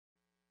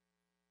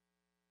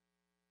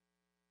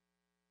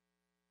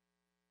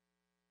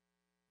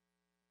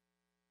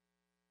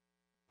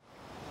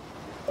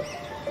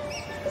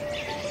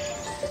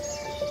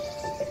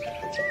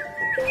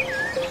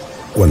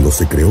Cuando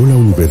se creó la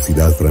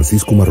Universidad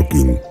Francisco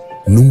Marroquín,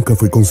 nunca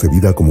fue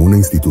concebida como una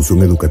institución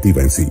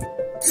educativa en sí,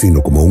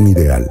 sino como un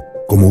ideal,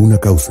 como una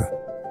causa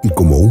y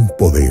como un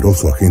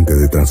poderoso agente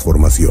de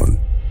transformación.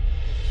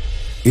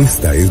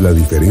 Esta es la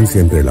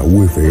diferencia entre la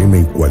UFM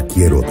y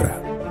cualquier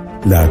otra.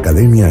 La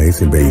academia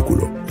es el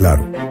vehículo,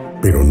 claro,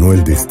 pero no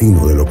el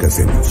destino de lo que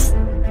hacemos.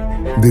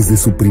 Desde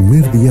su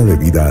primer día de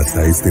vida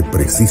hasta este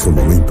preciso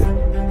momento,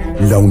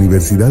 la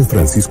Universidad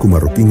Francisco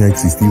Marroquín ha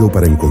existido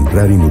para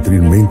encontrar y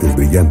nutrir mentes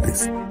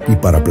brillantes y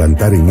para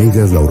plantar en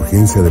ellas la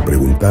urgencia de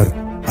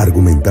preguntar,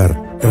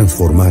 argumentar,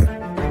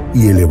 transformar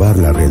y elevar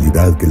la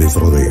realidad que les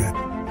rodea.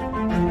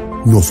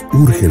 Nos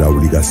urge la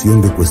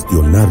obligación de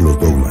cuestionar los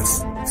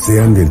dogmas,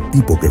 sean del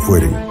tipo que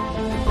fueren.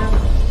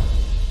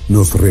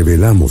 Nos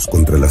rebelamos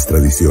contra las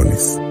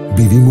tradiciones.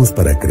 Vivimos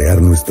para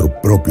crear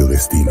nuestro propio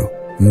destino,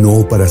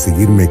 no para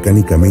seguir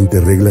mecánicamente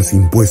reglas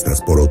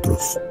impuestas por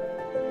otros.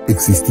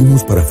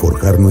 Existimos para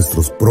forjar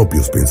nuestros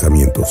propios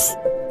pensamientos,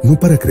 no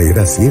para creer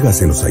a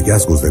ciegas en los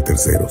hallazgos de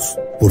terceros,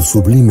 por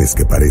sublimes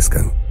que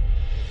parezcan.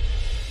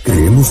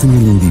 Creemos en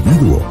el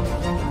individuo,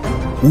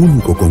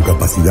 único con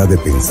capacidad de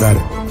pensar,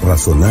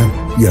 razonar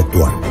y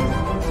actuar.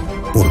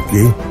 ¿Por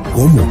qué?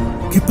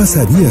 ¿Cómo? ¿Qué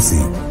pasaría si?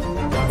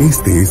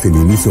 Este es el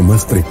inicio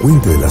más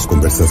frecuente de las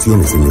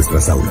conversaciones en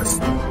nuestras aulas.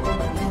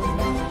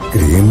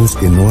 Creemos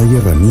que no hay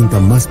herramienta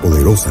más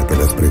poderosa que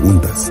las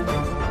preguntas,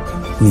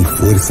 ni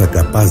fuerza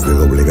capaz de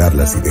doblegar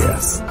las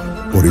ideas.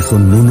 Por eso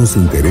no nos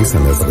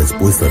interesan las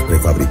respuestas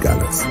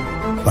prefabricadas.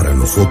 Para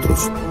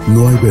nosotros,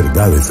 no hay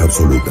verdades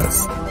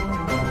absolutas.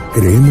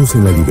 Creemos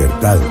en la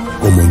libertad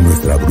como en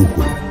nuestra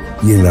brújula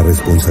y en la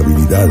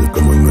responsabilidad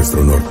como en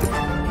nuestro norte.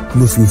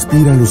 Nos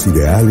inspiran los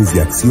ideales y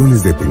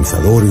acciones de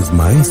pensadores,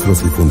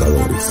 maestros y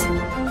fundadores,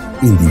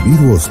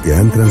 individuos que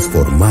han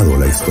transformado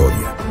la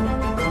historia.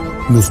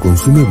 Nos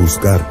consume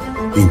buscar,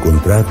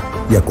 encontrar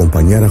y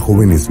acompañar a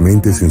jóvenes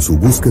mentes en su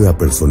búsqueda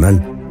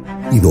personal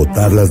y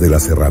dotarlas de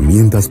las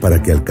herramientas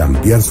para que al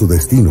cambiar su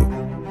destino,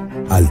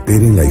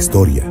 alteren la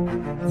historia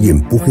y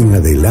empujen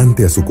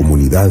adelante a su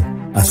comunidad,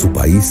 a su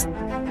país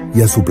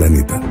y a su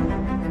planeta.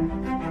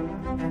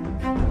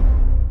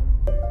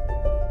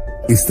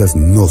 Estas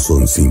no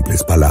son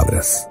simples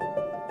palabras.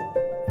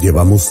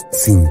 Llevamos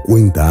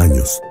 50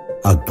 años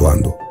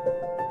actuando.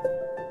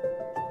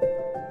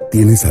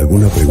 ¿Tienes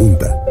alguna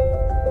pregunta?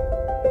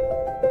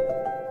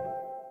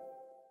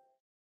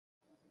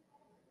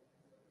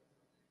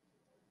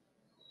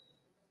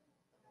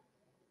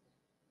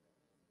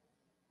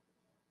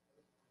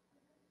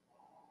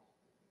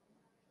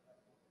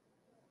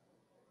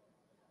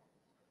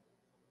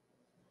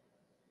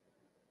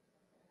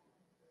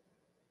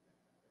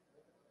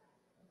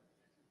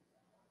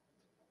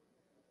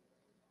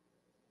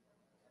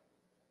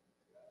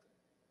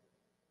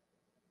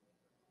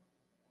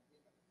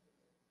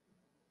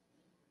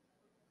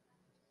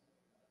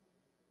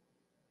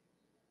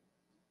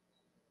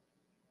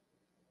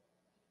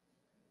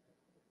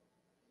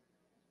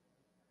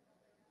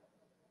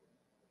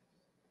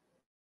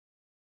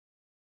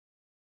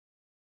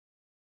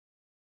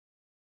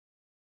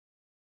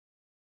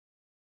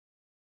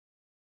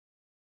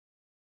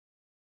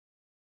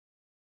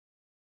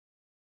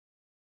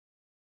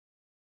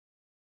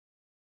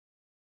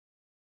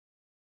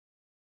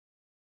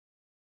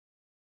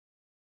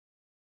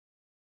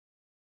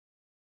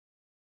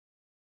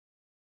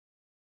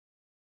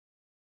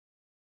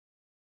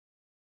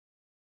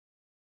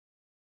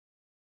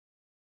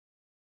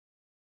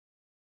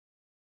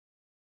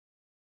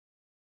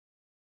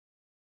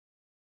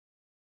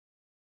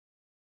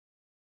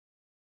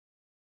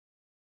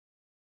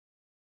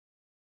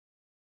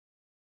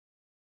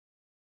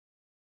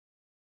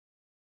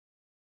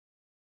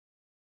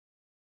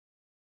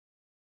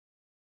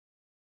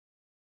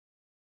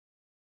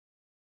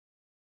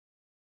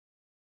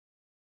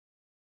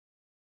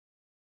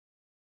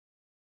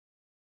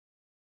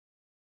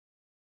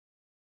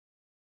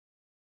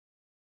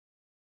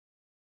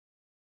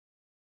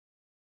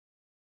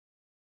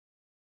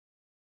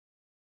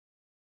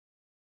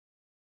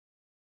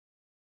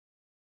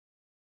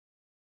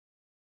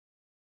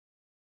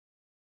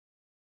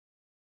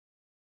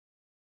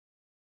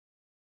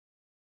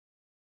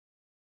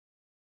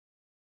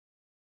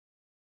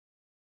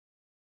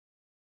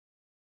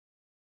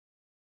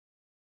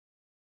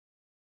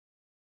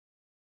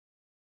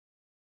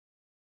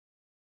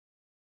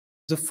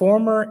 The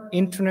former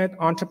internet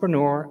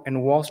entrepreneur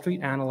and Wall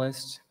Street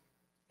analyst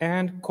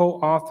and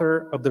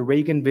co-author of the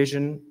Reagan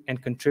Vision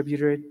and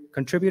contributor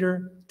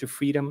to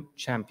Freedom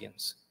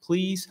Champions.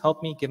 Please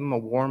help me give him a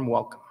warm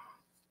welcome.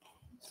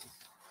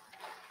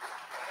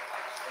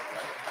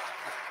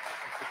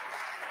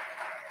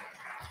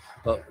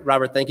 Well,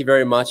 Robert, thank you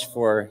very much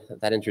for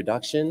that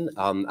introduction.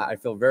 I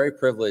feel very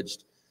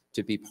privileged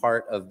to be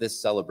part of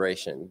this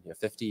celebration,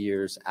 50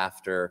 years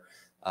after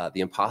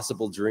the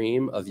impossible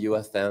dream of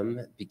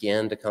UFM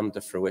began to come to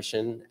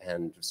fruition,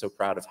 and so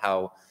proud of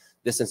how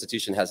this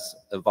institution has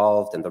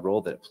evolved and the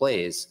role that it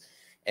plays.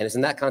 And it's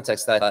in that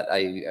context that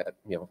I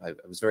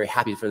was very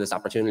happy for this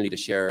opportunity to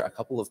share a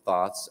couple of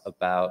thoughts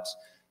about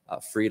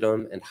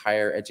freedom and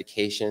higher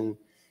education.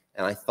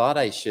 And I thought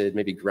I should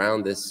maybe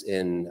ground this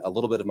in a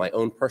little bit of my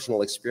own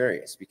personal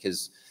experience,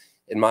 because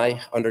in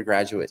my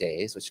undergraduate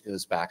days, which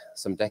goes back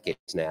some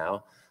decades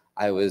now,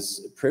 I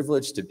was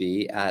privileged to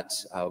be at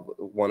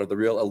one of the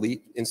real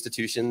elite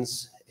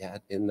institutions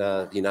in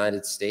the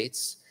United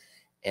States,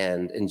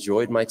 and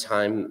enjoyed my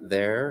time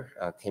there,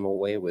 came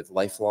away with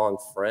lifelong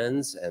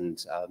friends,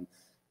 and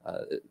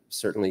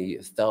certainly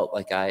felt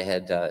like I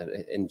had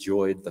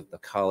enjoyed the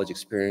college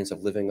experience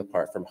of living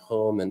apart from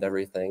home and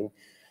everything.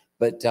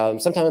 But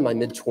sometime in my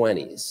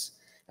mid-20s,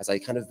 as I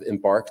kind of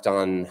embarked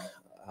on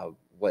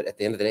what at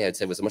the end of the day I'd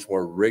say was a much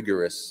more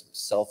rigorous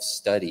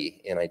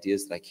self-study in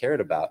ideas that I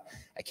cared about,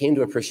 I came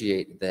to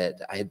appreciate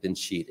that I had been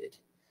cheated,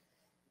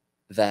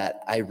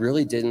 that I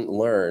really didn't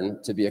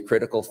learn to be a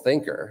critical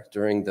thinker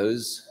during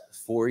those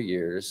 4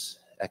 years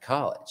at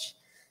college,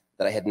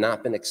 that I had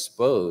not been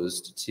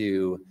exposed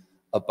to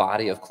a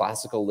body of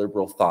classical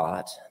liberal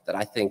thought that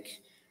I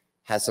think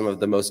has some of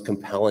the most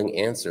compelling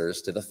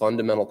answers to the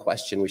fundamental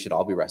question we should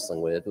all be wrestling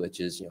with, which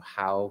is,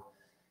 how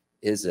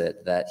is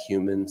it that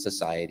human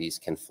societies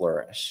can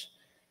flourish?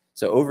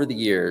 So over the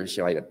years,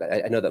 I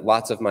know that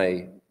lots of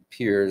my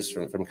peers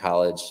from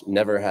college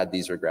never had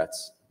these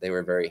regrets. They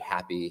were very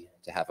happy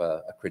to have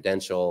a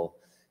credential.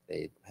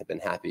 They had been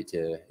happy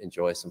to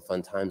enjoy some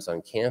fun times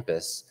on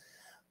campus.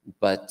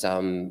 But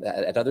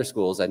at other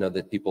schools, I know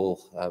that people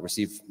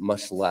receive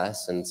much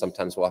less and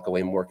sometimes walk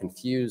away more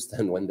confused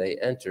than when they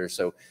enter.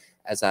 So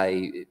as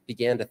I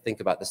began to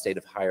think about the state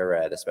of higher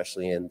ed,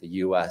 especially in the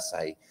US,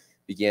 I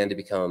began to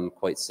become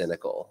quite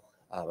cynical.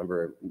 I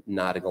remember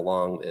nodding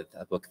along with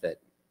a book that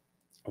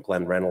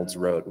Glenn Reynolds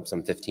wrote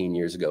some 15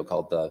 years ago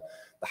called The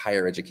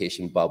Higher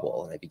Education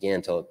Bubble. And I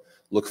began to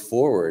look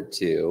forward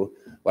to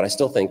what I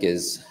still think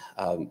is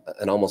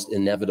an almost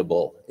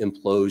inevitable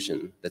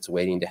implosion that's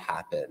waiting to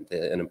happen,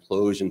 an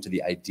implosion to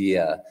the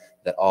idea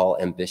that all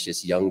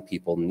ambitious young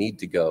people need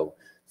to go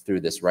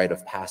through this rite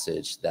of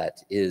passage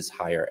that is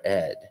higher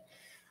ed.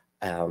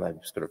 I'm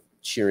sort of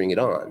cheering it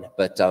on,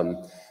 but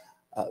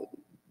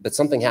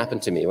something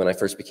happened to me when I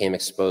first became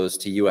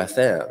exposed to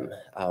UFM.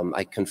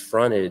 I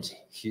confronted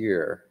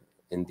here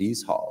in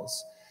these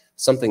halls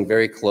something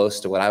very close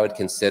to what I would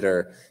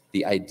consider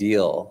the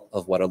ideal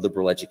of what a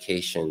liberal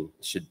education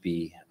should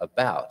be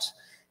about.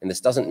 And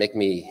this doesn't make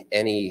me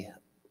any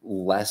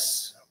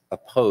less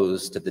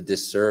opposed to the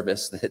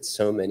disservice that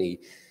so many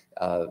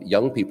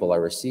young people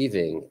are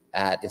receiving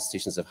at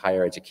institutions of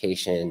higher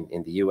education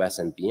in the US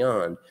and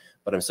beyond.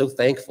 But I'm so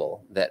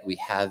thankful that we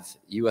have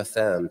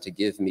UFM to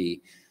give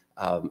me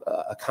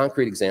a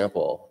concrete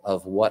example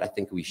of what I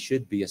think we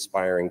should be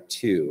aspiring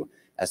to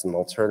as an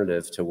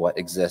alternative to what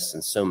exists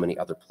in so many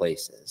other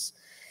places.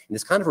 And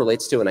this kind of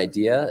relates to an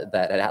idea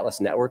that at Atlas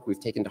Network we've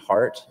taken to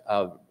heart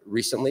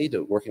recently,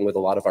 to working with a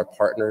lot of our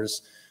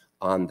partners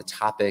on the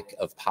topic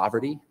of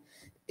poverty.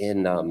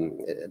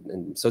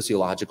 In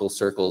sociological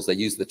circles, they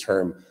use the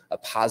term a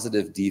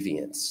positive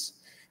deviance.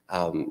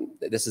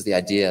 This is the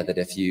idea that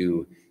if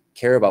you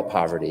care about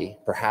poverty,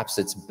 perhaps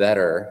it's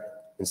better,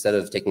 instead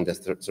of taking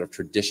this sort of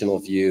traditional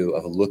view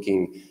of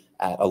looking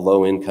at a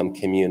low-income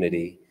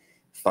community,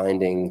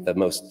 finding the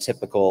most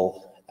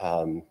typical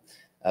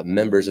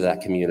members of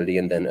that community,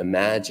 and then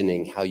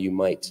imagining how you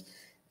might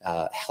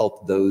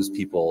help those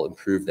people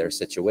improve their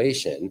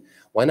situation,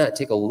 why not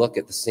take a look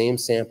at the same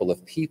sample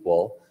of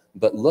people,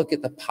 but look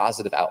at the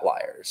positive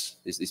outliers,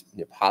 these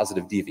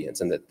positive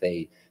deviants, and that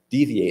they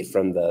deviate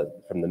from the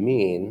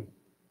mean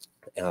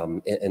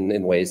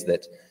in ways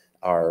that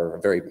are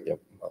very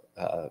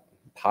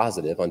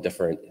positive on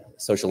different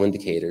social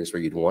indicators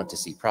where you'd want to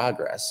see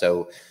progress.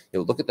 So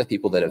look at the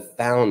people that have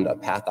found a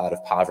path out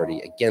of poverty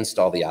against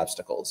all the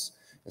obstacles,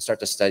 and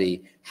start to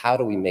study, how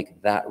do we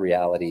make that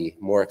reality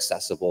more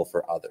accessible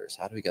for others?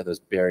 How do we get those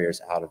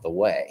barriers out of the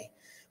way?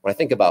 When I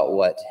think about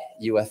what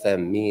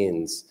UFM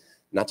means,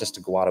 not just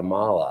to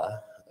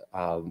Guatemala,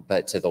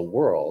 but to the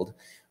world,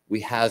 we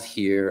have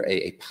here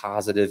a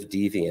positive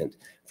deviant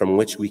from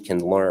which we can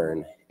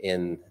learn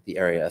in the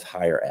area of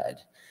higher ed.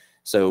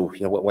 So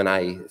when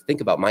I think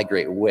about my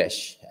great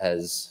wish,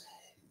 as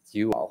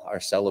you all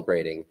are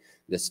celebrating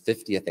this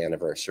 50th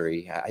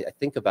anniversary, I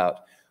think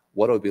about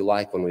what it would be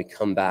like when we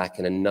come back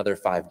in another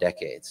 5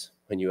 decades,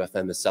 when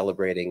UFM is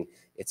celebrating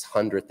its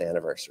 100th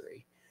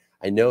anniversary.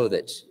 I know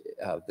that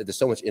there's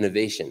so much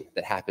innovation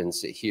that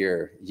happens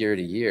here year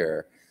to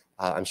year.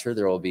 I'm sure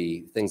there will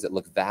be things that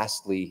look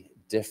vastly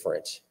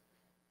different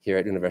here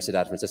at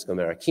Universidad Francisco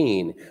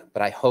Marroquín,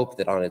 but I hope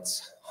that on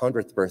its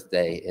 100th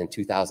birthday in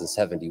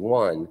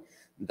 2071,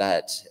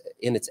 that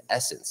in its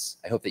essence,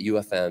 I hope that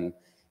UFM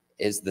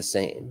is the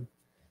same.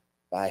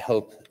 I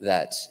hope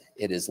that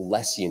it is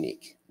less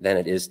unique than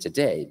it is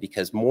today,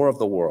 because more of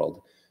the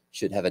world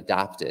should have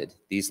adopted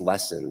these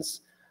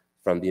lessons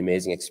from the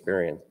amazing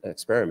experiment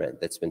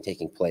that's been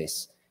taking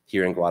place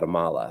here in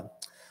Guatemala.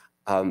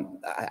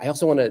 I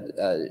also want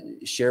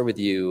to share with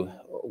you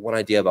one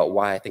idea about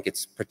why I think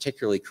it's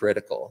particularly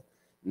critical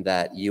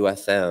that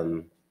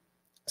UFM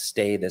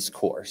stay this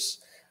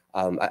course.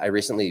 I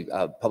recently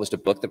published a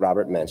book that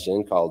Robert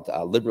mentioned called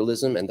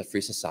Liberalism and the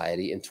Free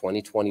Society in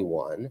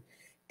 2021,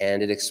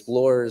 and it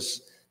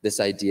explores this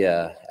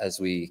idea as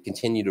we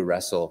continue to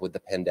wrestle with the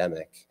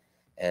pandemic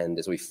and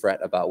as we fret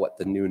about what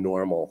the new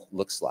normal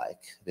looks like.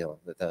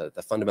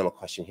 The fundamental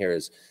question here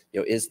is,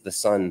 is the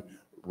sun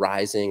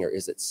rising or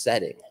is it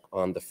setting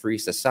on the free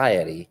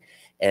society?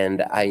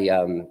 And I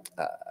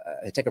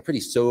take a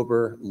pretty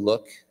sober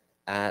look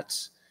at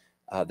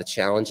the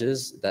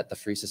challenges that the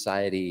free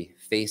society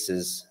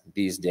faces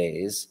these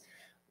days.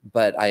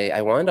 But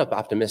I wind up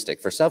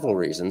optimistic for several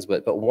reasons,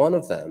 but one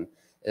of them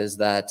is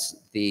that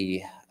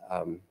the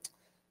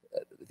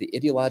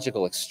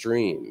ideological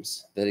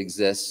extremes that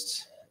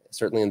exist,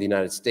 certainly in the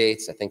United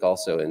States, I think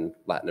also in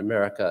Latin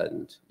America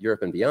and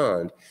Europe and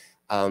beyond,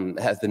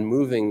 have been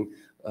moving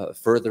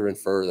further and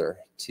further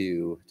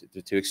to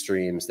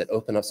extremes that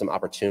open up some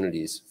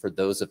opportunities for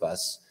those of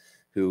us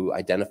who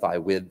identify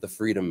with the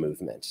freedom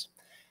movement.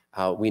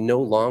 We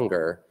no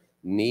longer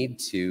need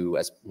to,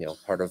 as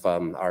part of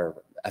our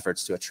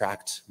efforts to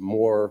attract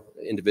more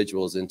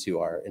individuals into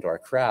our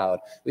crowd,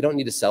 we don't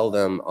need to sell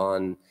them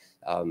on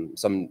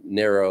some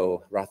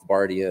narrow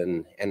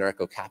Rothbardian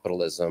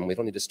anarcho-capitalism. We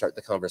don't need to start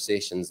the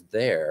conversations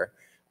there.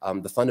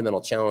 The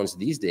fundamental challenge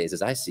these days,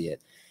 as I see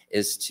it,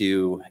 is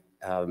to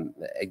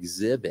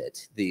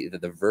exhibit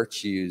the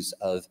virtues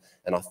of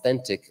an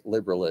authentic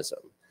liberalism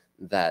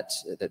that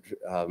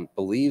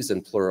believes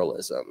in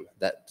pluralism,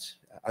 that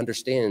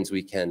understands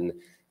we can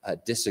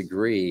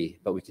disagree,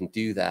 but we can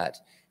do that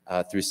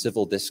through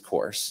civil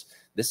discourse.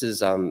 This has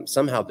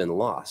somehow been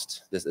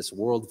lost. This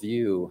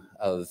worldview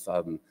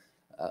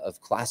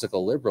of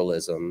classical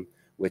liberalism,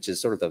 which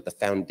is sort of the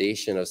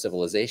foundation of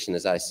civilization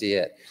as I see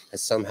it,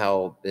 has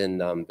somehow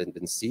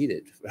been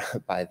ceded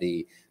by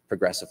the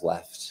progressive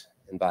left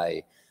and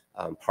by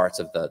parts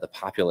of the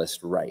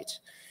populist right.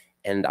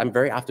 And I'm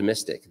very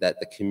optimistic that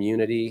the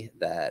community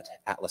that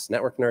Atlas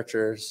Network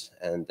nurtures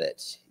and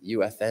that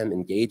UFM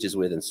engages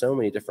with in so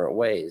many different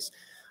ways,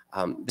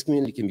 this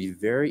community can be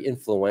very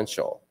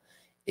influential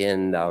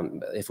in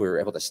if we were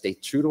able to stay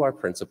true to our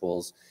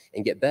principles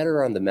and get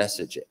better on the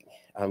messaging,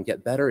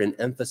 get better in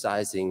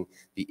emphasizing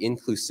the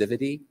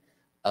inclusivity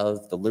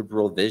of the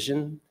liberal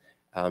vision,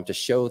 to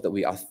show that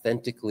we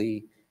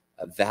authentically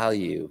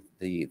value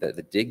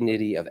the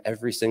dignity of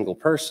every single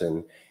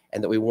person,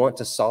 and that we want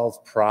to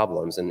solve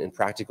problems in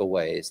practical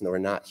ways, and that we're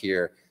not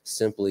here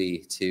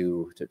simply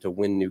to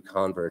win new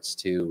converts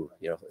to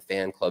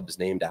fan clubs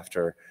named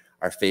after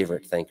our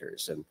favorite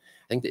thinkers. And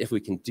I think that if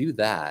we can do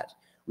that,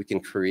 we can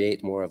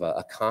create more of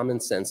a common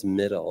sense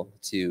middle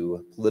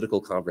to political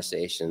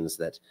conversations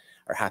that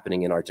are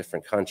happening in our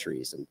different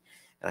countries. And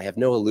I have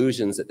no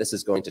illusions that this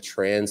is going to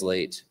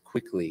translate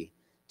quickly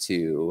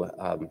to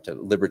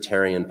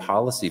libertarian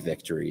policy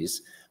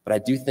victories, but I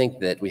do think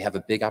that we have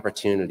a big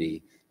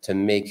opportunity to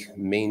make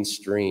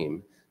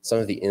mainstream some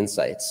of the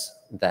insights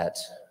that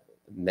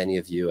many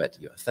of you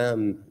at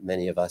UFM,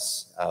 many of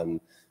us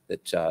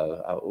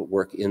that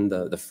work in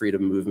the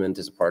freedom movement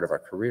as a part of our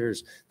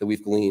careers, that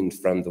we've gleaned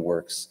from the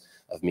works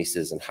of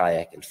Mises and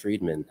Hayek and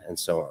Friedman and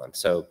so on.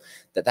 So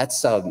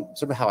that's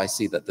sort of how I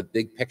see the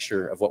big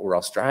picture of what we're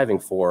all striving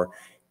for.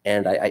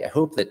 And I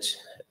hope that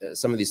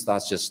some of these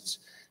thoughts just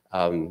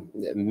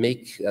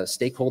make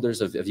stakeholders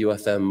of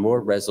UFM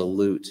more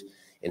resolute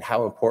in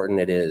how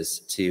important it is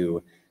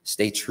to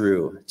stay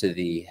true to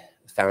the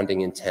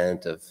founding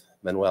intent of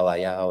Manuel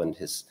Ayau and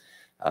his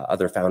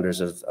other founders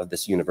of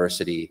this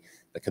university,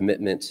 the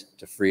commitment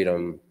to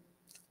freedom,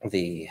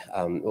 the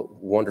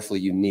wonderfully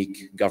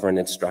unique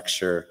governance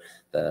structure,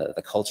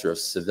 the culture of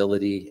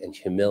civility and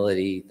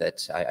humility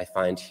that I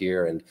find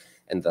here,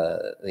 and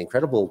the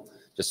incredible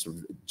just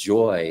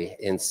joy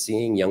in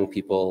seeing young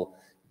people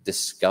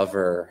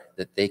discover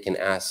that they can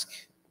ask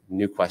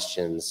new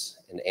questions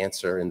and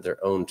answer in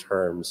their own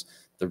terms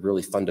the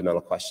really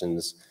fundamental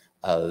questions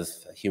of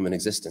human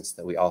existence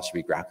that we all should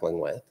be grappling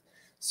with.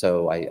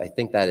 So I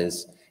think that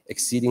is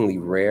exceedingly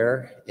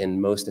rare in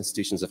most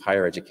institutions of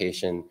higher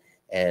education,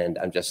 and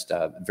I'm just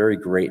very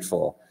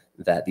grateful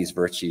that these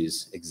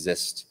virtues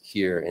exist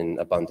here in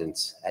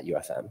abundance at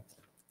UFM.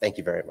 Thank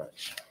you very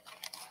much.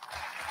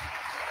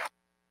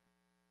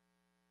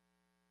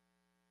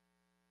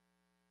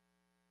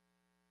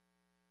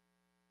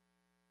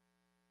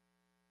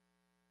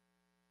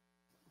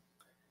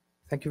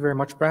 Thank you very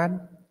much,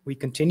 Brad. We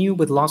continue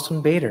with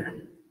Lawson Bader.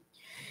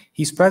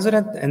 He's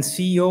president and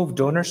CEO of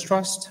Donors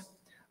Trust,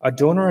 a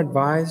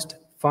donor-advised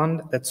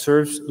fund that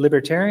serves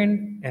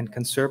libertarian and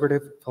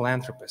conservative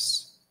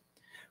philanthropists.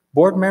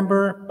 Board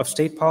member of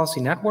State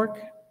Policy Network.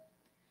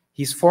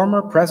 He's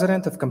former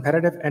president of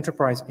Competitive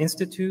Enterprise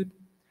Institute,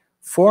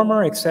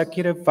 former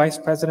executive vice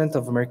president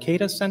of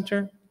Mercatus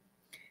Center,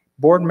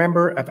 board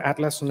member of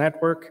Atlas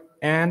Network,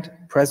 and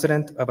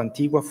president of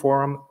Antigua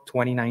Forum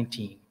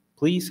 2019.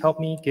 Please help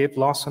me give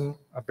Lawson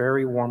a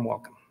very warm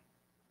welcome.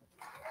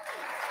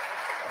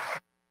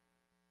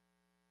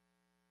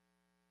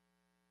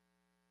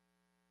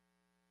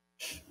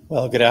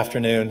 Well, good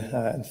afternoon,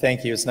 and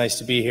thank you. It's nice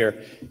to be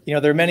here. You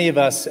know, there are many of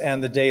us,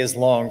 and the day is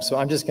long, so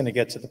I'm just going to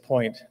get to the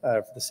point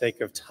for the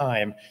sake of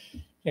time.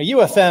 You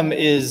know, UFM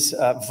is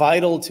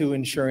vital to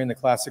ensuring the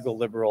classical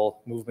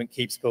liberal movement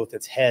keeps both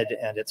its head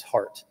and its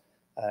heart.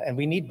 And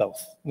we need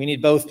both. We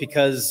need both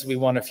because we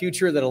want a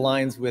future that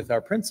aligns with our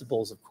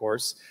principles, of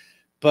course,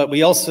 but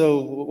we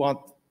also want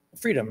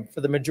freedom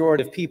for the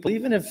majority of people,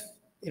 even if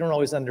you don't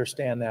always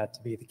understand that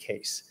to be the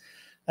case.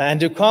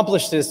 And to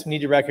accomplish this, we need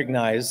to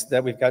recognize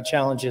that we've got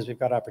challenges, we've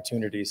got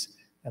opportunities,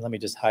 and let me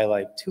just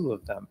highlight two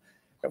of them.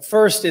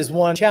 First is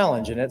one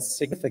challenge, and it's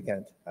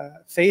significant.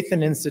 Faith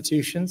in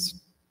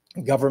institutions,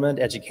 government,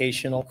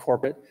 educational,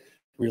 corporate,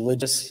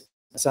 religious,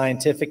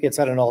 scientific, it's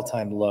at an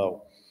all-time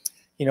low.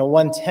 You know,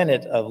 one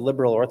tenet of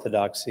liberal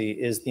orthodoxy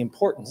is the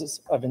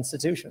importance of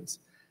institutions,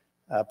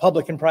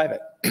 public and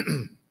private.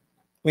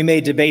 We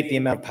may debate the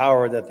amount of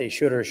power that they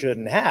should or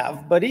shouldn't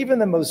have, but even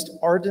the most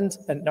ardent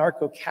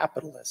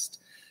anarcho-capitalist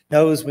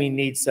knows we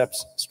need such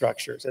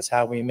structures. That's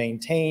how we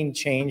maintain,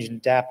 change, and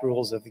adapt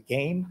rules of the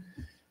game.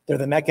 They're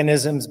the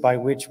mechanisms by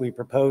which we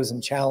propose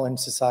and challenge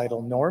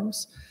societal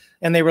norms,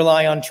 and they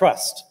rely on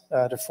trust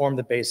to form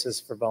the basis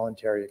for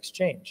voluntary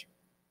exchange.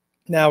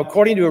 Now,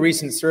 according to a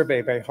recent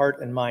survey by Heart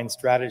and Mind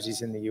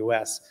Strategies in the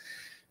US,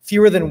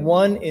 fewer than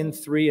 1 in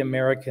 3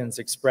 Americans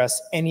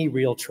express any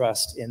real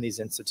trust in these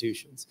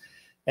institutions.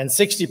 And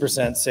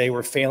 60% say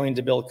we're failing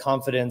to build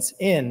confidence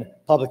in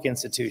public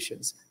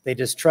institutions. They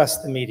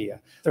distrust the media.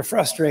 They're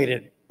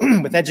frustrated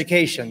with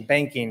education,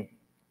 banking,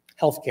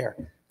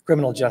 healthcare,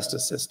 criminal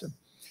justice system.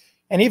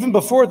 And even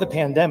before the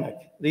pandemic,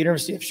 the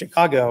University of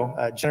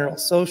Chicago General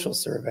Social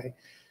Survey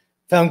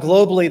found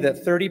globally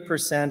that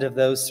 30% of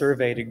those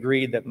surveyed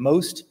agreed that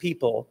most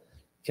people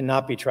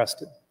cannot be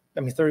trusted. I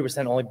mean,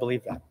 30% only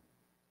believe that,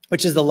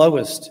 which is the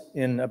lowest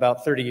in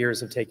about 30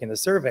 years of taking the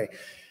survey.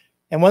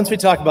 And once we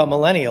talk about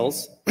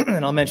millennials,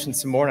 and I'll mention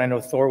some more, and I know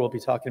Thor will be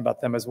talking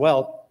about them as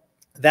well,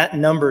 that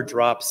number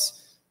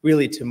drops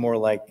really to more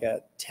like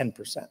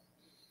 10%.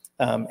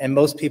 And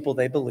most people,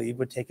 they believe,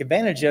 would take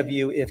advantage of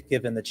you if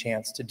given the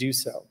chance to do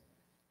so.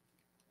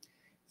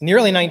 In the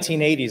early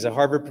 1980s, a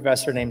Harvard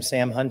professor named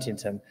Sam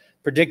Huntington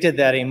predicted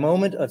that a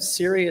moment of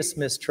serious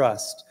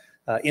mistrust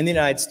in the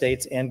United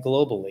States and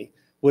globally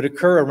would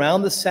occur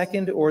around the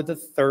second or the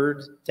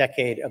third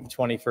decade of the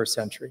 21st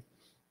century.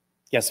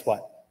 Guess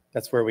what?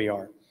 That's where we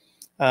are.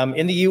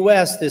 In the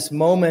US, this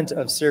moment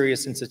of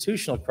serious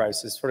institutional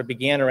crisis sort of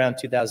began around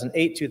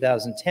 2008,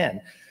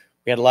 2010.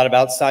 We had a lot of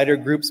outsider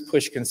groups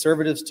push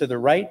conservatives to the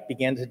right,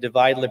 began to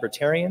divide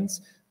libertarians.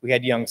 We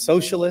had young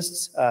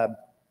socialists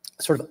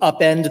sort of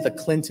upend the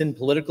Clinton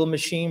political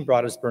machine,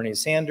 brought us Bernie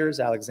Sanders,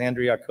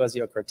 Alexandria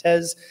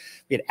Ocasio-Cortez.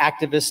 We had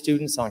activist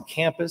students on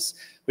campus,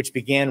 which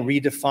began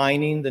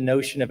redefining the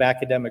notion of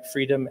academic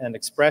freedom and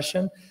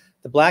expression.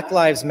 The Black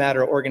Lives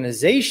Matter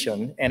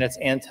organization and its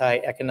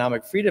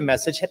anti-economic freedom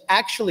message had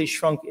actually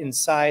shrunk in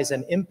size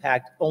and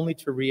impact only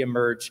to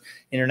reemerge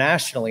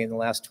internationally in the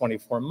last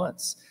 24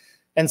 months.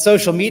 And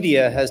social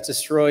media has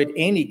destroyed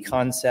any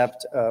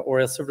concept or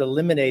has sort of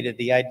eliminated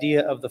the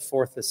idea of the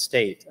fourth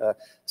estate,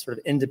 sort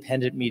of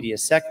independent media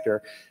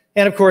sector.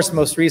 And of course,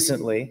 most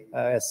recently,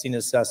 as seen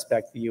as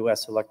suspect, the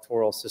US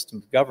electoral system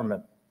of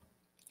government.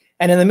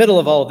 And in the middle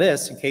of all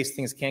this, in case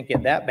things can't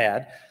get that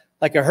bad,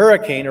 like a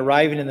hurricane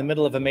arriving in the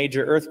middle of a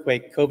major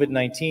earthquake,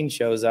 COVID-19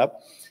 shows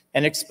up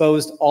and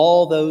exposed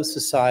all those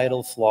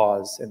societal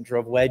flaws and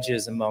drove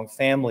wedges among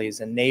families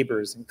and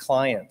neighbors and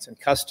clients and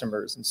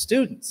customers and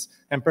students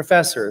and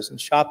professors and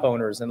shop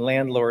owners and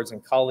landlords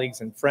and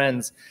colleagues and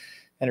friends.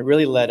 And it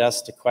really led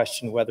us to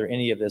question whether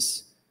any of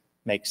this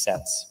makes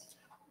sense.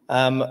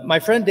 My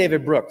friend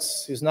David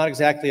Brooks, who's not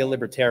exactly a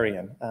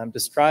libertarian,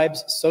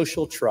 describes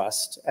social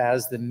trust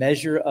as the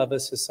measure of a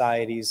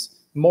society's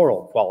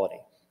moral quality,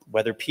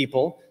 whether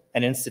people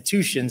and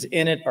institutions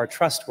in it are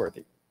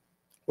trustworthy,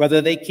 whether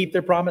they keep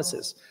their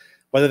promises,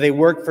 whether they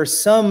work for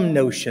some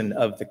notion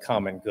of the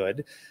common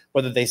good,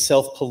 whether they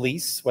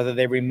self-police, whether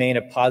they remain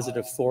a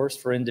positive force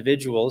for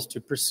individuals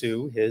to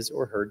pursue his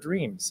or her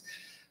dreams.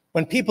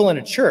 When people in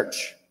a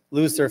church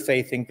lose their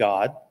faith in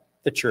God,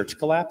 the church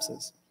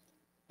collapses.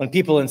 When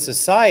people in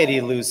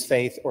society lose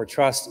faith or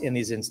trust in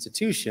these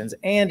institutions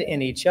and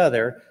in each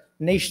other,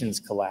 nations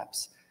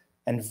collapse,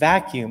 and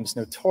vacuums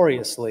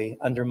notoriously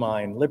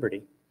undermine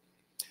liberty.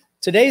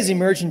 Today's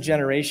emerging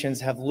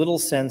generations have little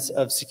sense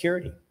of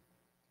security.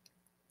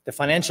 The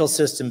financial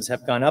systems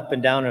have gone up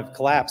and down and have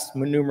collapsed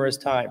numerous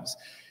times.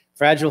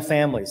 Fragile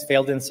families,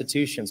 failed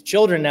institutions.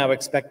 Children now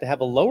expect to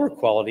have a lower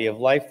quality of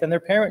life than their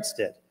parents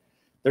did.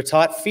 They're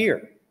taught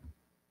fear,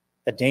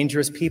 that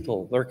dangerous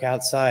people lurk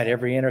outside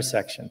every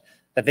intersection,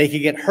 that they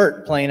could get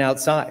hurt playing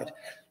outside,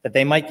 that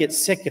they might get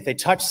sick if they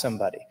touch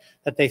somebody,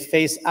 that they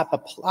face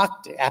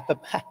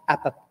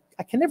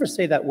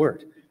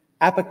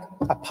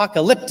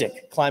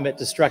apocalyptic climate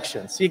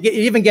destruction. So it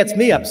even gets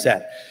me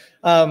upset.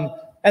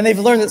 And they've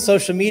learned that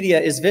social media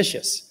is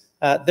vicious.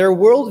 Their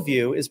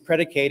worldview is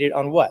predicated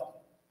on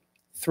what?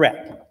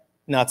 Threat,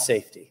 not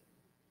safety.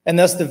 And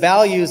thus the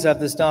values of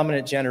this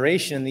dominant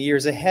generation in the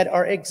years ahead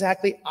are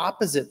exactly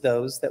opposite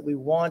those that we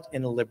want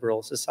in a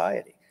liberal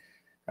society,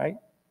 right?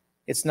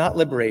 It's not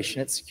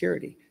liberation, it's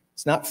security.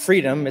 It's not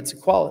freedom, it's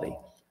equality.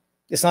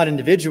 It's not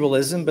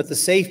individualism, but the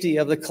safety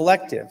of the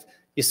collective.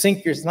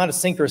 It's not a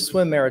sink or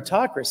swim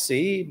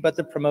meritocracy, but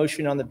the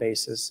promotion on the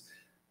basis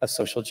of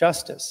social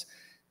justice.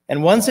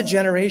 And once a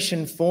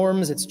generation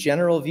forms its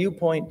general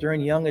viewpoint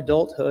during young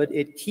adulthood,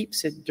 it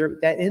keeps it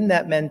in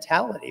that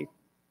mentality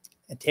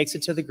and takes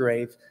it to the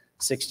grave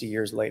 60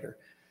 years later.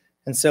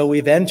 And so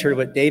we've entered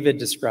what David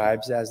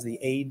describes as the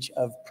age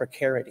of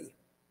precarity.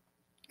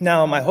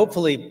 Now, my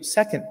hopefully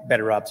second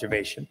better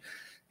observation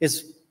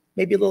is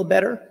maybe a little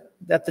better,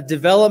 that the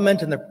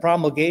development and the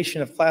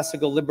promulgation of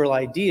classical liberal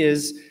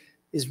ideas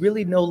is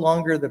really no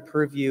longer the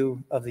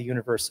purview of the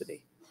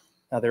university.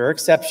 Now, there are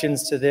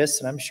exceptions to this,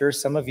 and I'm sure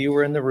some of you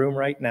are in the room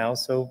right now,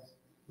 so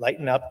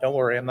lighten up, don't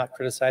worry, I'm not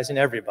criticizing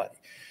everybody.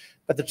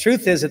 But the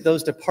truth is that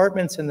those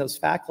departments and those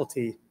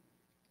faculty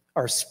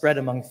are spread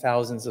among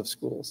thousands of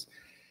schools.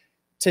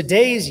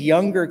 Today's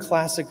younger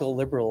classical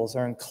liberals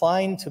are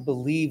inclined to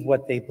believe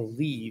what they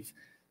believe,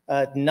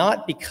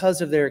 not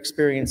because of their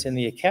experience in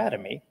the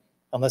academy,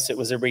 unless it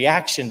was a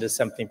reaction to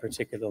something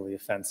particularly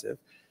offensive,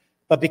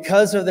 but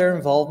because of their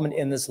involvement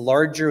in this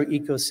larger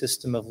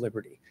ecosystem of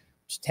liberty,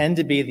 which tend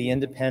to be the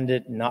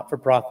independent,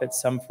 not-for-profit,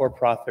 some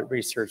for-profit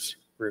research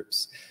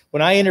groups.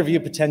 When I interview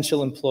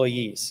potential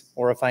employees,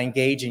 or if I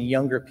engage in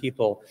younger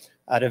people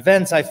at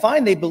events, I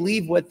find they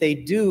believe what they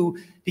do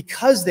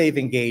because they've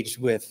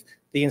engaged with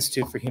the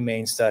Institute for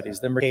Humane Studies,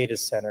 the Mercatus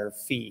Center,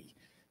 FEE.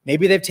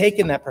 Maybe they've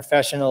taken that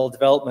professional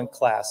development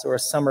class or a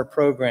summer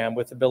program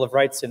with the Bill of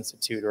Rights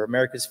Institute or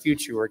America's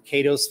Future or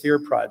Cato Sphere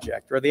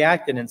Project or the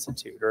Acton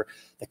Institute or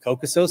the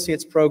Koch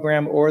Associates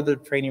program or the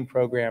training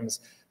programs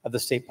of the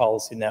State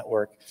Policy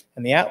Network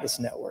and the Atlas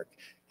Network.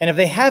 And if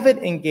they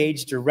haven't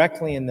engaged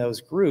directly in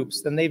those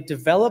groups, then they've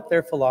developed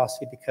their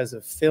philosophy because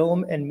of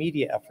film and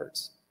media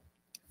efforts.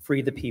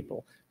 Free the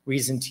People,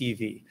 Reason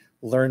TV,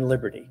 Learn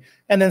Liberty,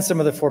 and then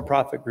some of the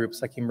for-profit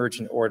groups like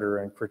Emergent Order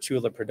and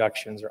Cortula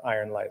Productions or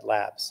Iron Light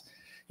Labs.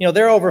 You know,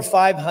 there are over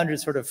 500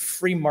 sort of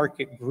free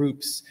market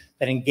groups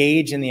that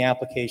engage in the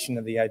application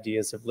of the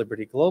ideas of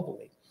liberty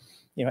globally.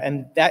 You know,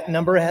 and that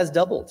number has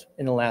doubled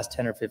in the last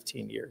 10 or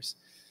 15 years.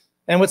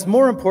 And what's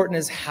more important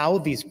is how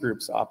these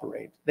groups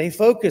operate. They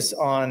focus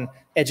on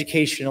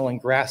educational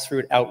and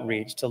grassroots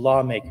outreach to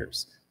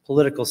lawmakers,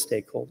 political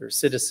stakeholders,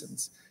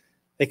 citizens.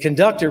 They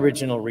conduct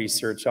original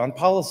research on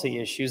policy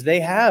issues. They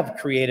have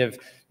creative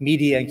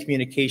media and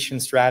communication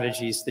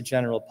strategies to the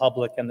general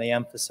public, and they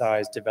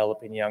emphasize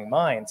developing young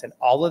minds. And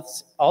all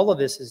of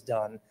this is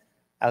done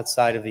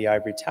outside of the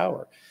ivory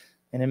tower.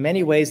 And in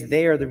many ways,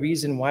 they are the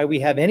reason why we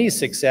have any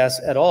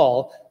success at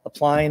all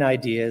applying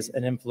ideas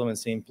and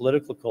influencing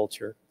political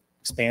culture,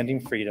 expanding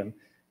freedom,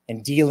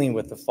 and dealing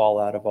with the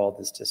fallout of all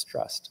this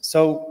distrust.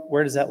 So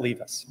where does that leave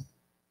us?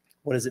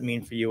 What does it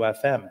mean for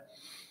UFM?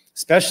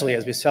 Especially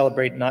as we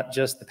celebrate not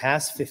just the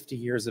past 50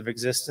 years of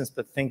existence,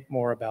 but think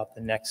more about the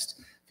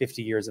next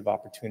 50 years of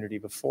opportunity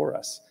before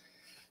us.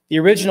 The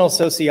original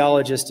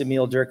sociologist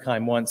Emile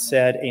Durkheim once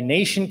said, "A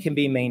nation can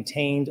be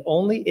maintained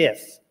only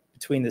if,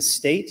 between the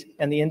state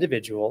and the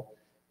individual,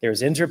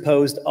 there's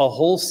interposed a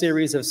whole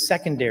series of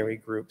secondary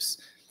groups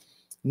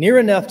near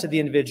enough to the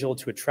individual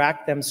to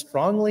attract them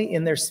strongly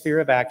in their sphere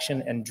of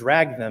action and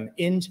drag them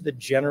into the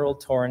general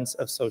torrents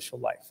of social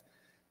life.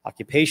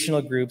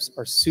 Occupational groups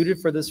are suited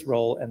for this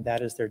role, and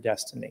that is their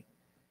destiny."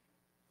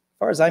 As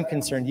far as I'm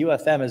concerned,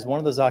 UFM is one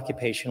of those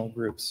occupational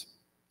groups.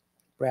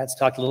 Brad's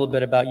talked a little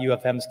bit about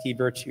UFM's key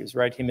virtues,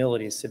 right?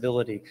 Humility,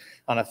 civility,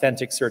 an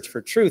authentic search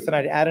for truth, and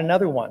I'd add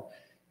another one.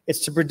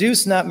 It's to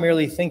produce not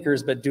merely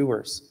thinkers, but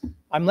doers.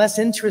 I'm less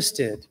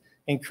interested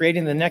in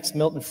creating the next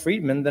Milton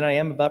Friedman than I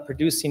am about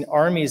producing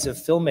armies of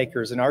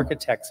filmmakers and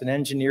architects and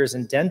engineers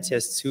and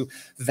dentists who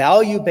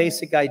value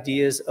basic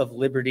ideas of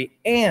liberty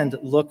and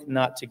look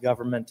not to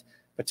government,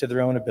 but to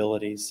their own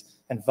abilities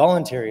and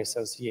voluntary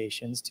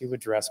associations to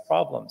address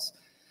problems.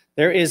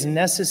 There is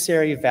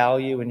necessary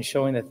value in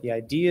showing that the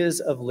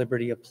ideas of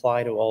liberty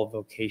apply to all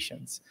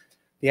vocations.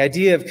 The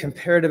idea of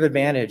comparative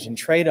advantage and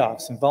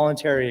trade-offs and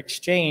voluntary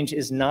exchange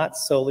is not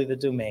solely the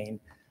domain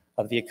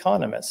of the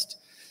economist.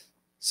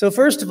 So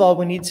first of all,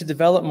 we need to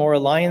develop more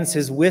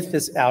alliances with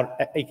this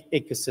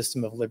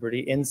ecosystem of liberty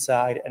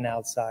inside and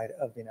outside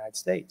of the United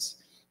States.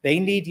 They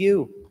need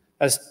you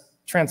as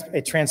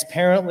a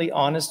transparently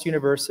honest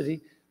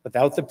university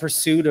without the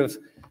pursuit of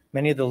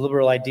many of the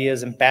liberal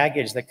ideas and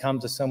baggage that come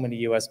to so many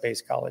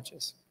US-based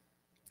colleges.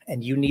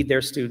 And you need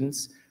their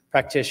students,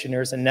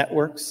 practitioners, and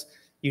networks.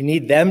 You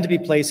need them to be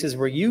places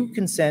where you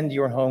can send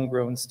your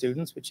homegrown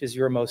students, which is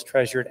your most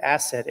treasured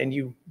asset, and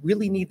you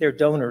really need their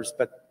donors,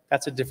 but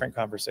that's a different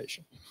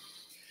conversation.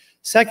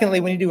 Secondly,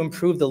 we need to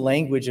improve the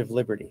language of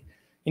liberty.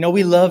 You know,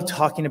 we love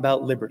talking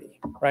about liberty,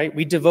 right?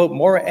 We devote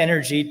more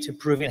energy to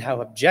proving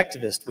how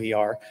objectivist we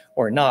are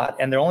or not,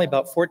 and there are only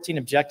about 14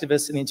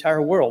 objectivists in the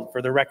entire world,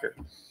 for the record.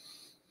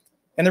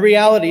 And the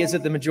reality is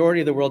that the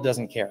majority of the world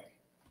doesn't care.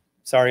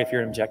 Sorry if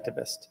you're an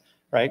objectivist,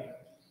 right?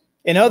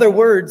 In other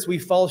words, we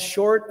fall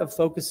short of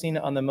focusing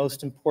on the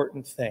most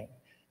important thing,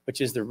 which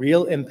is the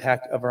real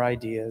impact of our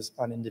ideas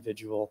on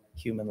individual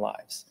human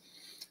lives.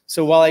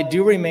 So while I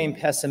do remain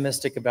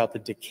pessimistic about the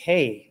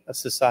decay of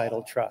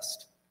societal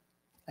trust,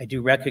 I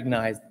do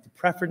recognize that the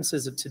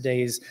preferences of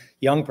today's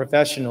young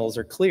professionals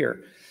are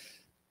clear.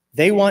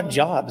 They want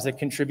jobs that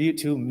contribute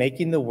to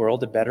making the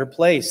world a better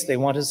place. They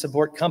want to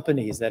support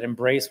companies that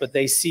embrace what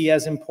they see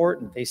as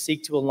important. They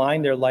seek to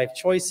align their life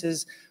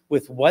choices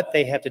with what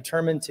they have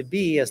determined to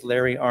be, as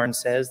Larry Arnn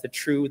says, the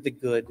true, the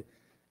good,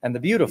 and the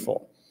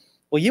beautiful.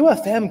 Well,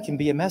 UFM can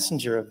be a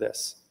messenger of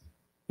this.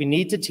 We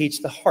need to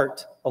teach the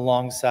heart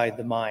alongside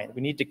the mind.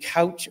 We need to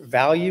couch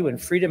value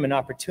and freedom and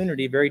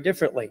opportunity very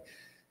differently.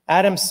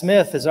 Adam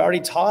Smith has already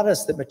taught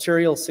us that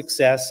material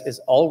success is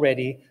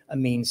already a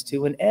means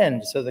to an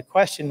end. So the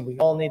question we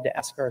all need to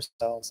ask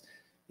ourselves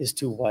is,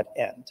 to what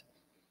end?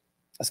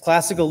 As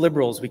classical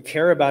liberals, we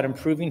care about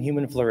improving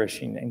human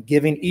flourishing and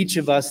giving each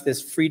of us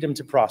this freedom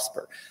to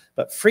prosper.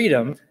 But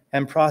freedom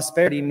and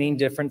prosperity mean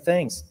different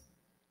things.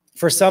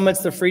 For some,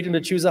 it's the freedom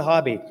to choose a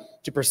hobby,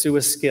 to pursue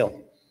a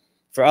skill.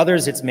 For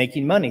others, it's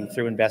making money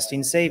through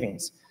investing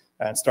savings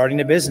and starting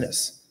a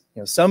business.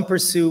 Some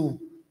pursue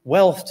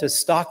wealth to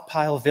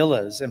stockpile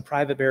villas and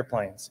private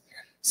airplanes.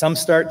 Some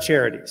start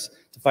charities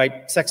to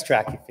fight sex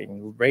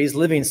trafficking, raise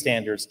living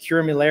standards,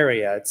 cure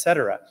malaria,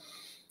 etc.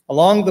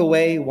 Along the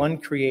way, one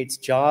creates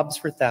jobs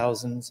for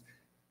thousands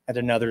and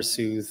another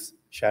soothes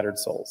shattered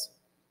souls.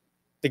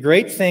 The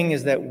great thing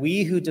is that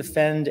we who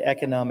defend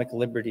economic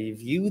liberty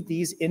view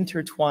these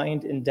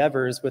intertwined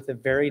endeavors with a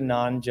very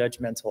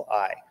non-judgmental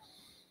eye.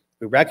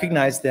 We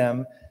recognize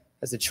them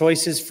as the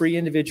choices free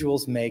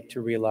individuals make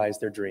to realize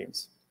their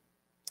dreams.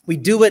 We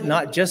do it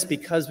not just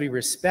because we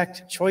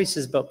respect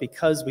choices, but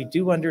because we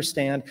do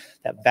understand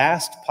that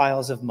vast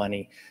piles of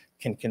money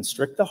can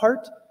constrict the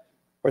heart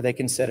or they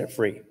can set it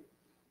free.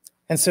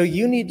 And so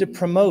you need to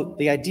promote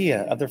the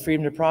idea of the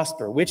freedom to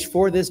prosper, which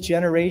for this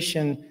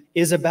generation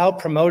is about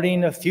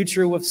promoting a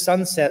future with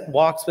sunset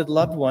walks with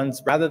loved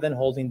ones rather than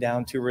holding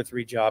down 2 or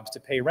 3 jobs to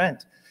pay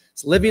rent.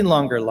 It's living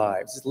longer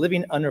lives. It's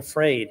living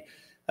unafraid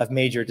of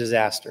major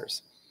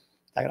disasters.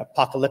 That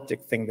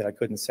apocalyptic thing that I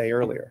couldn't say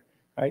earlier,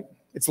 right?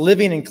 It's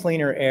living in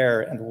cleaner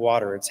air and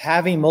water. It's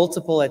having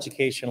multiple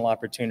educational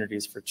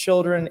opportunities for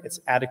children. It's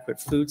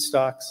adequate food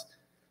stocks.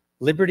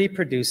 Liberty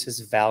produces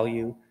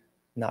value,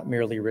 not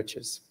merely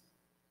riches.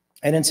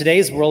 And in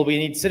today's world, we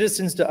need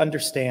citizens to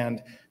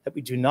understand that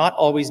we do not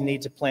always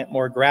need to plant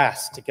more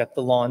grass to get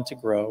the lawn to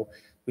grow.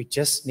 We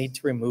just need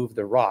to remove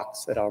the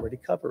rocks that already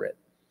cover it.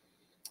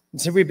 And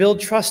to rebuild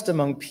trust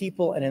among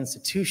people and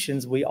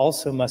institutions, we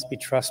also must be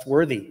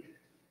trustworthy.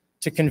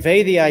 To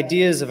convey the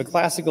ideas of a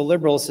classical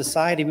liberal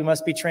society, we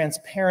must be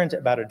transparent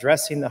about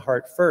addressing the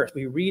heart first.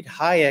 We read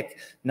Hayek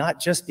not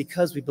just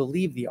because we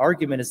believe the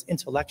argument is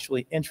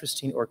intellectually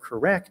interesting or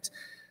correct,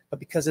 but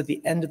because at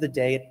the end of the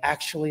day, it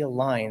actually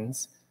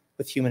aligns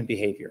with human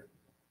behavior.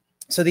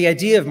 So the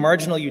idea of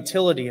marginal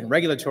utility and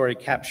regulatory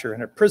capture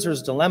and a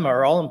prisoner's dilemma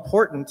are all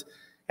important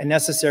and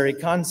necessary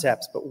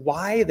concepts, but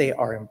why they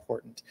are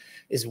important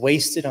is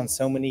wasted on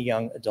so many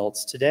young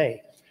adults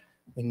today.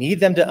 We need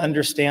them to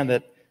understand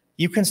that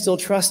you can still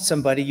trust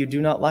somebody you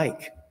do not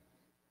like.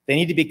 They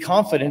need to be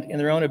confident in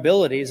their own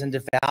abilities and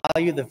to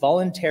value the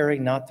voluntary,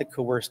 not the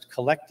coerced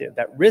collective.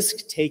 That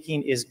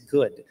risk-taking is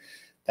good.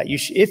 That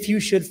if you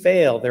should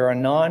fail, there are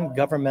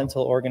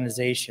non-governmental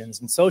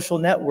organizations and social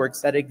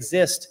networks that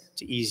exist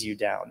to ease you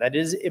down. That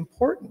is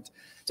important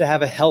to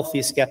have a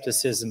healthy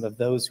skepticism of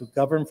those who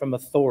govern from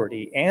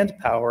authority and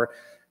power,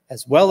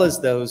 as well as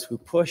those who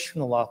push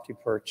from the lofty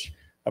perch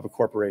of a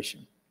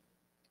corporation.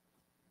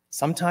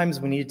 Sometimes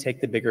we need to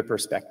take the bigger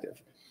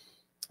perspective.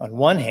 On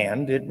one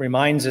hand, it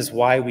reminds us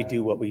why we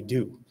do what we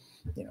do.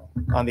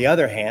 On the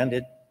other hand,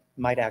 it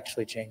might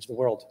actually change the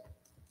world.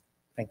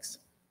 Thanks.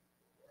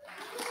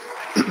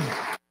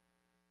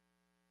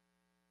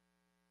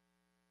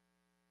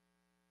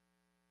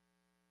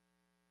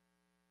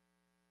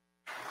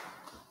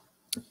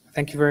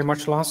 Thank you very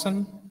much,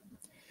 Lawson.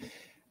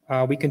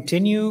 We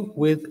continue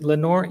with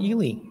Lenore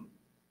Ely.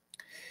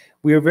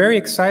 We are very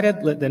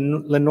excited that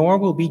Lenore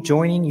will be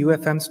joining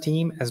UFM's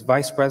team as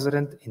Vice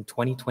President in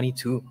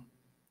 2022.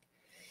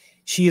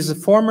 She is a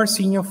former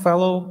Senior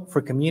Fellow for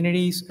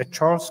Communities at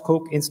Charles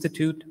Koch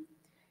Institute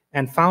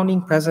and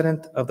founding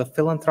President of the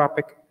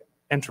Philanthropic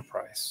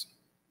Enterprise.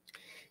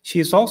 She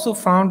is also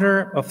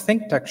founder of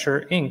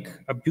ThinkTecture, Inc.,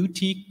 a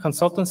boutique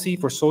consultancy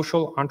for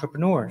social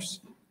entrepreneurs,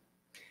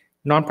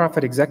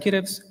 nonprofit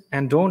executives,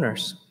 and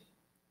donors.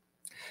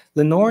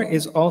 Lenore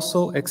is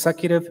also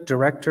Executive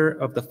Director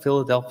of the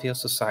Philadelphia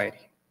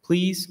Society.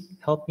 Please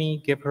help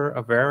me give her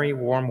a very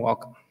warm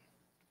welcome.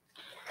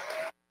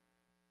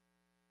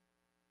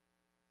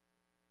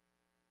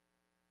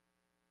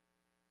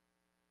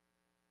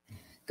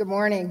 Good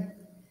morning.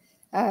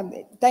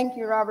 Thank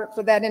you, Robert,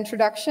 for that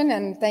introduction,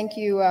 and thank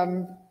you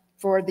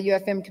for the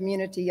UFM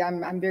community.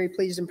 I'm very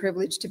pleased and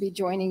privileged to be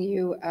joining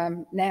you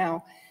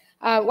now.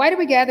 Why do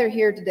we gather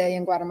here today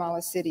in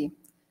Guatemala City,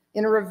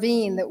 in a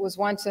ravine that was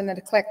once a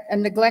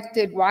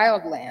neglected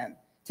wildland,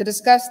 to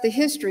discuss the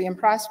history and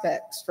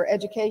prospects for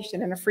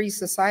education in a free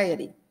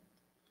society?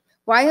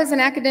 Why has an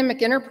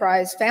academic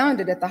enterprise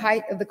founded at the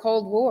height of the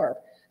Cold War,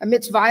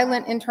 amidst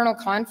violent internal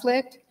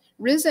conflict,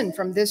 risen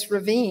from this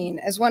ravine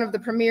as one of the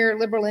premier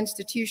liberal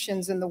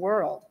institutions in the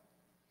world?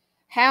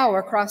 How,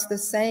 across the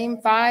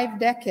same 5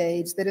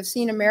 decades that have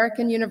seen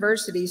American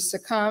universities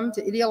succumb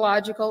to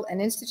ideological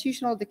and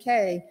institutional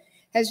decay,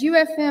 has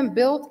UFM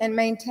built and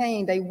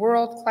maintained a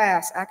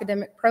world-class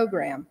academic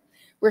program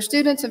where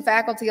students and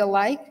faculty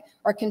alike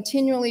are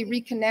continually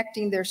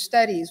reconnecting their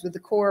studies with the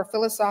core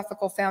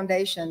philosophical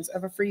foundations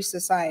of a free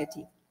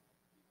society?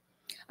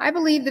 I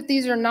believe that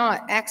these are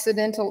not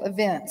accidental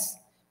events,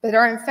 but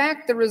are in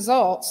fact the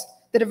results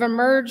that have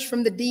emerged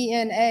from the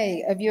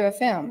DNA of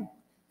UFM,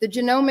 the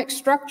genomic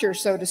structure,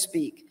 so to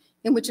speak,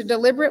 in which a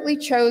deliberately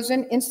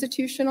chosen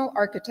institutional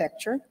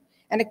architecture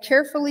and a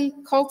carefully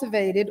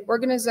cultivated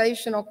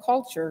organizational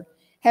culture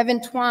have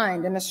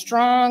entwined in a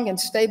strong and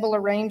stable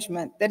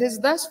arrangement that has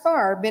thus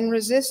far been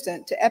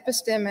resistant to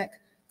epistemic,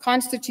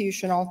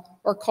 constitutional,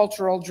 or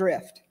cultural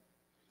drift.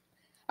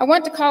 I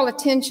want to call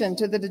attention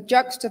to the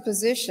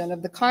juxtaposition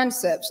of the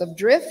concepts of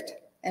drift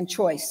and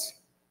choice.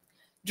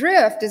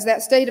 Drift is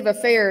that state of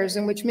affairs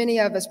in which many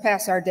of us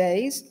pass our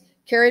days,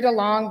 carried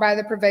along by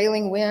the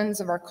prevailing winds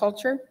of our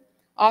culture,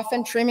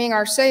 often trimming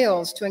our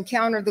sails to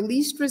encounter the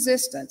least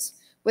resistance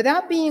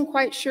without being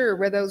quite sure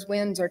where those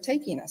winds are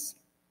taking us.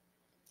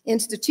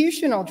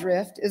 Institutional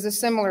drift is a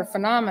similar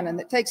phenomenon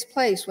that takes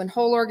place when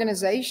whole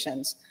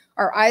organizations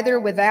are either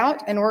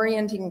without an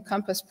orienting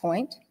compass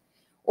point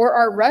or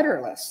are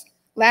rudderless,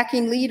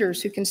 lacking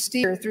leaders who can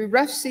steer through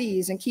rough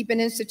seas and keep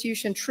an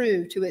institution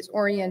true to its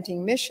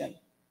orienting mission.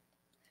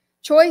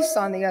 Choice,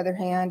 on the other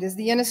hand, is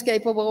the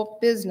inescapable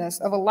business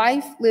of a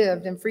life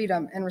lived in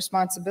freedom and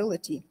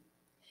responsibility.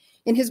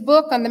 In his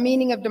book on the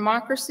meaning of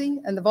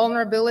democracy and the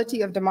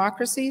vulnerability of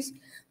democracies,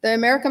 the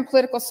American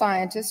political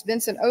scientist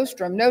Vincent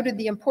Ostrom noted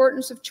the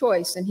importance of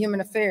choice in human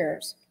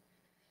affairs.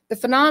 The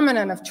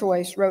phenomenon of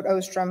choice, wrote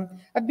Ostrom,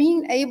 of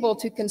being able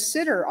to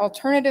consider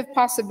alternative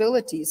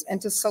possibilities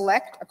and to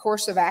select a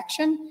course of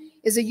action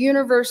is a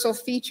universal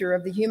feature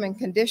of the human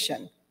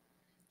condition.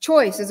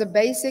 Choice is a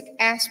basic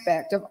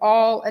aspect of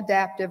all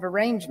adaptive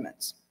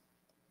arrangements.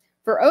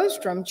 For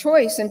Ostrom,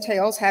 choice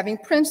entails having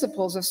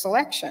principles of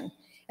selection,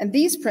 and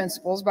these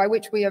principles by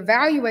which we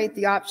evaluate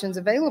the options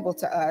available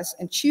to us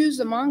and choose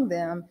among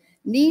them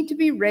need to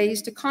be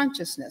raised to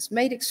consciousness,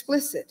 made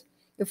explicit,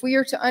 if we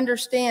are to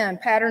understand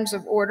patterns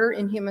of order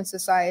in human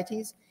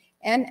societies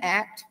and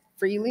act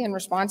freely and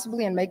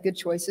responsibly and make good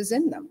choices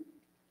in them.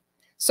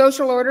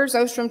 Social orders,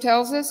 Ostrom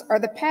tells us, are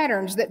the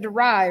patterns that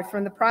derive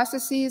from the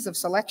processes of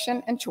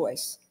selection and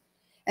choice.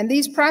 And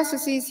these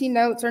processes, he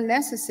notes, are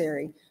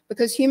necessary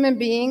because human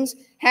beings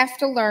have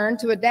to learn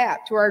to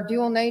adapt to our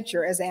dual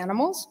nature as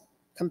animals,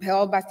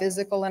 compelled by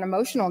physical and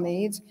emotional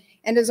needs,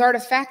 and as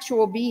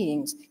artifactual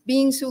beings,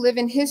 beings who live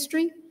in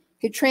history,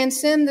 who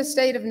transcend the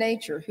state of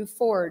nature, who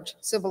forge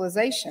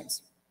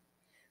civilizations.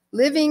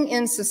 Living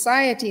in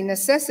society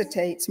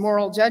necessitates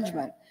moral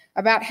judgment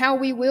about how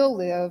we will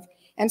live,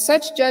 and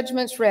such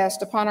judgments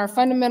rest upon our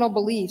fundamental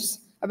beliefs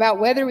about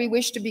whether we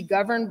wish to be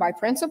governed by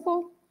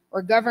principle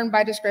or governed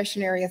by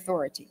discretionary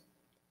authority.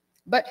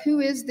 But who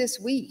is this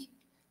we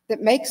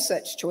that makes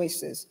such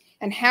choices?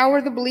 And how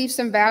are the beliefs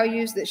and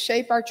values that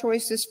shape our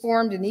choices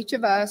formed in each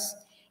of us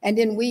and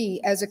in we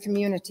as a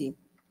community?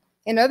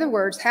 In other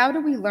words, how do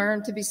we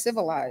learn to be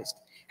civilized?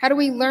 How do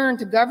we learn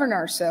to govern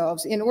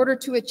ourselves in order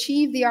to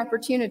achieve the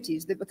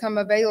opportunities that become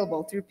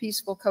available through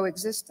peaceful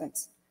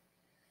coexistence?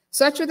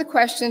 Such are the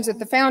questions that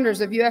the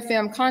founders of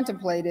UFM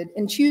contemplated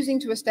in choosing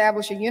to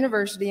establish a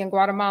university in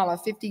Guatemala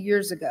 50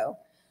 years ago,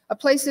 a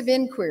place of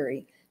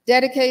inquiry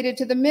dedicated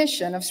to the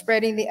mission of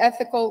spreading the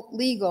ethical,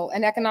 legal,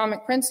 and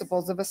economic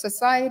principles of a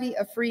society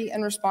of free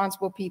and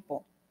responsible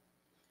people.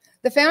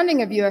 The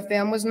founding of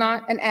UFM was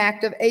not an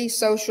act of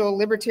asocial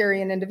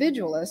libertarian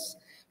individualists,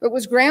 but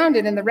was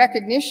grounded in the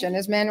recognition,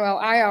 as Manuel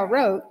Ayala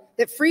wrote,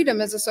 that freedom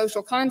is a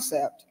social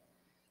concept.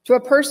 To a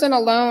person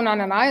alone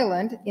on an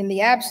island, in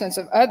the absence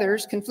of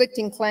others,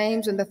 conflicting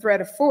claims, and the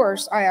threat of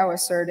force, Ayala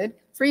asserted,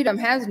 freedom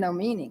has no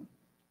meaning.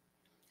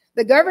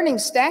 The governing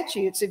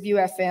statutes of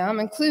UFM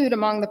include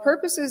among the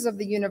purposes of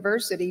the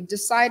university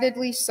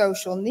decidedly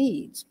social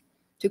needs,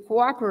 to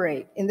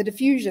cooperate in the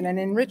diffusion and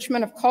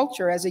enrichment of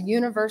culture as a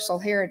universal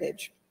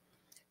heritage,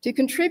 to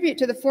contribute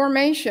to the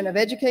formation of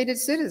educated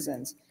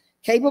citizens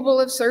capable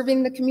of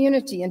serving the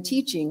community in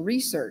teaching,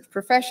 research,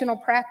 professional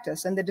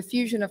practice, and the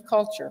diffusion of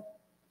culture,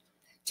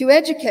 to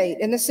educate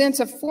in the sense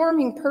of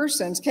forming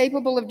persons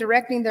capable of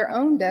directing their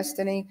own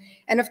destiny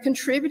and of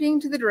contributing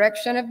to the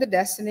direction of the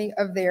destiny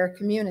of their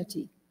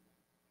community.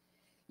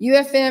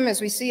 UFM,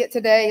 as we see it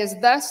today, is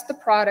thus the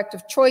product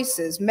of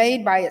choices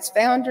made by its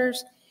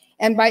founders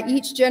and by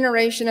each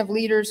generation of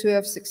leaders who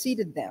have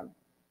succeeded them.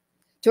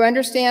 To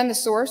understand the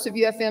source of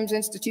UFM's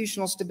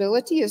institutional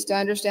stability is to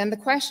understand the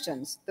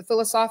questions, the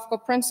philosophical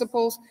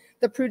principles,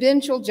 the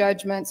prudential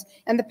judgments,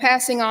 and the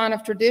passing on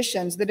of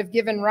traditions that have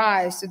given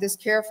rise to this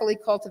carefully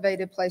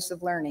cultivated place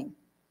of learning.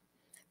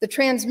 The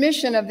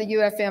transmission of the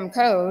UFM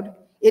code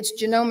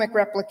its genomic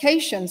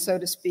replication, so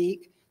to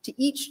speak, to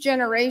each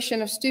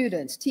generation of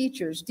students,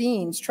 teachers,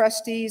 deans,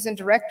 trustees, and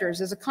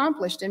directors is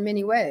accomplished in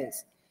many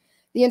ways.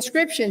 The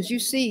inscriptions you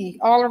see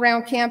all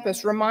around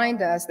campus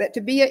remind us that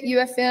to be at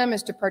UFM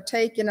is to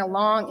partake in a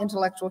long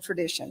intellectual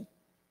tradition.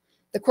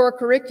 The core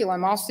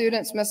curriculum all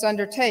students must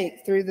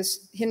undertake through the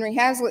Henry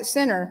Hazlitt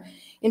Center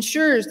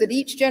ensures that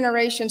each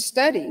generation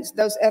studies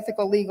those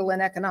ethical, legal,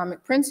 and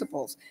economic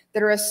principles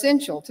that are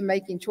essential to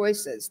making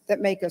choices that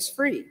make us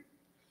free.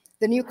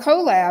 The new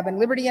CoLab and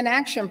Liberty in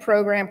Action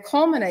program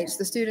culminates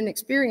the student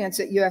experience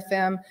at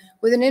UFM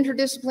with an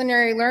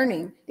interdisciplinary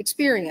learning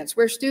experience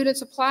where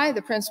students apply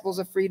the principles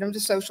of freedom to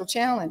social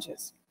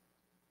challenges.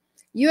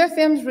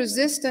 UFM's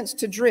resistance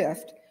to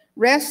drift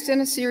rests in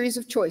a series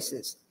of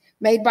choices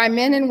made by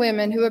men and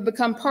women who have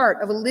become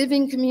part of a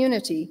living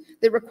community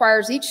that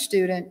requires each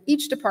student,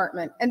 each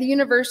department, and the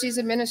university's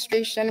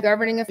administration and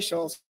governing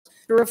officials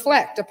to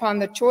reflect upon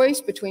the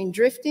choice between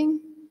drifting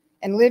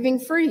and living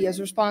free as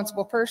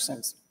responsible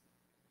persons.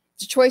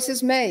 The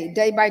choices made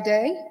day by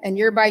day and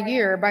year by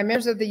year by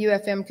members of the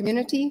UFM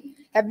community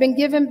have been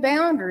given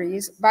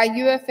boundaries by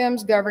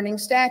UFM's governing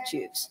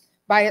statutes,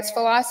 by its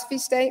philosophy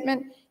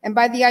statement, and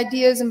by the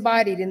ideas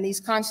embodied in these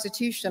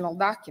constitutional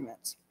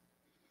documents.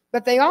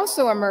 But they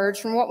also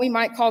emerge from what we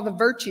might call the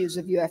virtues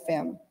of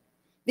UFM.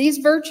 These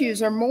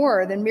virtues are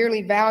more than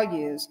merely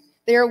values.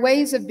 They are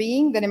ways of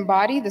being that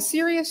embody the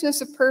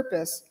seriousness of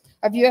purpose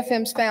of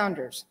UFM's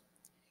founders.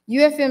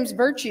 UFM's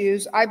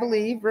virtues, I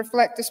believe,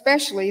 reflect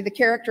especially the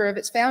character of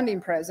its founding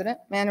president,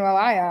 Manuel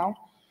Ayala,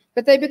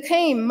 but they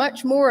became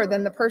much more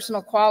than the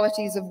personal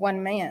qualities of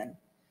one man.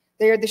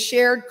 They are the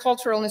shared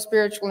cultural and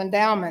spiritual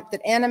endowment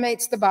that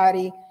animates the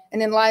body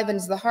and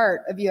enlivens the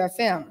heart of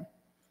UFM.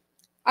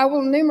 I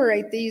will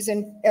enumerate these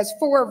as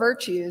 4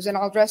 virtues, and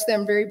I'll address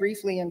them very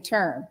briefly in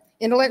turn.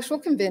 Intellectual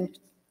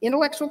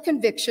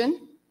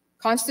conviction,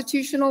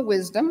 constitutional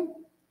wisdom,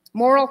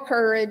 moral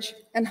courage,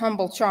 and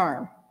humble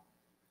charm.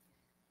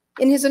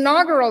 In his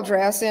inaugural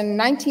address in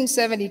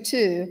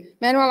 1972,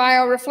 Manuel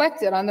Ayala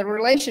reflected on the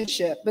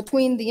relationship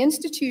between the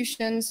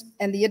institutions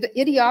and the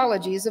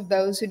ideologies of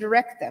those who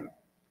direct them.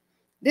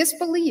 This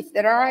belief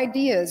that our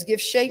ideas give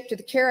shape to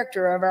the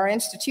character of our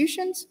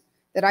institutions,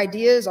 that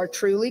ideas are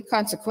truly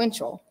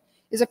consequential,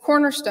 is a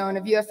cornerstone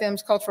of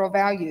UFM's cultural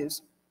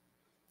values.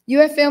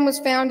 UFM was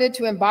founded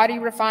to embody,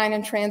 refine,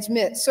 and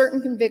transmit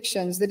certain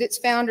convictions that its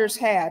founders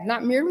had,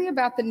 not merely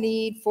about the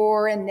need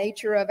for and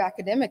nature of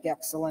academic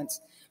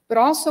excellence, but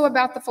also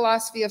about the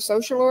philosophy of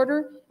social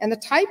order and the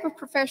type of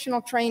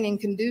professional training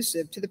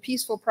conducive to the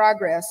peaceful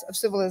progress of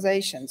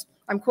civilizations.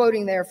 I'm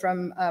quoting there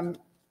from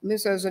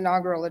Musso's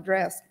inaugural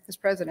address as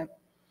president.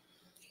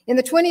 In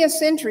the 20th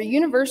century,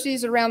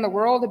 universities around the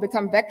world have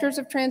become vectors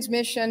of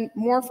transmission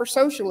more for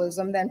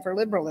socialism than for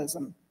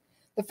liberalism.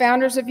 The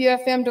founders of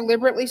UFM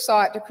deliberately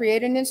sought to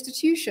create an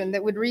institution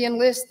that would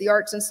re-enlist the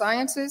arts and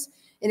sciences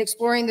in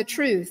exploring the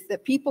truth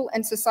that people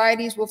and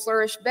societies will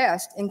flourish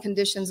best in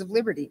conditions of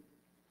liberty.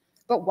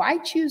 But why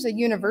choose a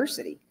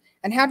university?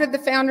 And how did the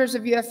founders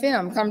of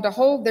UFM come to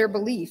hold their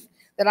belief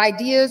that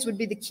ideas would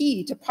be the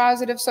key to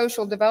positive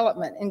social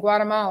development in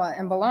Guatemala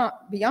and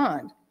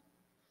beyond?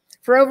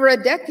 For over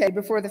a decade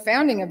before the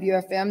founding of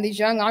UFM, these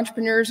young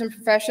entrepreneurs and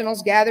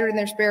professionals gathered in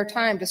their spare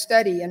time to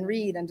study and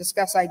read and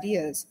discuss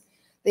ideas.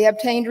 They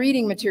obtained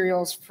reading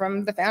materials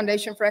from the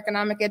Foundation for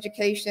Economic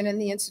Education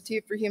and the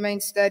Institute for Humane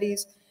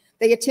Studies.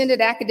 They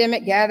attended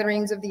academic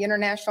gatherings of the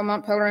International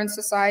Mont Pelerin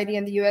Society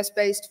and the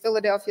US-based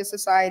Philadelphia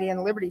Society and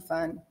the Liberty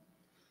Fund.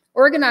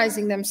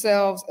 Organizing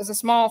themselves as a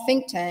small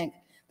think tank,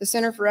 the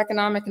Center for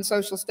Economic and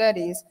Social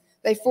Studies,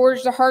 they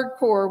forged a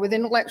hardcore with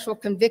intellectual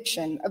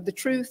conviction of the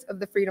truth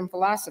of the freedom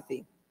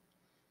philosophy.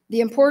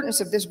 The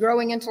importance of this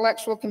growing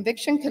intellectual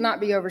conviction cannot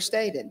be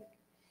overstated.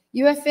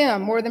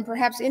 UFM, more than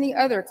perhaps any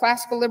other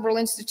classical liberal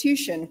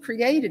institution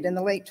created in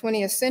the late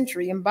 20th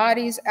century,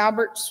 embodies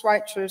Albert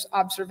Schweitzer's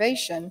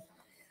observation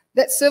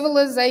that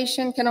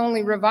civilization can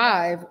only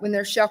revive when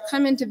there shall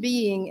come into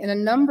being in a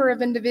number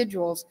of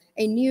individuals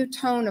a new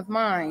tone of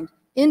mind,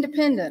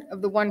 independent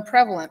of the one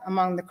prevalent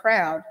among the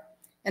crowd,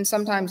 and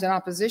sometimes in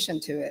opposition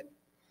to it.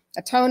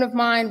 A tone of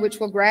mind which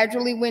will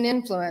gradually win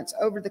influence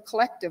over the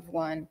collective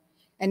one,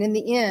 and in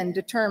the end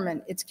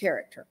determine its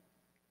character.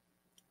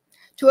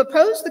 To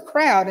oppose the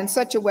crowd in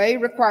such a way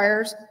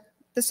requires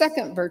the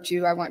second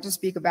virtue I want to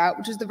speak about,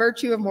 which is the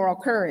virtue of moral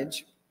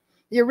courage.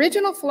 The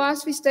original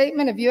philosophy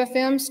statement of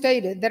UFM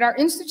stated that our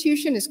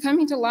institution is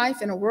coming to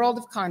life in a world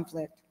of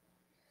conflict.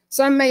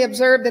 Some may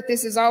observe that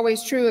this is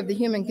always true of the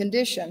human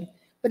condition,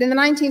 but in the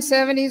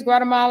 1970s,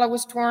 Guatemala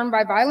was torn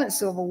by violent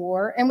civil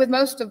war, and with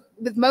most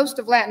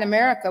of Latin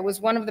America was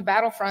one of the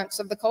battlefronts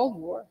of the Cold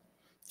War.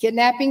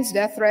 Kidnappings,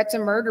 death threats,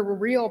 and murder were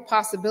real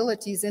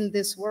possibilities in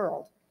this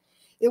world.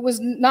 It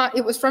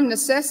was from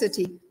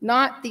necessity,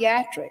 not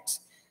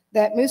theatrics,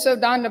 that Musso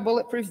donned a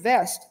bulletproof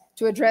vest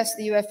to address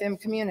the UFM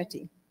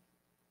community.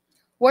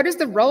 What is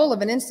the role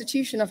of an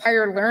institution of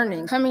higher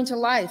learning coming to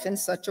life in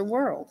such a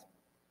world?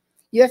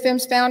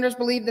 UFM's founders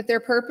believed that their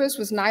purpose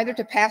was neither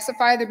to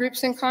pacify the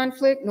groups in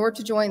conflict nor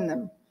to join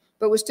them,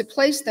 but was to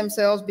place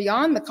themselves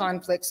beyond the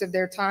conflicts of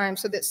their time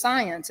so that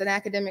science and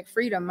academic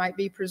freedom might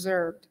be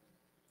preserved.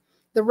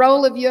 The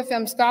role of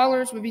UFM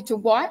scholars would be to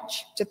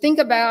watch, to think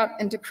about,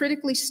 and to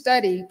critically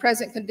study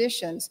present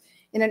conditions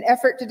in an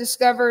effort to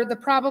discover the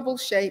probable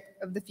shape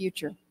of the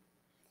future.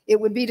 It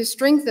would be to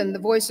strengthen the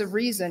voice of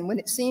reason when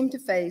it seemed to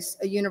face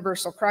a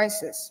universal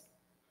crisis.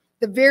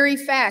 The very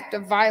fact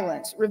of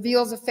violence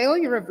reveals a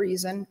failure of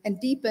reason and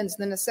deepens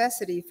the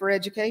necessity for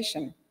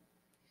education.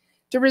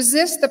 To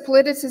resist the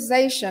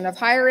politicization of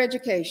higher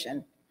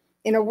education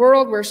in a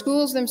world where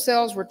schools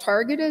themselves were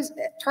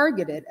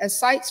targeted as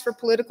sites for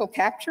political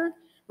capture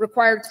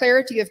required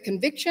clarity of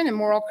conviction and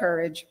moral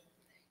courage.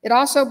 It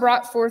also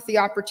brought forth the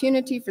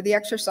opportunity for the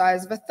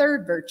exercise of a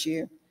third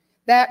virtue,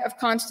 that of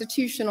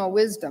constitutional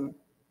wisdom.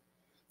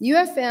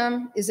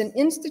 UFM is an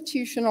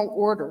institutional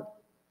order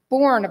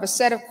born of a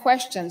set of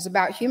questions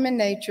about human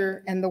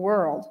nature and the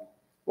world.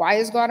 Why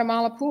is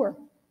Guatemala poor?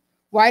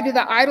 Why do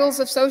the idols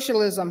of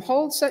socialism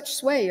hold such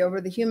sway over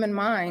the human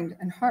mind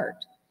and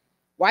heart?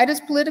 Why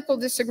does political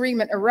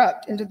disagreement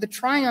erupt into the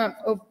triumph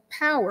of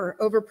power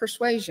over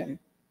persuasion?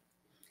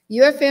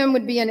 UFM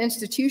would be an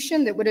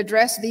institution that would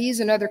address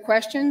these and other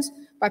questions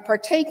by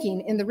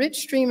partaking in the rich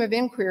stream of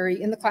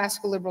inquiry in the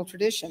classical liberal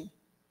tradition.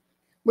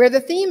 Where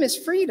the theme is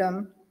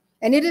freedom,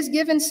 and it is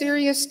given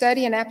serious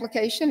study and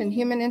application in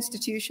human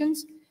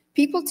institutions,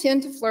 people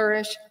tend to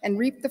flourish and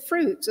reap the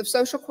fruits of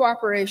social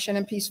cooperation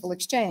and peaceful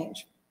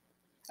exchange.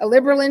 A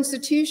liberal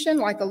institution,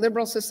 like a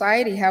liberal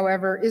society,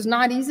 however, is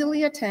not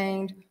easily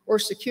attained or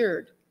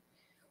secured.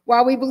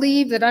 While we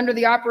believe that under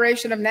the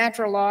operation of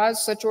natural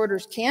laws, such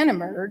orders can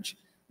emerge,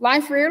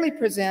 life rarely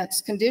presents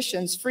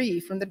conditions free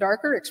from the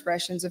darker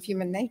expressions of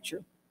human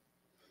nature.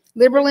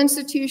 Liberal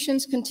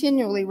institutions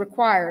continually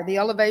require the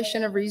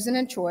elevation of reason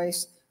and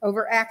choice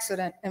over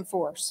accident and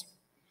force.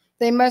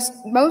 They must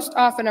most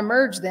often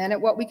emerge then at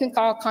what we can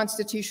call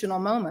constitutional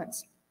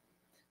moments.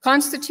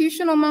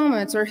 Constitutional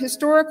moments are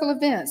historical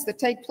events that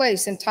take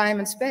place in time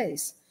and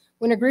space,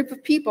 when a group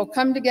of people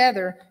come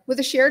together with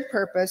a shared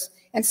purpose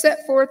and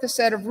set forth a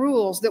set of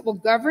rules that will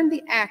govern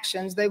the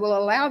actions they will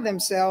allow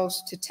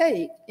themselves to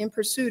take in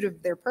pursuit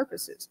of their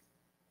purposes.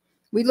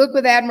 We look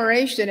with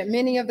admiration at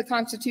many of the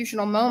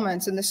constitutional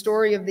moments in the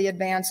story of the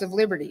advance of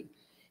liberty.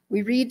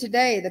 We read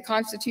today the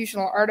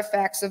constitutional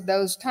artifacts of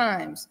those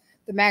times: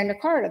 the Magna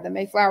Carta, the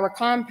Mayflower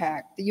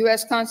Compact, the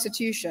U.S.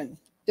 Constitution,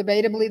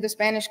 debatably the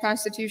Spanish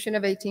Constitution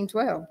of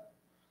 1812.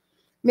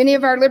 Many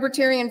of our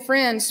libertarian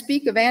friends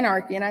speak of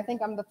anarchy, and I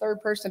think I'm the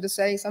third person to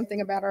say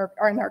something about our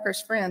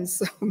anarchist friends,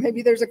 so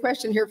maybe there's a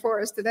question here for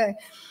us today.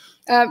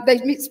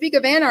 They speak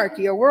of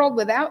anarchy, a world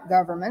without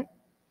government,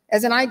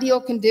 as an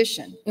ideal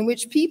condition in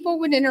which people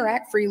would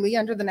interact freely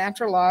under the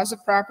natural laws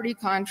of property,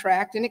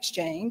 contract, and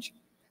exchange.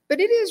 But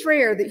it is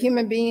rare that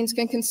human beings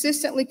can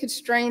consistently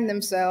constrain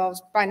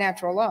themselves by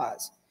natural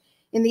laws.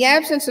 In the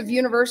absence of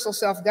universal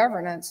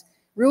self-governance,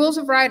 rules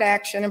of right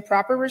action and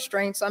proper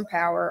restraints on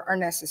power are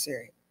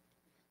necessary.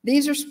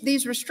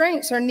 These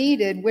restraints are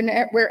needed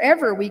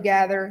wherever we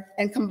gather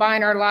and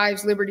combine our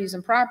lives, liberties,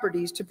 and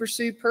properties to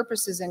pursue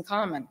purposes in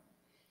common.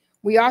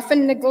 We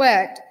often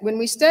neglect, when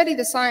we study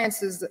the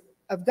sciences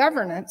of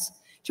governance,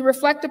 to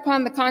reflect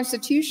upon the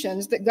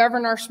constitutions that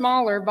govern our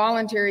smaller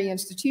voluntary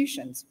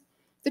institutions,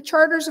 the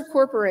charters of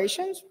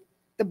corporations,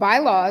 the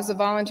bylaws of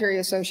voluntary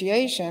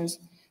associations,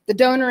 the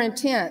donor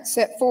intent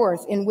set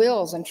forth in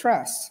wills and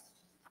trusts.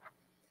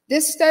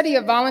 This study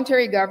of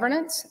voluntary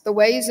governance, the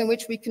ways in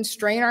which we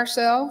constrain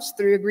ourselves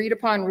through agreed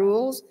upon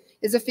rules,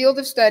 is a field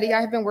of study I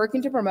have been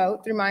working to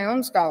promote through my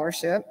own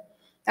scholarship,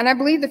 and I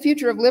believe the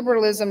future of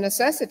liberalism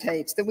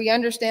necessitates that we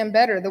understand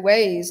better the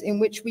ways in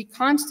which we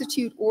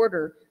constitute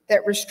order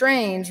that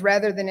restrains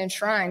rather than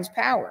enshrines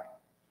power.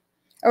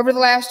 Over the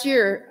last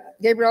year,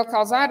 Gabriel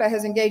Calzada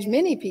has engaged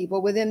many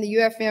people within the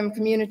UFM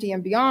community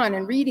and beyond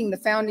in reading the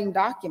founding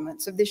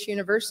documents of this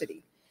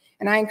university.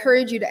 And I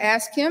encourage you to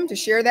ask him to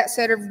share that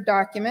set of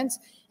documents,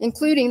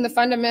 including the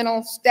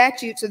fundamental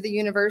statutes of the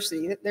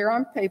university. They're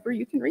on paper,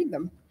 you can read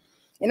them.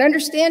 In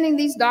understanding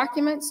these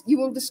documents, you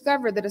will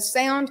discover that a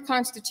sound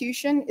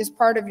constitution is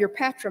part of your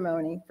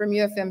patrimony from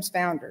UFM's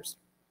founders.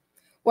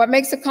 What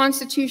makes a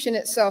constitution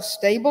itself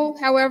stable,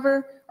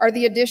 however, are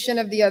the addition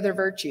of the other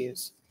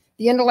virtues: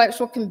 the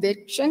intellectual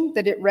conviction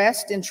that it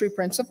rests in true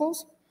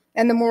principles,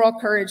 and the moral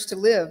courage to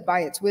live by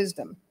its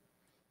wisdom.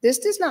 This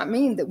does not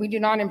mean that we do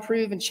not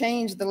improve and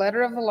change the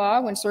letter of the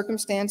law when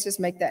circumstances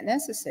make that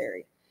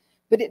necessary,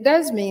 but it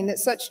does mean that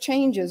such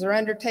changes are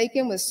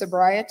undertaken with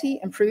sobriety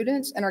and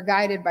prudence and are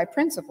guided by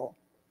principle.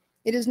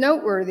 It is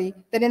noteworthy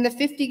that in the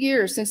 50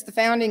 years since the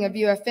founding of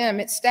UFM,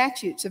 its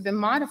statutes have been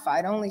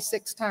modified only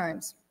 6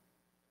 times.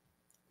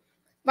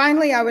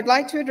 Finally, I would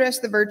like to address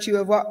the virtue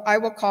of what I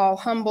will call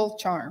humble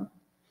charm.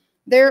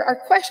 There are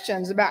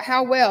questions about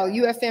how well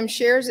UFM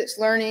shares its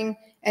learning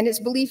and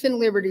its belief in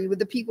liberty with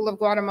the people of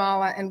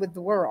Guatemala and with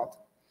the world.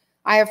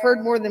 I have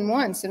heard more than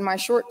once in my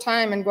short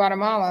time in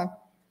Guatemala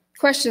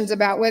questions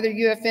about whether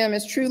UFM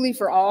is truly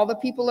for all the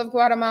people of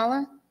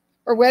Guatemala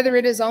or whether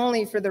it is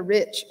only for the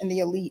rich and the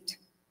elite.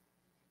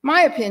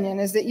 My opinion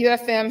is that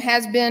UFM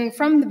has been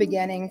from the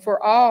beginning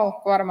for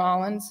all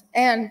Guatemalans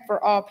and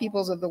for all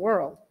peoples of the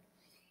world.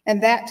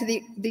 And that to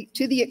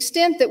the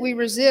extent that we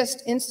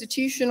resist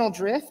institutional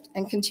drift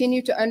and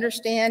continue to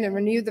understand and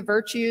renew the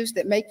virtues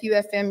that make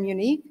UFM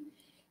unique,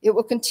 it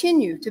will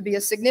continue to be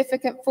a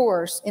significant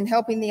force in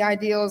helping the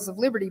ideals of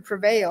liberty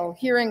prevail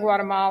here in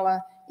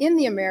Guatemala, in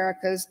the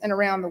Americas, and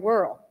around the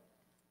world.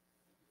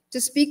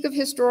 To speak of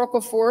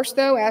historical force,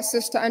 though, asks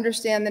us to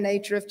understand the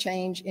nature of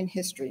change in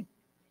history.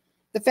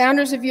 The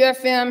founders of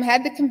UFM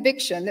had the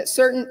conviction that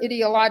certain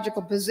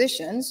ideological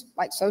positions,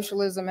 like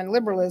socialism and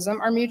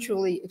liberalism, are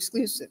mutually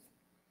exclusive.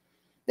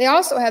 They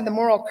also had the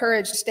moral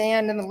courage to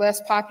stand in the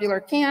less popular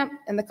camp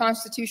and the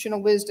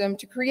constitutional wisdom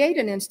to create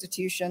an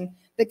institution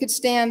that could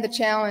stand the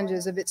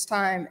challenges of its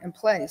time and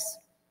place.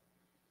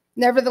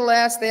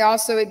 Nevertheless, they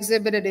also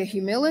exhibited a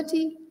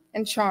humility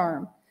and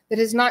charm that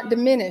has not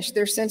diminished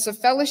their sense of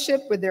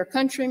fellowship with their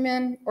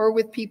countrymen or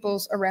with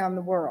peoples around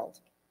the world.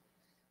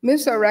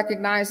 Musso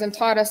recognized and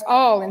taught us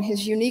all in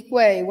his unique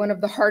way one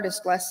of the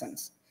hardest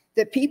lessons,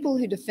 that people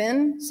who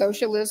defend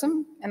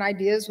socialism and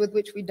ideas with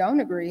which we don't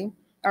agree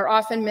are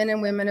often men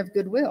and women of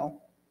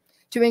goodwill.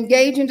 To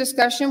engage in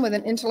discussion with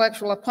an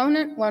intellectual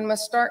opponent, one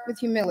must start with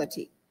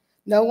humility.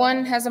 No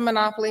one has a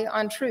monopoly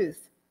on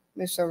truth,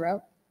 Musso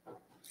wrote.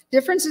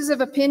 Differences of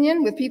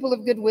opinion with people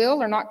of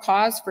goodwill are not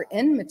cause for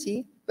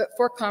enmity, but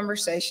for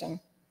conversation.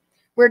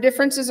 Where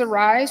differences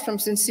arise from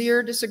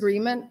sincere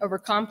disagreement over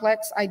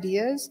complex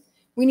ideas,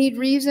 we need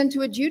reason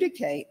to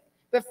adjudicate,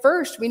 but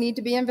first we need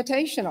to be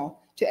invitational,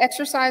 to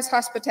exercise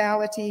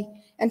hospitality,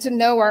 and to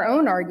know our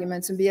own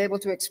arguments and be able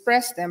to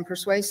express them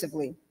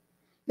persuasively.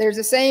 There's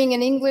a saying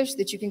in English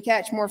that you can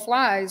catch more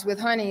flies with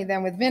honey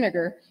than with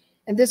vinegar,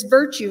 and this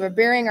virtue of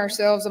bearing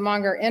ourselves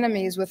among our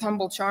enemies with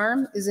humble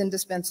charm is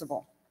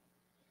indispensable.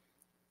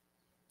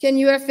 Can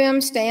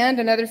UFM stand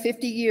another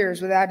 50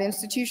 years without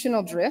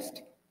institutional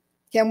drift?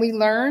 Can we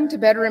learn to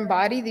better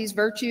embody these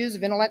virtues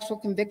of intellectual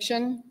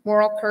conviction,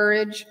 moral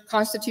courage,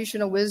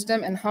 constitutional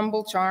wisdom, and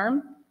humble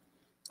charm?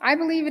 I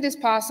believe it is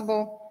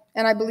possible,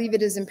 and I believe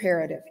it is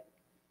imperative.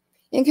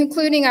 In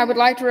concluding, I would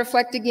like to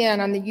reflect again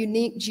on the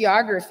unique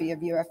geography of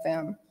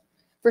UFM.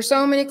 For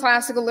so many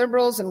classical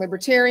liberals and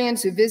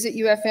libertarians who visit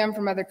UFM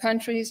from other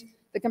countries,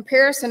 the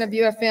comparison of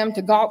UFM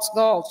to Galt's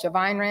Gulch of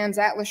Ayn Rand's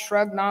Atlas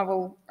Shrugged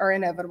novel are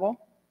inevitable.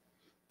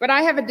 But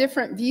I have a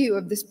different view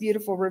of this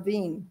beautiful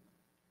ravine.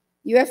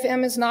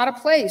 UFM is not a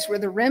place where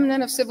the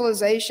remnant of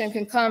civilization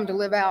can come to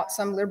live out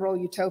some liberal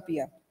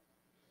utopia.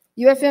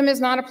 UFM is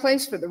not a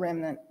place for the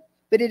remnant,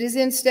 but it is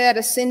instead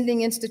a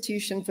sending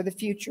institution for the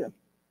future.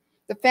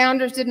 The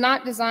founders did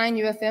not design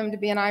UFM to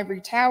be an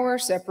ivory tower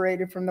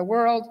separated from the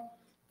world,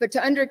 but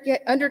to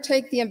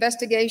undertake the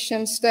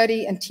investigation,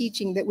 study, and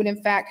teaching that would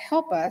in fact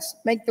help us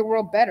make the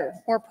world better,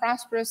 more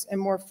prosperous, and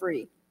more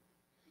free.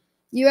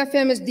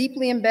 UFM is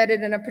deeply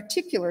embedded in a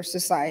particular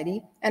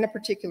society and a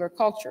particular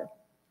culture.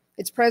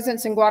 Its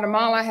presence in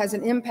Guatemala has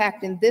an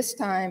impact in this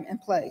time and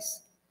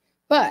place.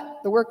 But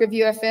the work of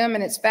UFM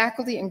and its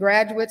faculty and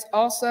graduates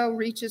also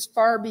reaches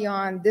far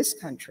beyond this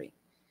country.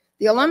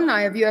 The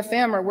alumni of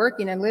UFM are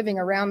working and living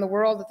around the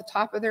world at the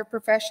top of their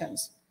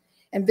professions.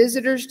 And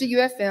visitors to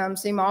UFM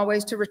seem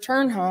always to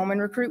return home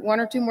and recruit one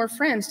or two more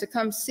friends to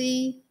come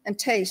see and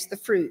taste the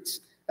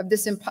fruits of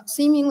this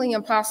seemingly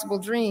impossible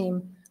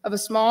dream of a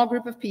small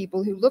group of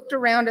people who looked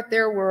around at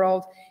their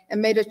world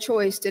and made a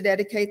choice to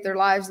dedicate their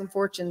lives and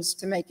fortunes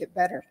to make it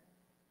better.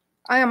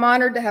 I am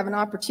honored to have an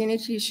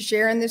opportunity to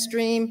share in this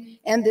dream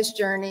and this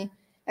journey,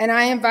 and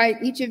I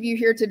invite each of you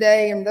here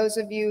today, and those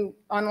of you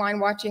online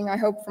watching, I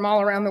hope from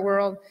all around the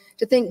world,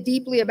 to think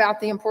deeply about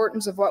the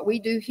importance of what we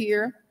do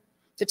here,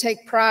 to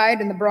take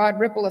pride in the broad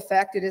ripple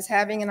effect it is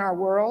having in our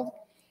world,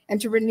 and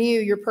to renew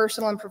your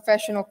personal and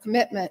professional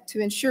commitment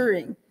to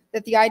ensuring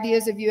that the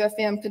ideas of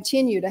UFM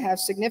continue to have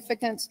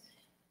significance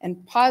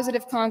and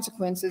positive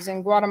consequences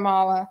in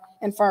Guatemala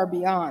and far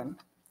beyond.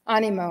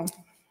 Animo.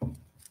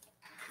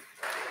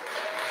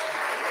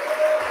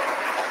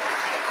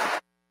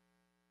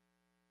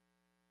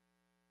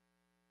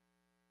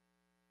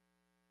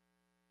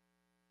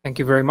 Thank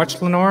you very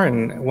much, Lenore,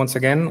 and once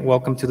again,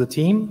 welcome to the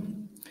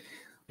team.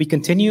 We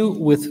continue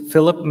with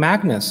Philip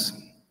Magnus.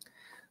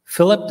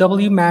 Philip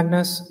W.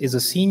 Magnus is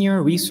a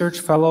senior research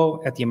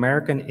fellow at the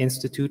American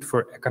Institute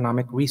for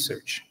Economic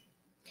Research.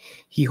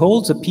 He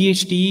holds a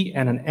PhD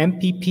and an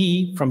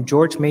MPP from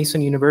George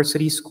Mason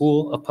University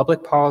School of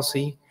Public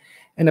Policy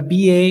and a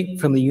BA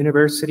from the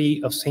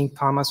University of St.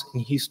 Thomas in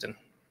Houston.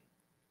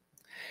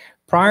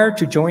 Prior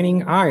to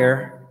joining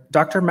IRE,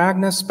 Dr.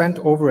 Magnus spent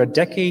over a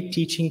decade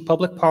teaching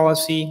public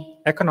policy,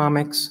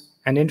 economics,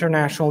 and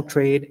international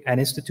trade at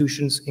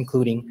institutions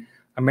including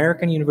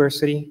American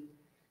University,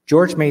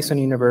 George Mason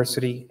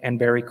University, and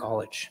Berry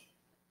College.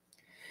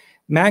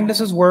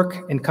 Magnus's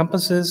work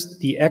encompasses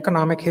the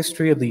economic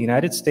history of the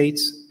United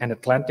States and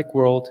Atlantic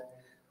world,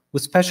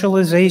 with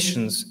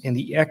specializations in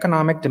the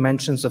economic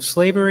dimensions of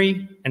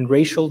slavery and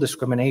racial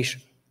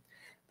discrimination,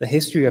 the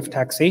history of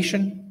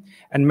taxation,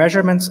 and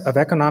measurements of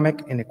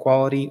economic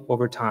inequality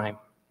over time.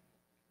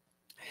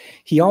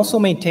 He also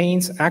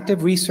maintains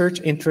active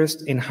research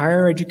interest in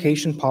higher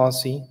education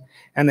policy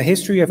and the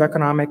history of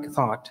economic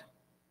thought.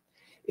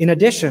 In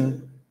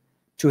addition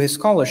to his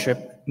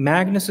scholarship,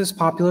 Magnus's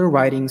popular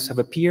writings have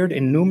appeared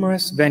in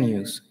numerous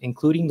venues,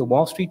 including the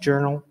Wall Street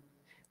Journal,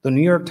 the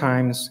New York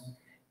Times,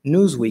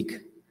 Newsweek,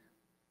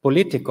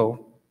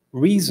 Politico,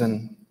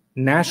 Reason,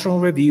 National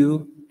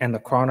Review, and the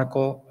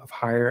Chronicle of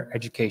Higher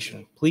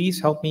Education.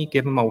 Please help me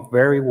give him a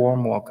very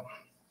warm welcome.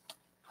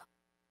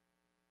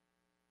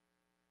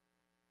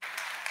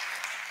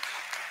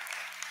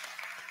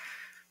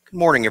 Good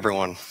morning,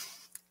 everyone.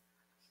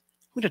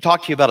 I'm going to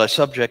talk to you about a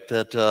subject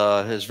that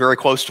is very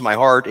close to my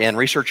heart and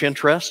research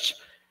interests,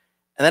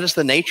 and that is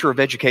the nature of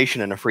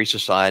education in a free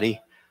society.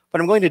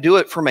 But I'm going to do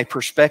it from a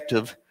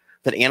perspective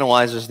that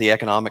analyzes the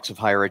economics of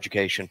higher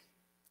education.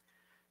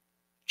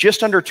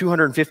 Just under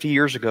 250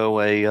 years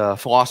ago, a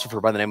philosopher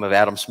by the name of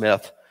Adam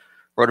Smith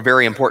wrote a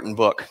very important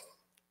book.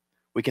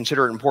 We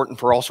consider it important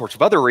for all sorts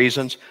of other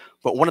reasons,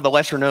 but one of the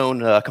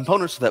lesser-known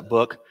components of that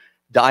book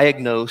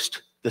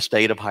diagnosed the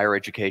state of higher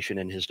education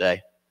in his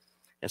day.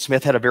 And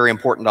Smith had a very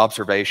important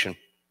observation.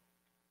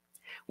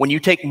 When you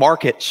take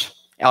markets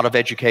out of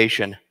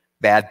education,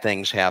 bad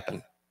things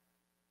happen.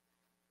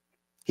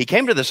 He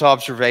came to this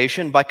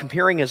observation by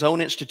comparing his own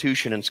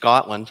institution in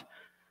Scotland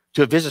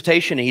to a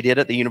visitation he did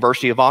at the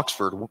University of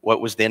Oxford, what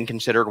was then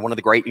considered one of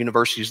the great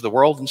universities of the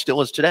world and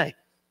still is today.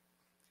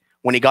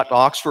 When he got to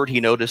Oxford,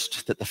 he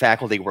noticed that the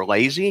faculty were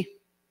lazy.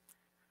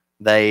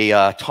 They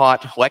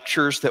taught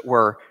lectures that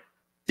were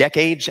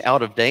decades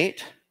out of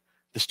date.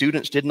 The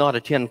students did not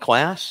attend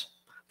class.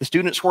 The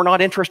students were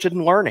not interested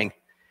in learning.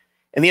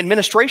 And the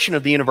administration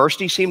of the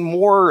university seemed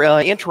more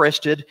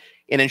interested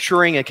in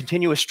ensuring a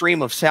continuous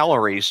stream of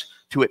salaries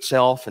to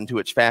itself and to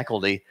its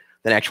faculty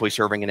than actually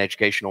serving an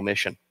educational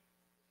mission.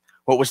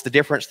 What was the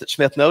difference that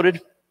Smith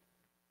noted?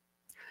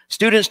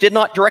 Students did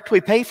not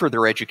directly pay for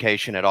their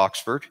education at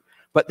Oxford,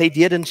 but they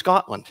did in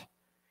Scotland.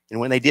 And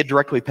when they did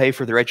directly pay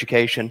for their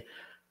education,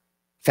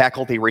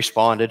 faculty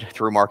responded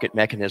through market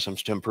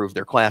mechanisms to improve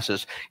their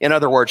classes. In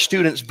other words,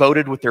 students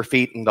voted with their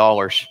feet and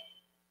dollars.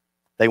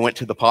 They went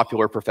to the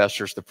popular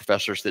professors, the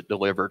professors that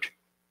delivered.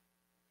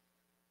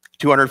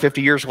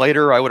 250 years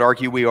later, I would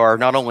argue we are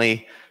not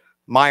only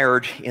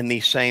mired in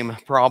these same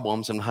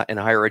problems in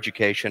higher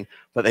education,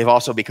 but they've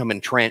also become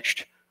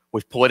entrenched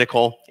with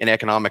political and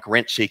economic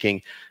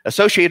rent-seeking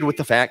associated with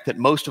the fact that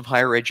most of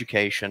higher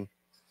education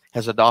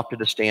has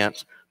adopted a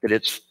stance that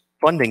its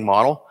funding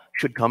model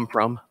should come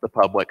from the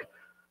public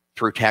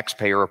through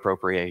taxpayer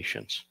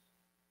appropriations.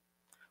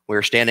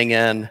 We're standing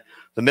in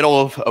the middle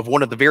of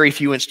one of the very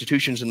few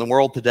institutions in the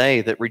world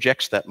today that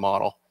rejects that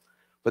model,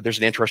 but there's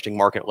an interesting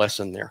market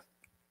lesson there.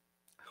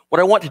 What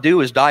I want to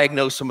do is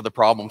diagnose some of the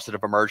problems that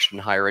have emerged in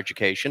higher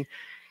education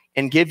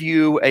and give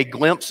you a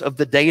glimpse of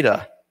the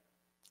data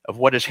of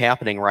what is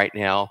happening right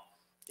now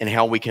and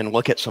how we can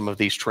look at some of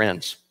these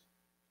trends.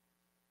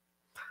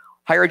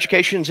 Higher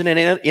education is in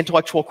an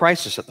intellectual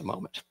crisis at the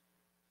moment.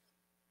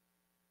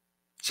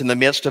 It's in the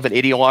midst of an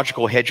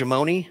ideological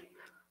hegemony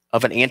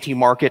of an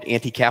anti-market,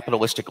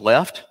 anti-capitalistic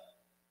left.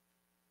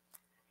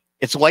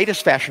 Its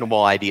latest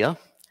fashionable idea,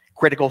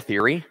 critical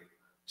theory,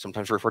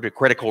 sometimes referred to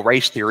critical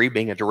race theory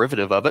being a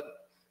derivative of it,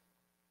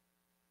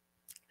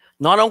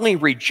 not only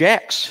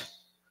rejects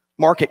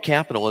market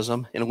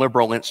capitalism in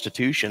liberal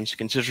institutions,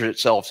 considers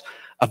itself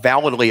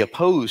avowedly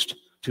opposed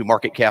to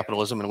market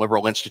capitalism in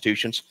liberal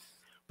institutions,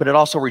 but it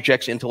also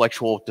rejects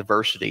intellectual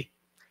diversity.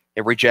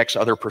 It rejects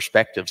other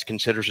perspectives,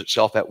 considers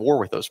itself at war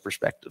with those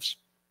perspectives.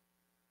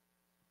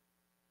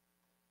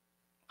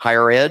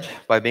 Higher ed,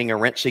 by being a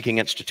rent-seeking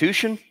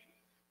institution,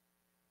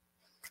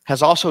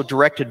 has also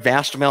directed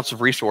vast amounts of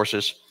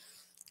resources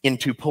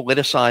into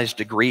politicized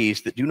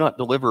degrees that do not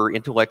deliver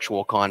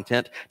intellectual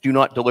content, do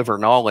not deliver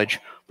knowledge,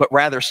 but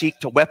rather seek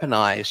to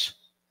weaponize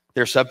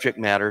their subject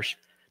matters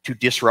to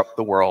disrupt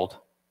the world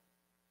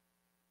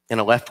in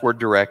a leftward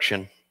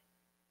direction.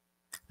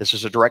 This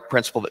is a direct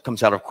principle that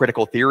comes out of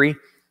critical theory.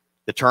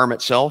 The term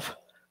itself,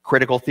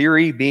 critical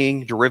theory,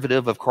 being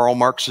derivative of Karl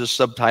Marx's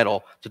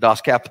subtitle to Das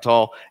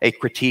Kapital, a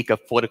critique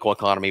of political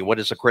economy. What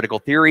is a critical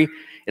theory?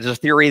 It is a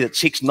theory that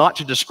seeks not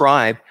to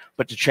describe,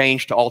 but to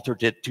change, to alter,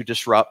 to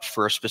disrupt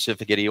for a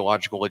specific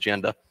ideological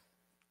agenda.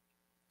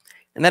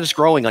 And that is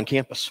growing on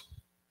campus.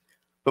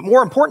 But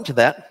more important to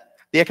that,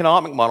 the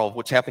economic model of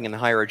what's happening in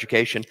higher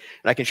education.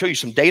 And I can show you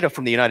some data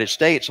from the United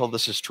States, although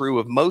this is true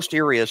of most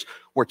areas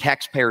where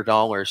taxpayer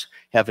dollars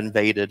have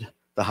invaded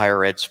the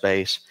higher ed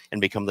space and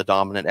become the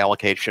dominant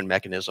allocation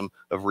mechanism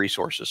of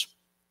resources.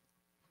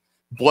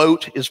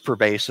 Bloat is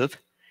pervasive,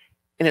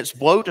 and it's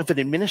bloat of an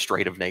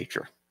administrative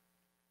nature.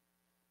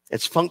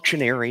 It's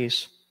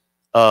functionaries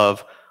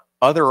of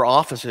other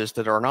offices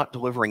that are not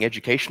delivering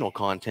educational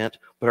content,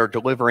 but are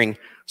delivering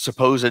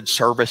supposed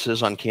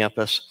services on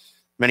campus,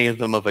 many of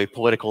them of a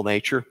political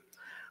nature.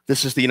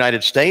 This is the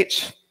United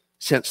States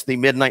since the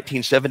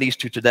mid-1970s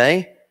to today.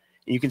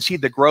 And you can see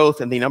the growth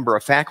in the number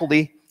of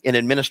faculty and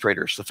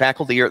administrators. The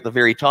faculty are at the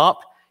very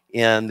top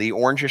in the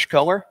orangish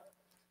color.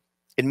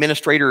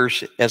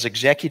 Administrators as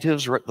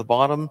executives are at the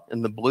bottom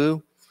in the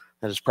blue.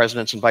 that is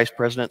presidents and vice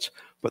presidents,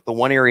 but the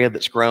one area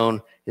that's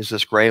grown is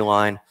this gray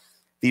line.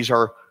 These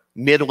are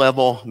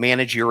mid-level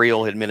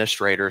managerial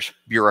administrators,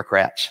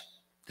 bureaucrats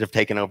that have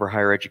taken over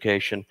higher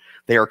education.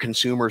 They are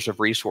consumers of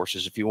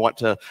resources. If you want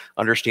to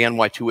understand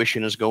why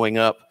tuition is going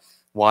up,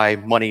 why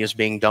money is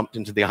being dumped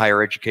into the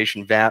higher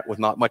education vat with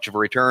not much of a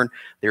return,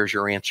 there's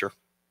your answer.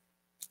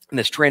 And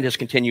this trend has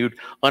continued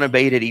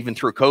unabated even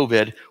through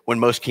COVID, when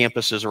most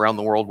campuses around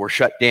the world were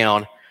shut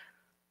down.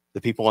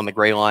 The people on the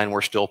gray line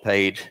were still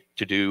paid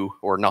to do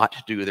or not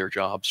to do their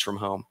jobs from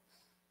home.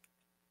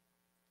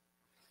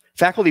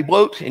 Faculty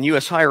bloat in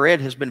U.S. higher ed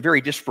has been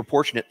very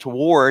disproportionate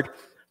toward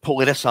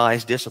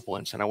politicized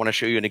disciplines. And I want to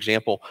show you an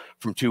example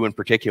from two in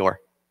particular.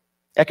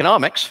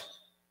 Economics,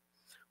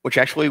 which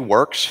actually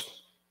works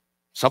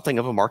something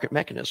of a market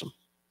mechanism.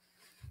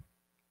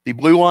 The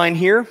blue line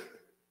here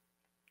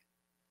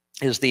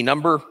is the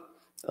number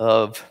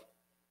of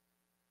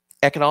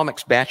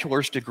economics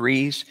bachelor's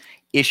degrees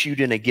issued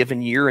in a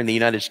given year in the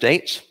United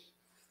States.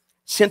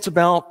 Since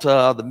about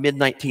the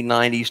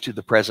mid-1990s to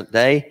the present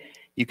day,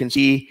 you can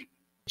see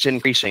it's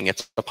increasing.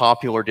 It's a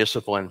popular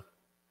discipline.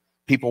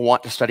 People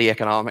want to study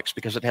economics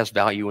because it has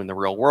value in the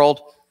real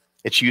world.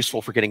 It's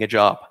useful for getting a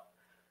job.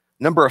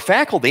 Number of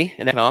faculty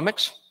in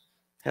economics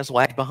has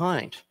lagged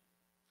behind.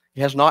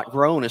 It has not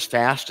grown as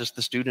fast as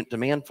the student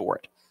demand for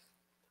it.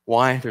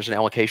 Why? There's an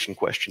allocation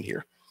question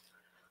here.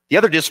 The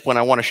other discipline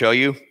I want to show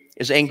you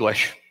is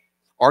English,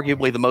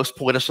 arguably the most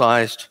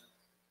politicized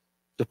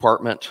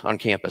department on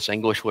campus,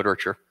 English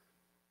literature,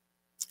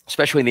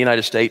 especially in the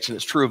United States, and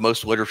it's true of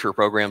most literature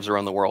programs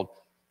around the world.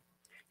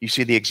 You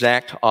see the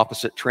exact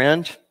opposite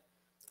trend.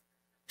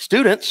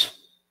 Students,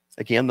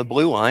 again, the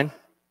blue line,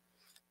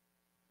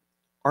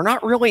 are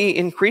not really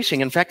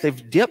increasing. In fact,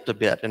 they've dipped a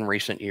bit in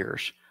recent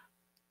years.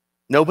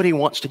 Nobody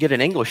wants to get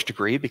an English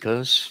degree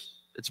because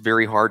it's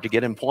very hard to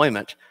get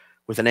employment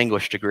with an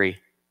English degree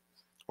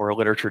or a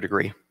literature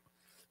degree.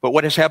 But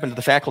what has happened to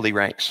the faculty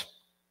ranks?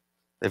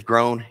 They've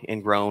grown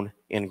and grown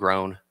and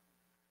grown.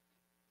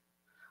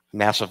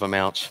 Massive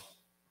amounts.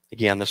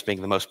 Again, this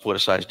being the most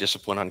politicized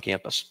discipline on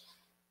campus.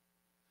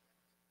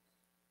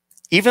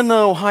 Even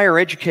though higher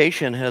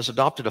education has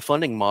adopted a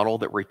funding model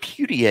that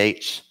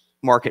repudiates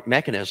market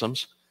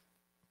mechanisms,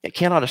 it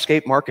cannot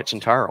escape markets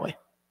entirely.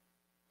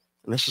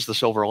 And this is the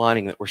silver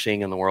lining that we're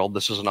seeing in the world.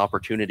 This is an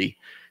opportunity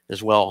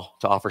as well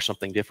to offer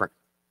something different.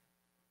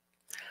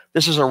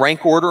 This is a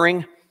rank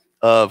ordering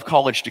of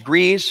college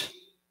degrees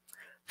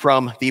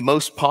from the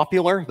most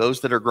popular, those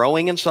that are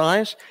growing in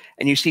size.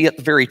 And you see at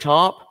the very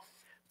top,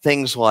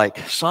 things like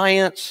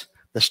science,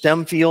 the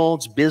STEM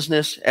fields,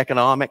 business,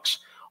 economics,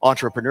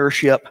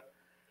 entrepreneurship,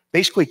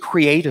 basically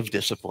creative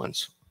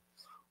disciplines.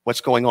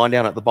 What's going on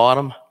down at the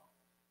bottom?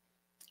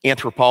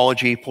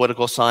 Anthropology,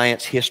 political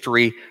science,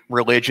 history,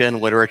 religion,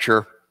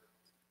 literature,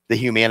 the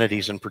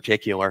humanities in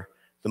particular,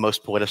 the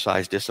most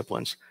politicized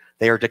disciplines.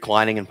 They are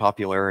declining in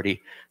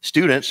popularity.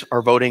 Students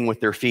are voting with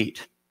their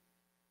feet.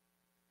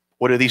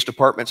 What do these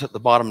departments at the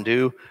bottom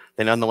do?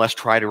 They nonetheless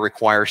try to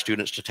require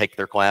students to take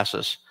their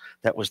classes.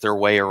 That was their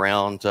way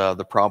around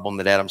the problem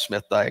that Adam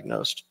Smith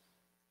diagnosed.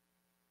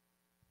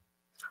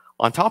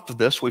 On top of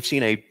this, we've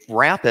seen a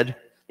rapid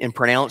and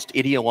pronounced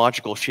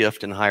ideological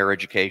shift in higher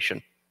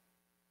education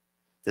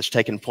that's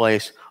taken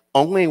place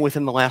only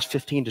within the last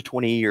 15 to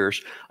 20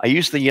 years. I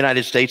use the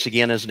United States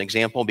again as an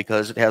example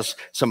because it has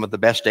some of the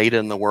best data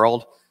in the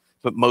world,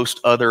 but most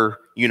other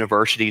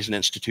universities and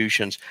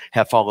institutions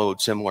have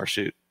followed similar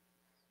suit.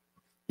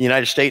 The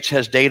United States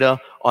has data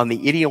on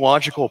the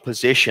ideological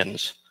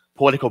positions,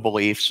 political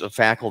beliefs of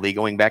faculty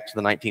going back to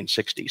the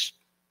 1960s.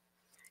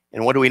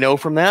 And what do we know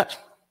from that?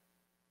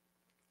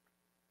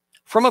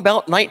 From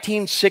about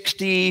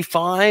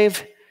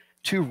 1965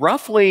 to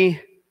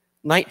roughly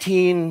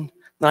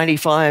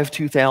 1995,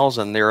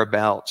 2000,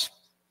 thereabouts,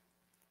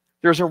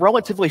 there's a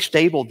relatively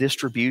stable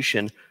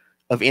distribution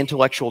of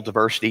intellectual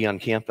diversity on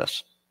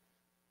campus.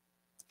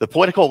 The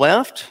political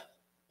left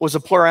was a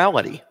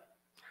plurality.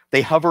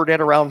 They hovered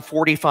at around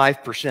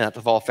 45%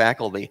 of all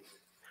faculty,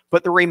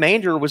 but the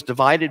remainder was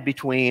divided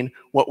between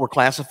what were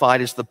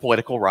classified as the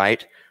political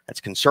right. That's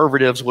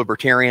conservatives,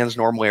 libertarians,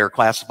 normally are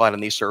classified in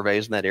these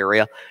surveys in that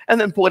area, and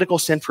then political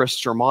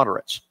centrists or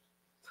moderates.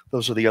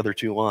 Those are the other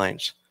two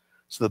lines.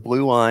 So the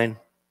blue line,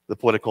 the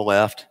political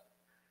left,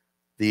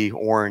 the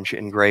orange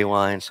and gray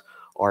lines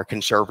are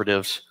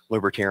conservatives,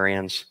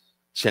 libertarians,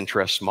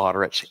 centrists,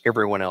 moderates,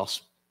 everyone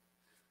else.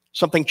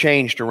 Something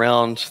changed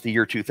around the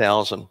year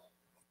 2000.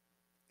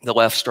 The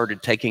left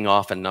started taking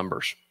off in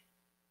numbers.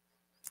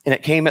 And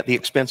it came at the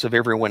expense of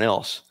everyone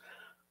else.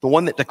 The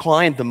one that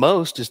declined the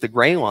most is the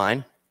gray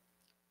line.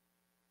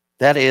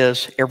 That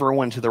is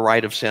everyone to the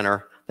right of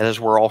center. That is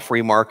where all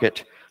free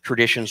market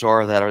traditions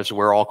are. That is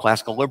where all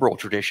classical liberal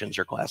traditions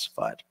are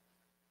classified.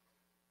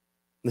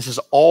 This is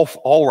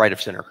all right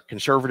of center,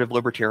 conservative,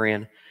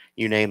 libertarian,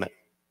 you name it.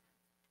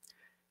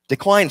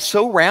 Declined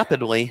so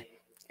rapidly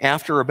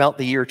after about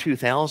the year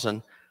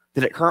 2000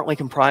 that it currently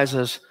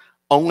comprises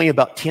only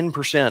about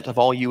 10% of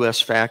all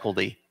U.S.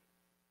 faculty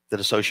that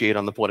associate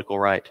on the political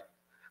right.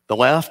 The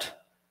left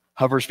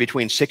hovers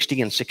between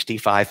 60 and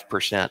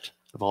 65%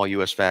 of all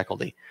U.S.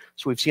 faculty.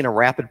 So we've seen a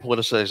rapid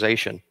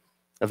politicization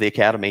of the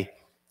academy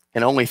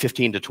in only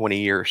 15 to 20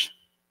 years.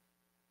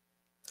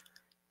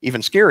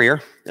 Even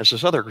scarier is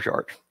this other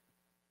chart.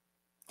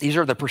 These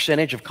are the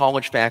percentage of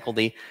college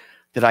faculty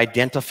that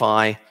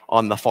identify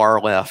on the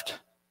far left,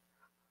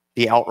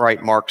 the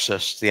outright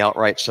Marxists, the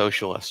outright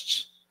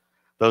socialists,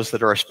 those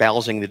that are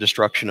espousing the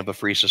destruction of a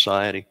free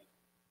society.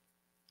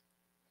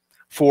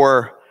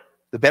 For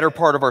the better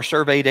part of our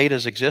survey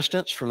data's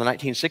existence, from the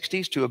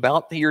 1960s to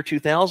about the year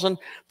 2000,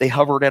 they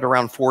hovered at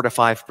around 4 to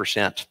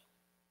 5%.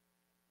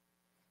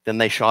 Then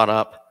they shot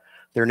up.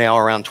 They're now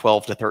around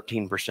 12 to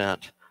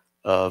 13%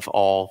 of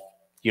all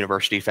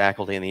university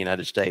faculty in the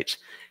United States.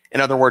 In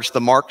other words,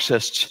 the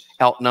Marxists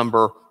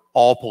outnumber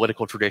all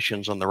political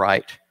traditions on the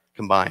right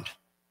combined.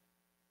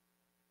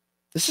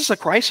 This is a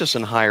crisis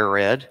in higher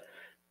ed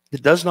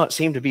that does not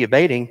seem to be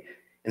abating.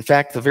 In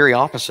fact, the very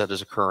opposite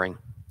is occurring.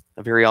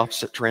 A very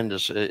opposite trend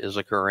is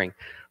occurring.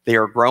 They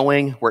are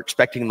growing. We're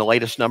expecting the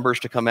latest numbers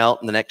to come out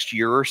in the next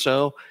year or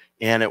so,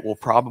 and it will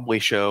probably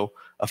show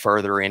a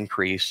further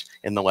increase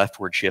in the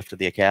leftward shift of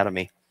the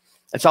academy.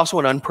 It's also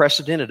an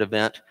unprecedented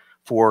event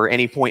for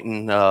any point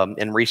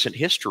in recent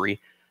history,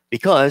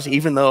 because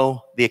even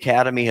though the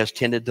academy has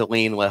tended to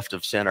lean left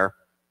of center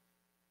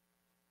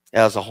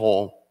as a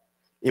whole,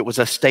 it was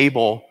a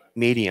stable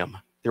medium.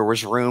 There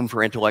was room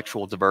for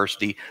intellectual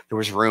diversity. There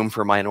was room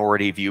for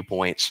minority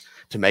viewpoints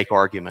to make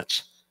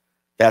arguments.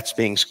 That's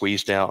being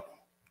squeezed out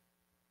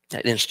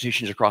at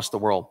institutions across the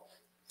world.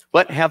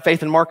 But have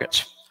faith in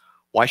markets.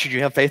 Why should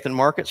you have faith in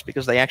markets?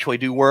 Because they actually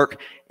do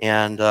work.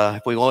 And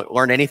if we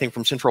learn anything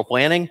from central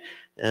planning,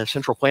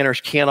 central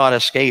planners cannot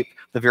escape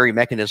the very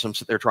mechanisms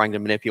that they're trying to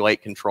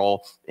manipulate,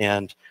 control,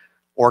 and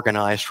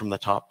organize from the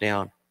top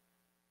down.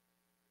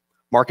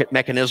 Market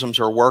mechanisms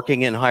are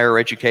working in higher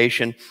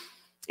education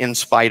in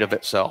spite of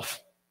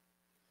itself.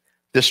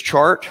 This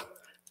chart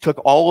took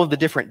all of the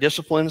different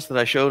disciplines that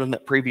I showed in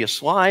that previous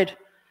slide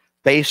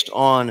based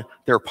on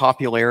their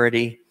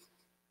popularity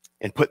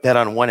and put that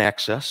on one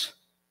axis.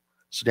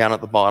 So down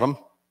at the bottom,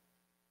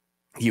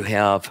 you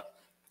have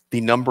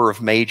the number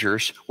of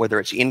majors, whether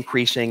it's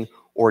increasing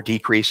or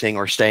decreasing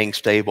or staying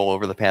stable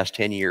over the past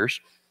 10 years.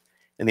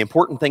 And the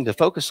important thing to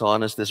focus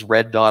on is this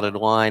red dotted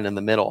line in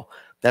the middle.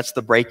 That's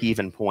the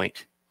break-even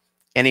point.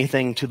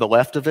 Anything to the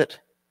left of it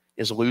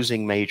is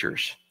losing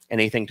majors.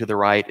 Anything to the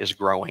right is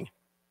growing.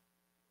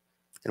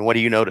 And what do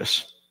you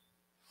notice?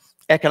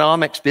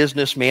 Economics,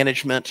 business,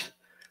 management,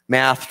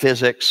 math,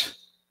 physics,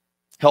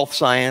 health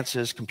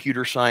sciences,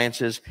 computer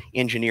sciences,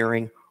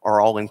 engineering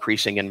are all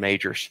increasing in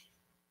majors.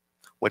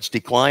 What's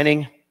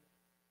declining?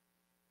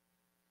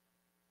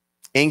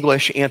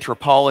 English,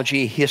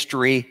 anthropology,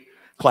 history,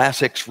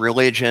 classics,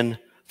 religion,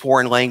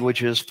 foreign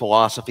languages,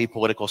 philosophy,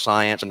 political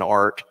science, and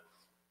art.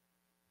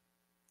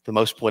 The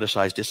most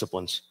politicized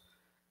disciplines.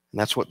 And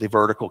that's what the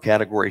vertical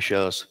category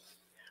shows.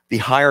 The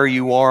higher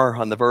you are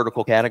on the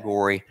vertical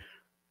category,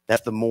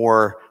 that the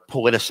more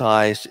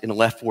politicized and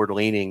leftward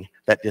leaning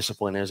that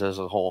discipline is as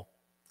a whole.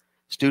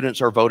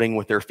 Students are voting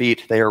with their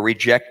feet. They are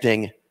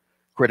rejecting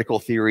critical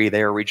theory.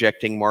 They are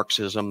rejecting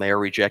Marxism. They are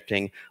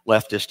rejecting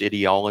leftist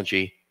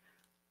ideology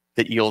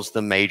that yields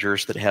them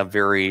majors that have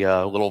very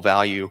little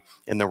value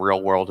in the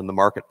real world, in the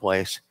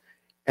marketplace.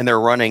 And they're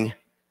running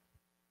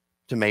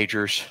to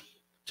majors,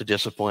 to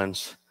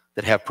disciplines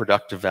that have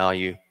productive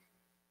value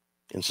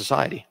in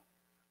society.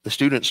 The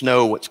students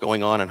know what's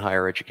going on in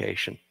higher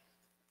education,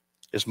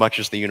 as much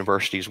as the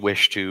universities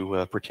wish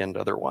to pretend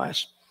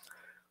otherwise.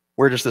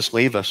 Where does this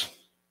leave us?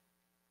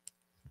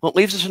 Well, it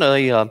leaves us in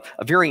a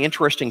very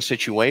interesting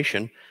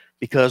situation,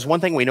 because one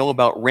thing we know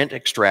about rent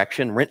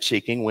extraction, rent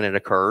seeking, when it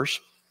occurs,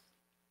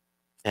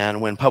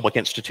 and when public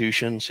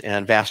institutions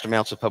and vast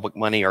amounts of public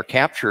money are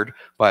captured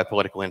by a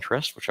political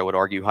interest, which I would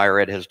argue higher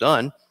ed has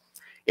done,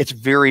 it's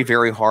very,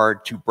 very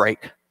hard to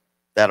break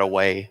that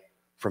away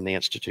from the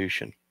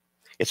institution.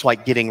 It's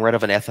like getting rid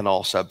of an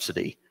ethanol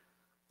subsidy,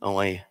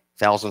 only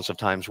thousands of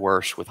times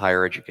worse with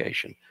higher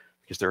education,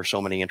 because there are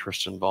so many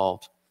interests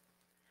involved.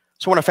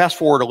 So I want to fast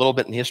forward a little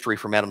bit in history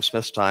from Adam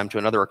Smith's time to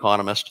another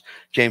economist,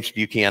 James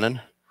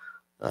Buchanan,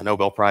 a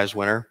Nobel Prize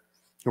winner,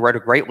 who wrote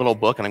a great little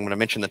book, and I'm going to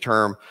mention the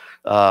term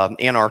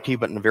anarchy,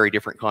 but in a very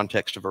different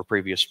context of our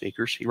previous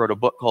speakers. He wrote a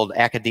book called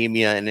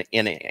Academia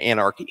in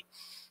Anarchy,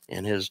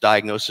 and his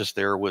diagnosis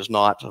there was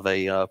not of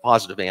a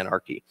positive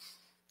anarchy.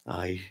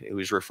 He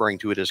was referring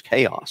to it as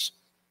chaos.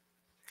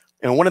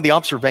 And one of the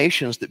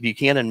observations that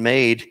Buchanan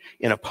made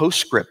in a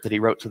postscript that he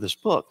wrote to this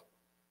book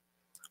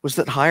was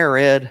that higher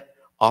ed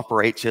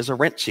operates as a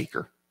rent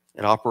seeker.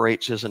 It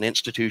operates as an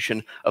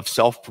institution of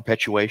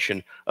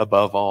self-perpetuation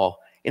above all.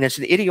 And it's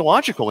an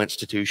ideological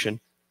institution,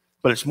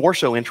 but it's more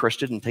so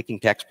interested in taking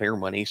taxpayer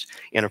monies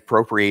and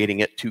appropriating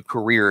it to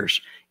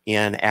careers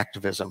in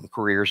activism,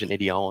 careers in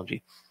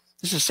ideology.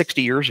 This is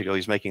 60 years ago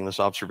he's making this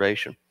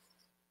observation.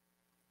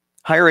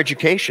 Higher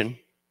education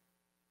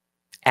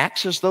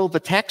acts as though the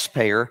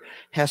taxpayer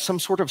has some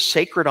sort of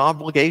sacred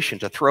obligation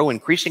to throw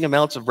increasing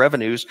amounts of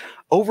revenues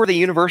over the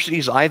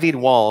university's ivied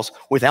walls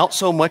without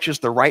so much as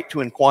the right to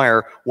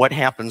inquire what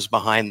happens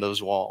behind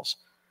those walls.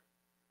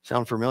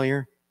 Sound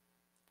familiar?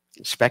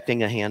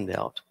 Inspecting a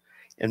handout.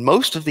 And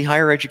most of the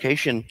higher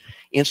education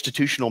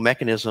institutional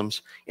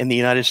mechanisms in the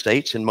United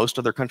States and most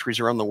other countries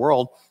around the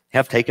world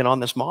have taken on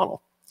this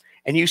model.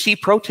 And you see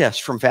protests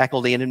from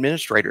faculty and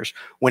administrators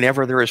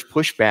whenever there is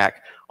pushback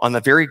on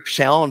the very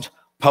sound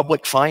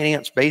public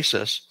finance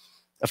basis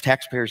of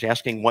taxpayers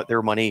asking what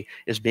their money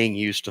is being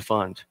used to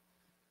fund.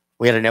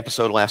 We had an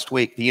episode last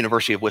week, the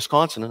University of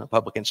Wisconsin, a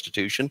public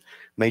institution,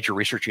 major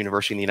research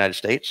university in the United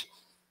States,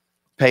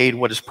 paid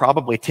what is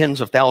probably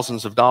tens of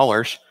thousands of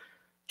dollars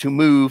to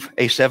move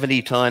a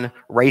 70-ton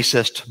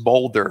racist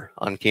boulder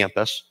on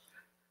campus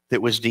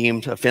that was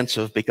deemed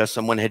offensive because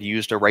someone had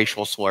used a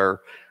racial slur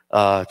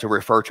to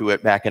refer to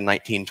it back in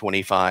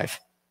 1925.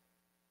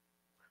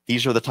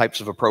 These are the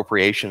types of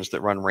appropriations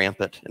that run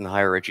rampant in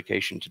higher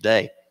education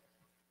today.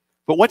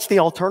 But what's the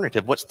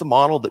alternative? What's the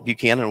model that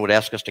Buchanan would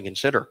ask us to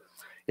consider?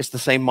 It's the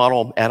same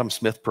model Adam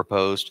Smith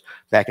proposed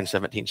back in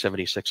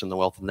 1776 in The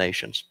Wealth of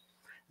Nations.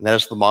 And that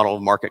is the model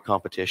of market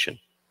competition,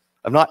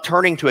 of not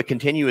turning to a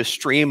continuous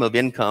stream of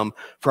income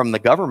from the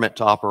government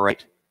to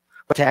operate,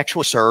 but to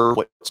actually serve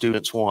what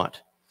students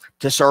want,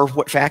 to serve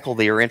what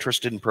faculty are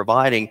interested in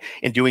providing,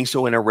 and doing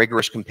so in a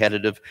rigorous,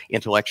 competitive,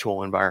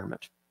 intellectual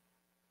environment.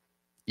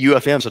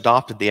 UFM's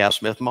adopted the Adam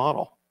Smith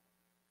model.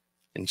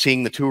 And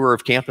seeing the tour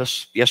of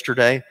campus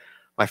yesterday,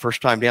 my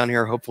first time down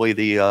here, hopefully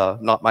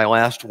not my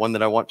last, one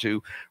that I want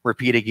to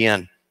repeat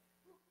again.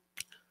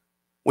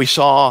 We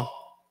saw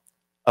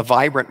a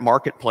vibrant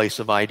marketplace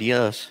of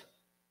ideas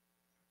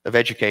of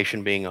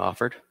education being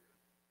offered.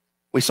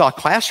 We saw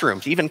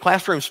classrooms, even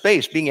classroom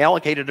space, being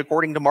allocated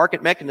according to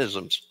market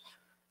mechanisms.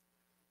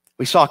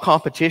 We saw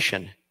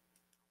competition.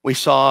 We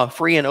saw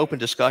free and open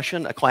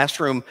discussion, a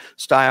classroom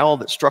style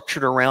that's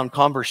structured around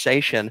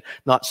conversation,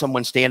 not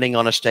someone standing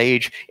on a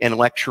stage and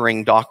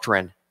lecturing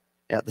doctrine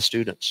at the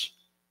students.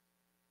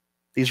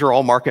 These are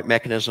all market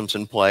mechanisms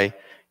in play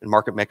and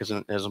market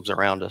mechanisms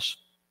around us.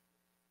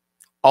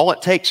 All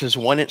it takes is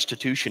one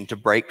institution to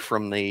break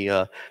from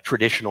the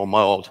traditional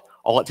mold.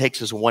 All it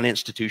takes is one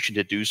institution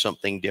to do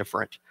something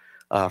different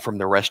from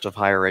the rest of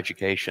higher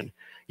education.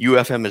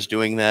 UFM is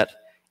doing that,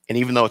 and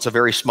even though it's a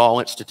very small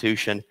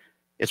institution,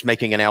 it's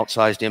making an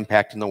outsized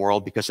impact in the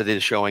world because it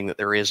is showing that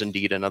there is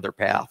indeed another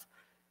path.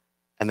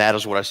 And that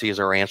is what I see as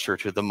our answer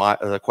to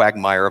the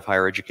quagmire of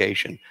higher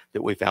education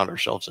that we found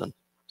ourselves in.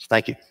 So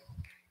thank you.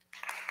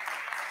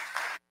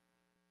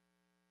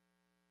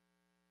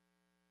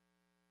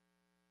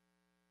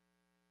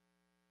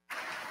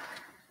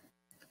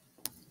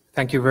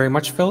 Thank you very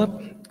much,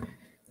 Philip.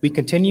 We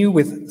continue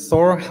with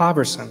Thor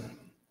Halvorsen.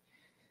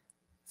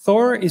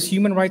 Thor is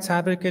human rights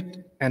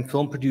advocate and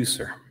film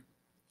producer.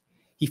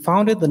 He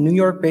founded the New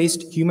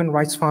York-based Human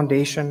Rights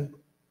Foundation,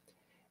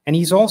 and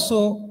he's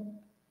also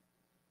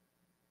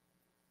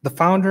the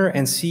founder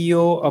and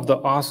CEO of the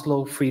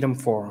Oslo Freedom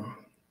Forum,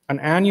 an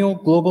annual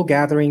global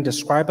gathering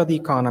described by The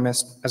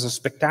Economist as a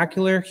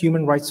spectacular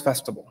human rights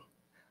festival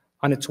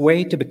on its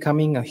way to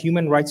becoming a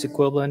human rights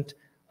equivalent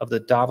of the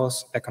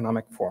Davos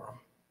Economic Forum.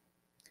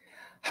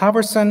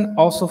 Halvorsen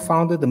also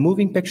founded the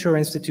Moving Picture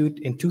Institute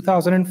in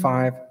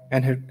 2005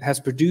 and has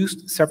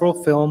produced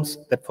several films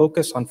that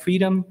focus on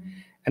freedom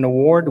and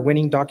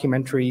award-winning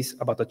documentaries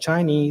about the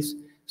Chinese,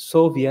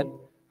 Soviet,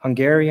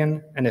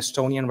 Hungarian, and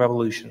Estonian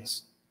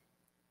revolutions.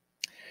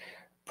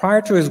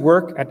 Prior to his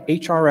work at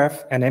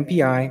HRF and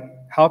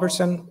MPI,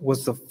 Halvorsen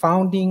was the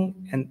founding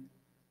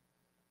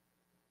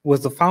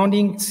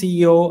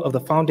CEO of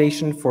the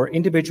Foundation for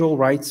Individual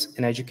Rights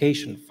in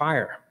Education,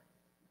 FIRE,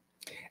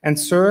 and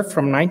served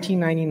from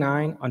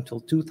 1999 until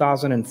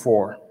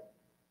 2004.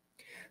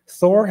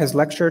 Thor has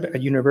lectured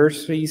at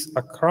universities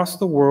across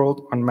the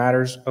world on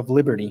matters of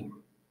liberty.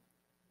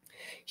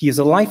 He is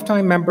a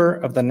lifetime member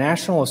of the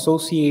National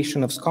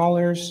Association of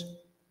Scholars,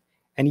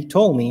 and he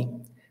told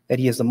me that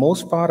he is the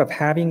most proud of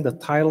having the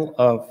title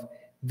of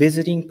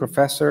visiting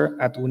professor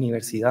at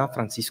Universidad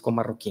Francisco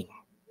Marroquín.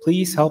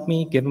 Please help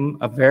me give him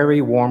a very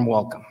warm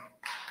welcome.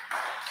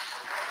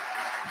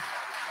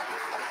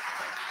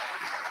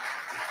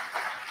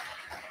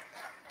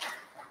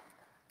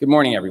 Good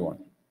morning, everyone.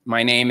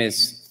 My name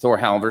is Thor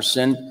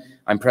Halvorsen.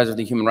 I'm president of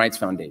the Human Rights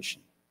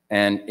Foundation,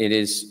 and it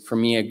is for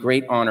me a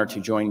great honor to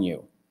join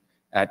you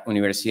at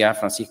Universidad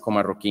Francisco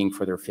Marroquín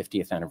for their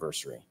 50th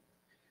anniversary.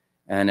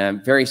 And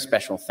a very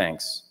special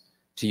thanks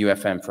to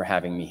UFM for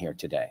having me here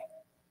today.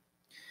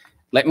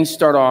 Let me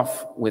start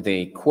off with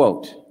a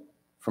quote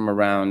from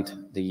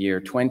around the year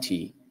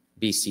 20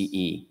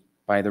 BCE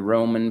by the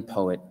Roman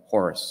poet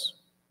Horace.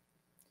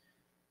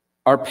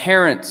 Our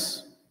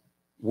parents,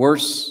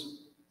 worse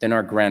than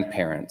our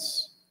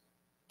grandparents,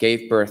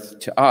 gave birth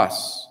to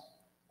us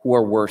who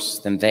are worse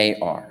than they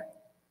are.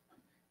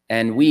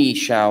 And we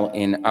shall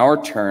in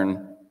our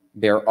turn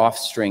bear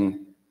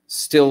offspring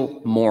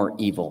still more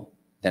evil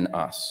than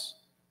us.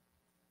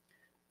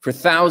 For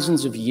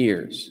thousands of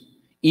years,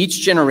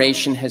 Each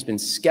generation has been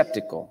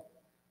skeptical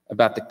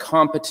about the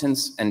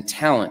competence and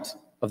talent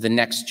of the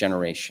next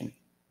generation.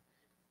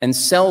 And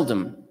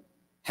seldom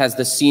has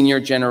the senior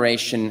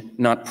generation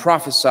not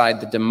prophesied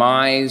the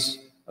demise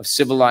of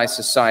civilized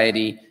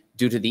society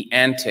due to the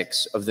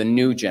antics of the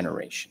new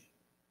generation.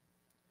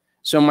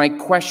 So my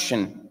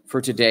question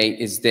for today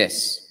is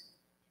this: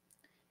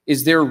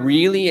 is there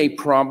really a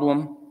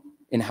problem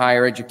in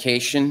higher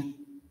education,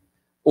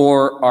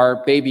 or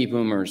are baby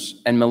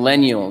boomers and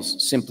millennials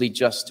simply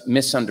just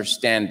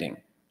misunderstanding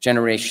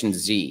Generation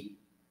Z,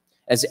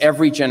 as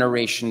every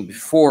generation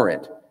before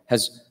it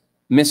has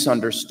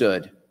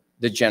misunderstood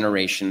the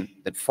generation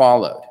that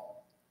followed?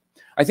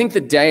 I think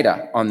the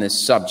data on this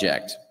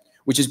subject,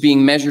 which is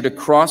being measured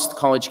across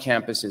college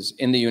campuses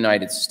in the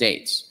United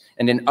States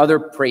and in other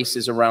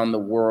places around the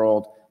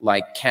world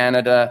like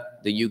Canada,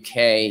 the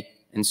UK,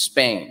 and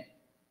Spain,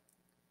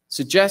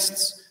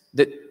 suggests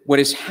that what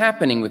is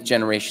happening with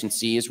Generation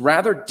Z is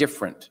rather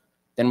different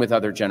than with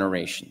other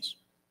generations.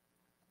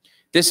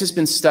 This has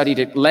been studied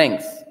at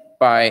length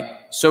by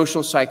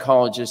social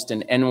psychologist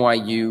and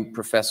NYU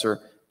professor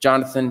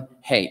Jonathan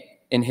Haidt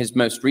in his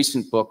most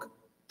recent book,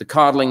 The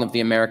Coddling of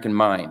the American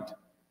Mind: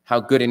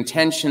 How Good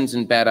Intentions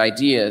and Bad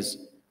Ideas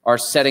Are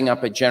Setting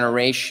Up a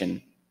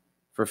Generation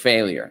for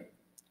Failure,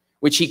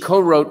 which he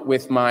co-wrote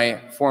with my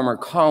former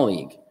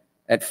colleague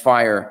at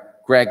FIRE,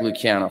 Greg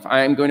Lukianoff.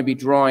 I am going to be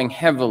drawing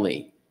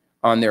heavily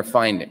on their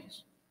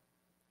findings.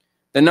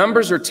 The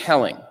numbers are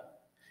telling.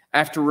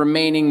 After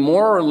remaining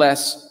more or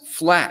less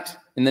flat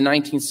in the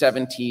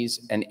 1970s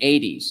and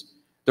 80s,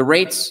 the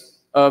rates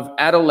of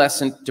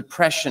adolescent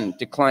depression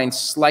declined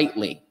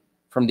slightly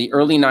from the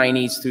early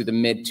 90s through the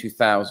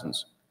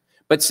mid-2000s.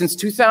 But since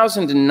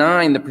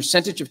 2009, the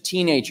percentage of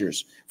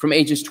teenagers from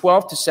ages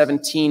 12 to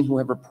 17 who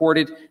have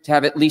reported to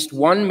have at least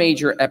one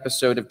major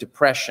episode of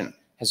depression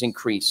has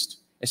increased,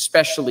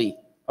 especially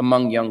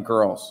among young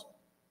girls.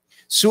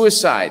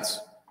 Suicides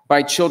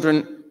by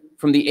children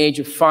from the age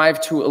of 5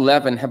 to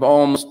 11 have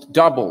almost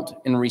doubled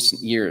in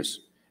recent years.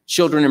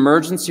 Children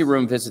emergency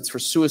room visits for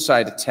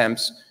suicide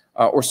attempts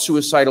or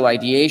suicidal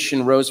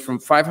ideation rose from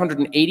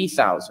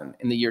 580,000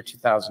 in the year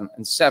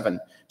 2007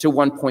 to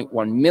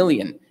 1.1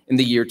 million in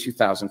the year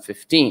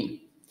 2015.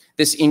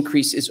 This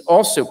increase is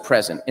also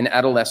present in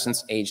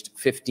adolescents aged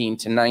 15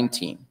 to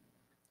 19.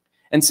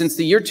 And since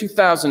the year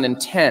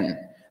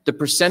 2010, the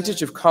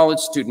percentage of college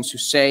students who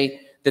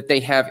say that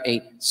they have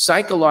a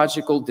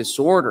psychological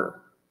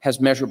disorder has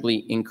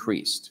measurably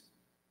increased.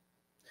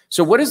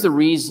 So what is the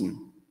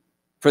reason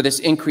for this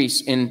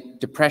increase in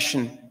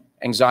depression,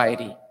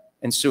 anxiety,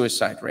 and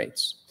suicide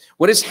rates?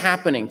 What is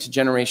happening to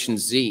Generation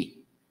Z?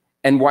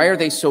 And why are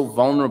they so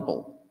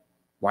vulnerable?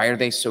 Why are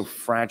they so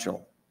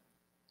fragile?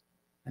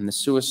 And the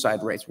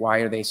suicide rates, why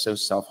are they so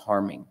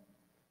self-harming?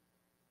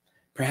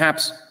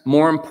 Perhaps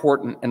more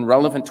important and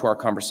relevant to our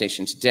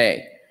conversation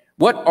today,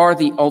 what are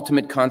the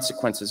ultimate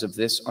consequences of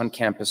this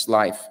on-campus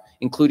life,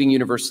 including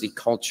university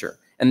culture,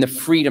 and the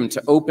freedom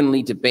to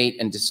openly debate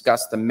and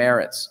discuss the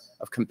merits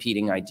of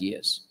competing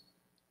ideas?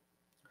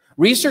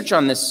 Research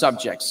on this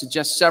subject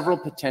suggests several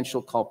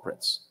potential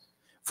culprits.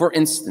 For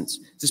instance,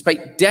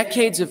 despite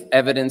decades of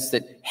evidence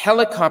that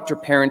helicopter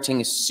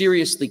parenting is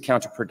seriously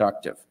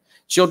counterproductive,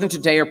 children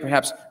today are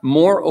perhaps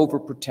more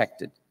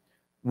overprotected,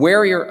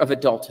 warier of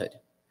adulthood,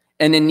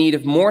 and in need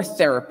of more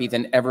therapy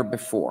than ever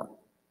before.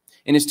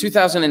 In his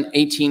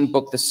 2018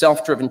 book, The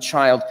Self-Driven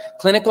Child,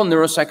 clinical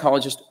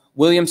neuropsychologist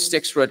William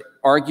Stixrud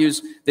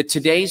argues that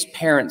today's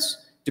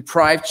parents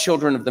deprive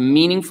children of the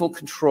meaningful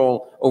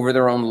control over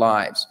their own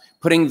lives,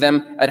 putting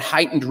them at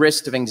heightened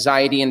risk of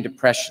anxiety and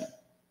depression.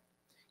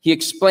 He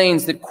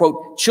explains that,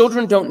 quote,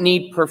 children don't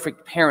need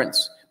perfect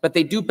parents, but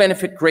they do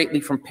benefit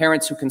greatly from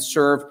parents who can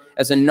serve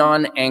as a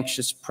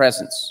non-anxious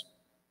presence.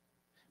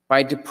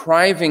 By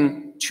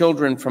depriving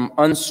children from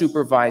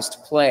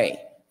unsupervised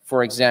play,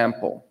 for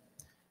example,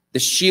 the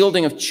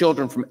shielding of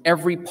children from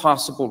every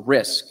possible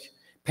risk,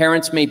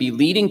 parents may be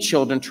leading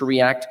children to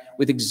react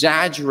with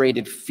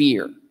exaggerated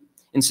fear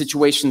in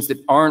situations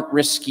that aren't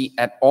risky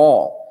at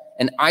all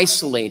and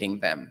isolating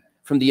them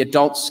from the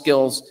adult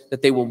skills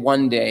that they will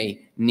one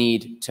day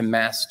need to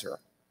master.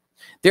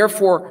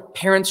 Therefore,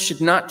 parents should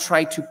not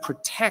try to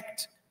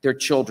protect their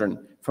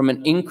children from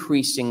an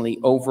increasingly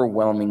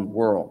overwhelming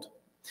world.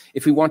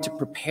 If we want to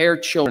prepare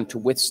children to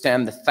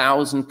withstand the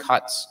 1,000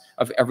 cuts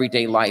of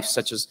everyday life,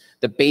 such as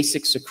the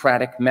basic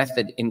Socratic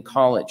method in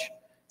college,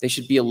 they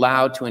should be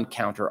allowed to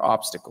encounter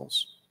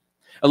obstacles.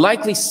 A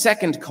likely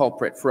second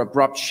culprit for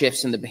abrupt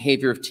shifts in the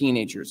behavior of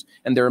teenagers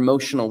and their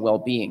emotional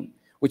well-being,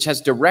 which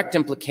has direct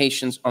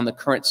implications on the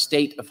current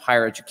state of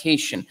higher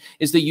education,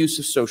 is the use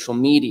of social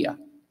media.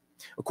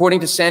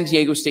 According to San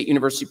Diego State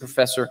University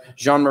professor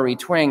Jean-Marie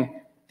Tweng,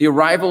 the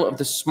arrival of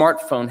the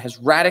smartphone has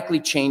radically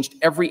changed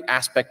every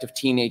aspect of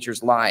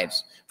teenagers'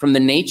 lives, from the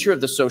nature of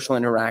the social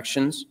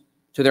interactions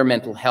to their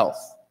mental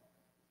health.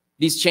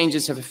 These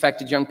changes have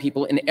affected young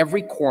people in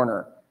every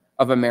corner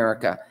of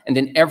America and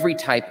in every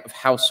type of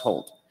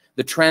household.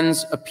 The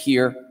trends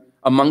appear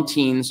among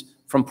teens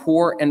from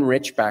poor and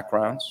rich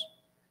backgrounds,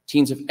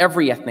 teens of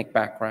every ethnic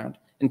background,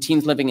 and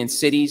teens living in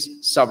cities,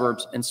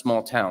 suburbs, and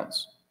small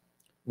towns.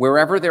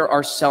 Wherever there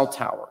are cell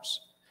towers,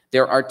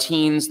 there are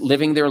teens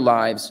living their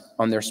lives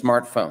on their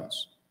smartphones.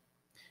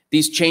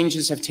 These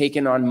changes have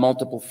taken on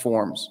multiple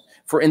forms.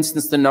 For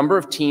instance, the number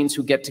of teens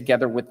who get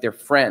together with their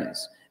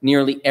friends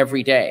nearly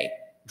every day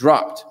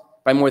dropped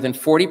by more than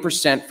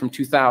 40% from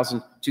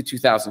 2000 to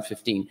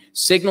 2015,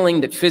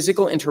 signaling that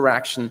physical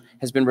interaction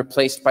has been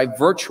replaced by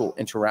virtual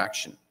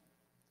interaction.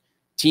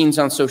 Teens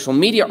on social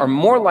media are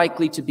more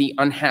likely to be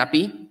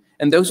unhappy,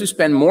 and those who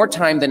spend more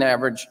time than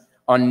average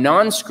on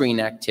non-screen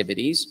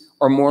activities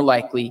are more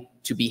likely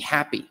to be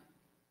happy.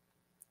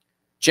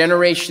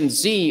 Generation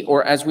Z,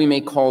 or as we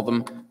may call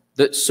them,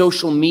 the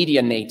social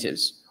media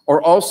natives,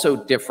 are also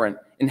different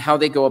in how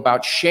they go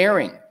about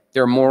sharing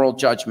their moral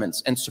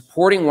judgments and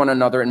supporting one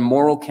another in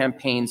moral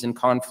campaigns and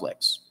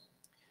conflicts.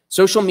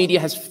 Social media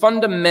has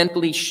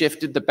fundamentally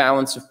shifted the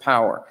balance of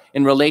power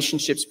in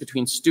relationships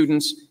between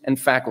students and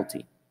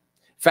faculty.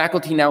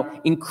 Faculty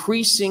now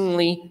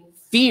increasingly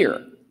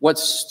fear what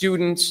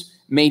students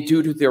may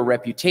do to their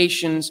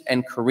reputations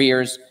and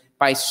careers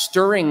by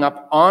stirring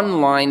up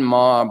online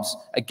mobs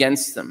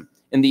against them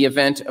in the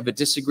event of a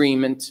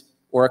disagreement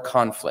or a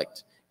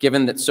conflict,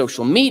 given that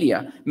social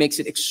media makes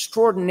it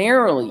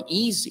extraordinarily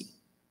easy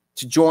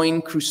to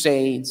join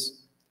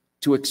crusades,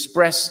 to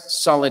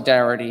express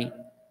solidarity,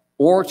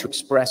 or to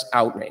express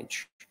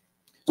outrage.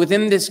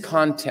 Within this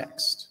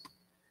context,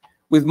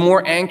 with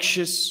more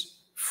anxious,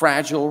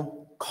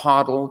 fragile,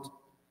 coddled,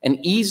 and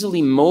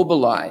easily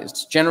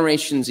mobilized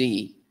Generation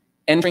Z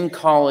entering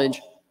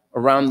college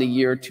around the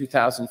year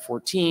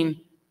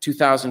 2014,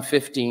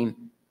 2015,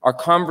 our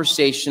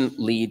conversation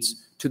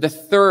leads to the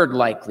third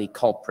likely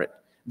culprit,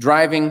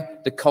 driving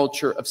the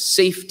culture of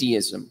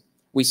safetyism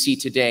we see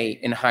today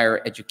in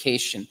higher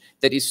education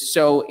that is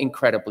so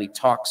incredibly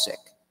toxic.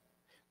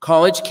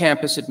 College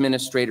campus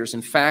administrators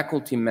and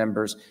faculty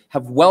members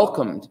have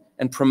welcomed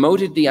and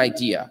promoted the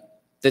idea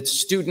that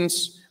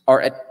students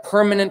are at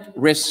permanent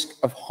risk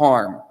of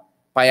harm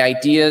by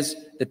ideas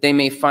that they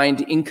may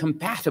find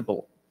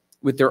incompatible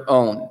with their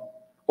own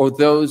or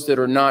those that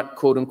are not,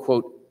 quote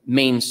unquote,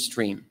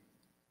 mainstream.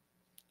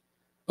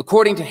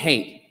 According to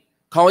Haidt,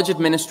 college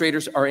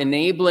administrators are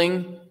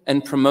enabling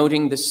and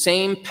promoting the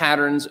same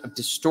patterns of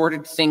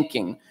distorted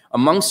thinking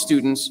among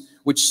students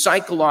which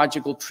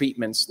psychological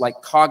treatments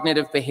like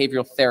cognitive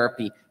behavioral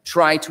therapy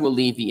try to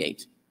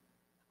alleviate.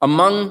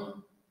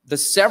 Among the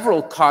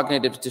several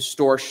cognitive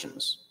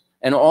distortions,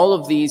 and all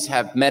of these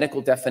have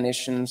medical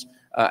definitions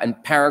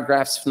and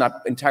paragraphs, if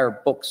not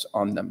entire books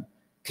on them: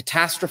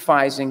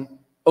 catastrophizing,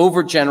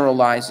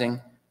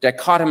 overgeneralizing,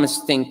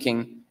 dichotomous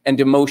thinking, and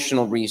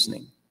emotional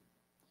reasoning.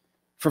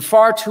 For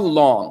far too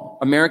long,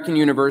 American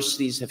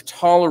universities have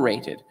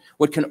tolerated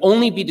what can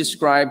only be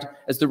described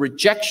as the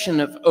rejection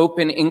of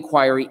open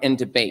inquiry and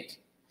debate.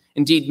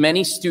 Indeed,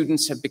 many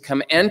students have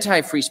become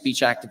anti-free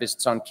speech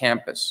activists on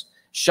campus,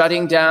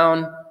 shutting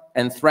down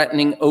and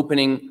threatening open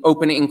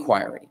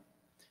inquiry.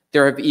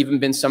 There have even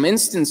been some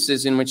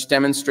instances in which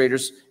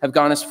demonstrators have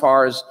gone as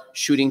far as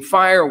shooting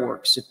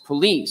fireworks at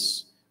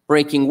police,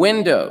 breaking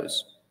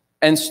windows,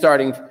 and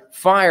starting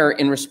fire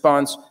in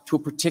response to a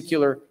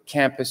particular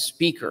campus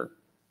speaker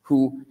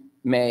who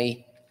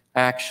may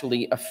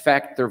actually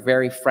affect their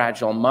very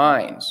fragile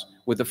minds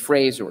with a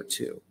phrase or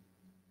two.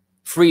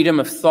 Freedom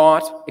of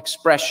thought,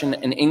 expression,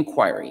 and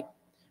inquiry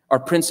are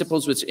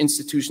principles which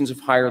institutions of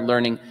higher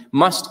learning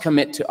must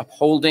commit to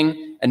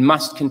upholding and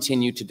must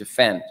continue to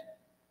defend.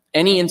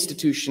 Any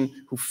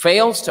institution who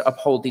fails to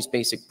uphold these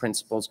basic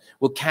principles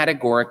will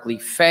categorically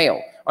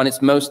fail on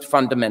its most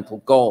fundamental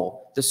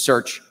goal, the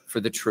search for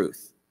the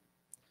truth.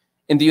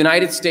 In the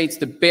United States,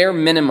 the bare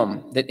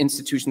minimum that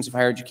institutions of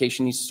higher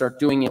education need to start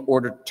doing in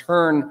order to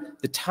turn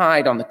the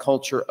tide on the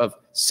culture of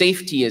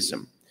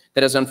safetyism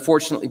that has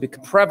unfortunately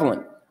become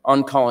prevalent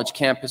on college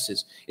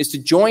campuses is to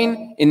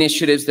join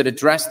initiatives that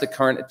address the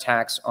current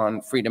attacks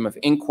on freedom of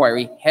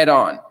inquiry head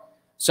on,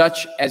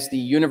 such as the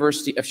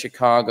University of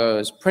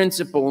Chicago's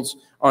Principles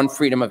on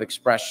Freedom of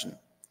Expression,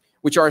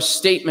 which are a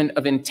statement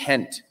of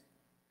intent,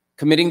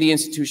 committing the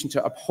institution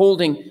to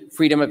upholding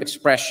freedom of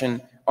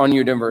expression on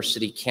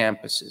university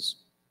campuses.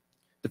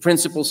 The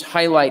principles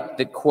highlight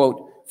that,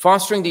 quote,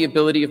 fostering the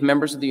ability of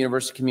members of the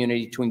university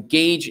community to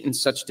engage in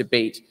such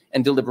debate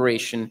and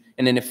deliberation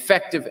in an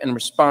effective and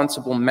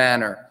responsible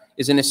manner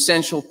is an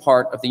essential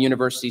part of the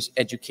university's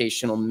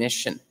educational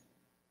mission.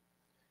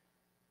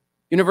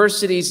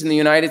 Universities in the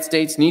United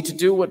States need to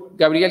do what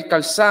Gabriel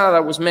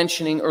Calzada was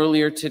mentioning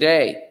earlier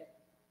today.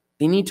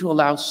 They need to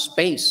allow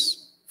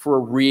space for a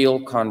real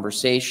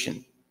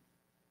conversation.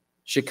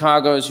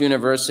 Chicago's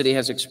university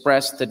has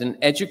expressed that an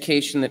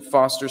education that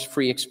fosters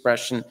free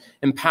expression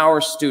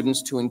empowers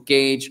students to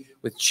engage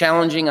with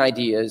challenging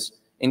ideas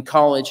in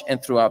college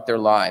and throughout their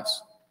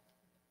lives.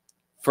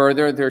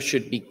 Further, there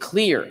should be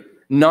clear,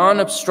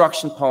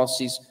 non-obstruction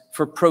policies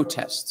for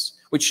protests,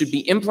 which should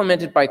be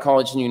implemented by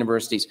colleges and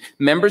universities.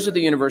 Members of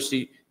the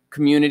university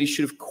community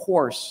should, of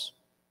course,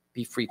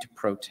 be free to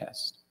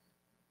protest.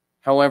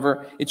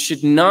 However, it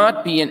should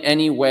not be in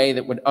any way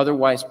that would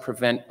otherwise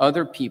prevent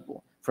other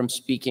people from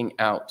speaking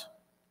out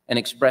and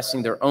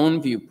expressing their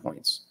own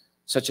viewpoints,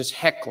 such as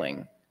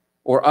heckling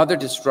or other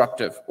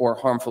destructive or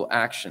harmful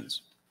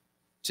actions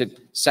to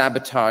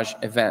sabotage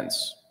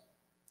events.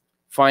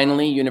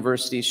 Finally,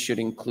 universities should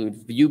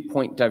include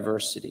viewpoint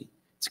diversity.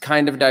 It's a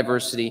kind of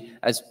diversity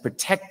as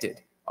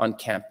protected on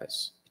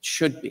campus. It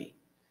should be.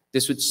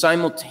 This would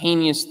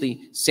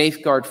simultaneously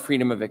safeguard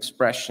freedom of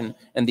expression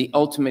and the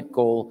ultimate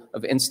goal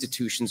of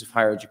institutions of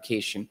higher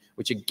education,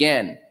 which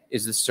again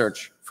is the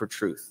search for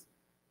truth.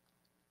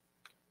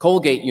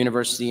 Colgate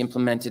University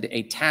implemented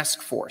a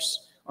task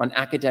force on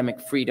academic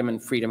freedom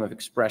and freedom of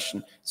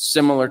expression,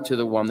 similar to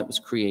the one that was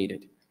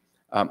created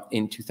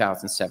in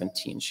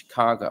 2017 in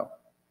Chicago.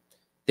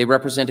 They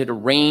represented a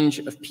range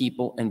of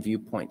people and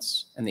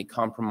viewpoints, and they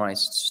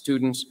comprised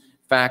students,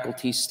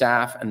 faculty,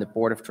 staff, and the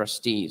Board of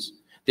Trustees.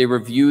 They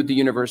reviewed the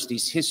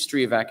university's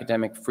history of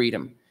academic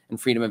freedom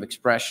and freedom of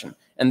expression,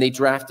 and they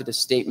drafted a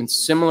statement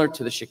similar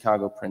to the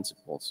Chicago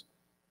Principles.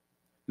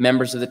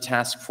 Members of the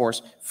task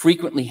force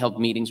frequently held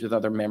meetings with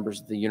other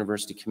members of the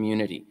university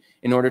community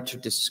in order to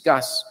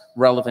discuss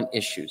relevant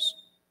issues,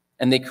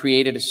 and they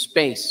created a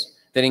space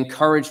that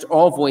encouraged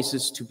all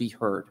voices to be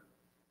heard.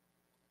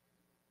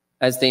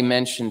 As they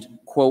mentioned,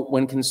 quote,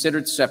 "When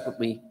considered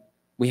separately,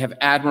 we have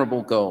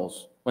admirable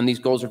goals. When these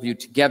goals are viewed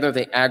together,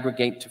 they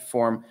aggregate to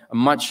form a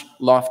much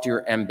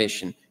loftier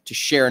ambition to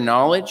share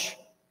knowledge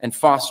and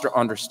foster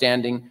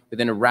understanding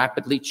within a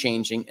rapidly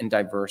changing and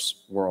diverse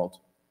world."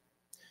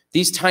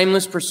 These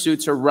timeless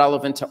pursuits are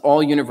relevant to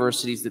all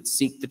universities that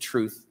seek the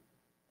truth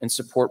and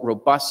support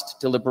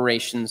robust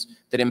deliberations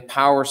that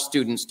empower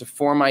students to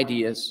form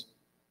ideas,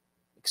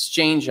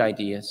 exchange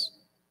ideas,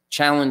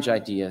 challenge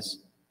ideas,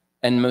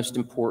 and most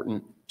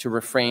important, to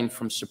refrain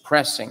from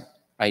suppressing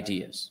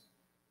ideas.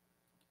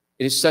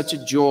 It is such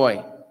a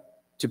joy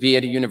to be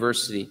at a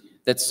university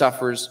that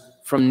suffers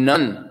from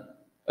none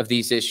of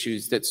these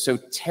issues that so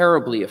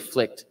terribly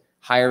afflict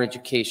higher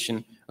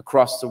education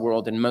across the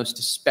world, and most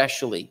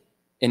especially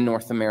in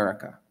North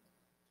America.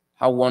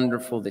 How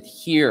wonderful that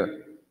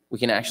here we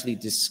can actually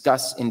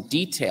discuss in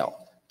detail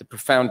the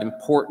profound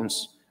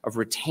importance of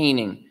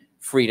retaining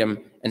freedom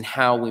and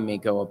how we may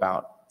go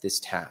about this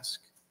task.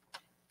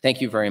 Thank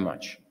you very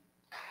much.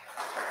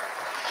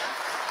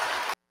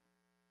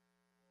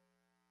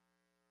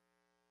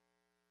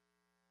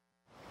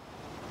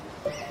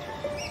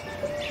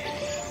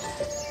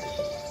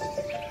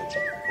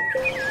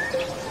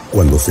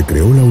 Cuando se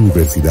creó la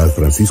Universidad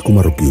Francisco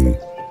Marroquín,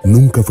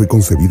 nunca fue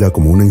concebida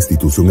como una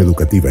institución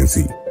educativa en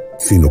sí,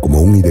 sino como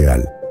un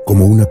ideal,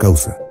 como una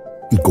causa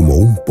y como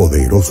un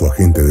poderoso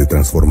agente de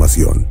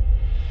transformación.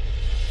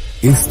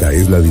 Esta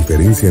es la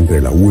diferencia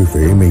entre la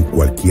UFM y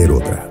cualquier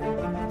otra.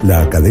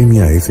 La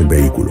academia es el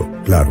vehículo,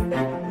 claro,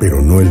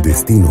 pero no el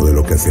destino de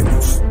lo que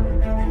hacemos.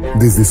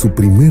 Desde su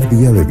primer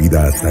día de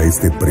vida hasta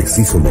este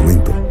preciso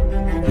momento,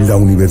 la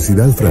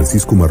Universidad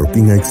Francisco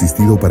Marroquín ha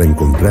existido para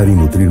encontrar y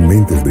nutrir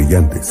mentes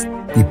brillantes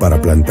y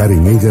para plantar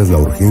en ellas la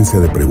urgencia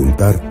de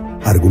preguntar,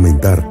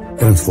 argumentar,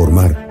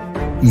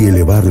 transformar y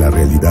elevar la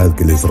realidad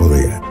que les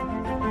rodea.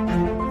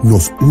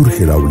 Nos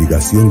urge la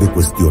obligación de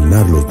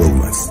cuestionar los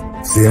dogmas,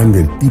 sean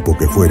del tipo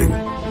que fueren.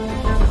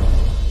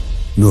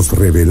 Nos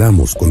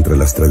rebelamos contra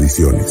las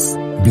tradiciones.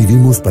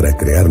 Vivimos para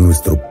crear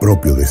nuestro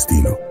propio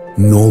destino,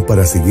 no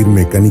para seguir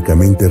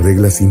mecánicamente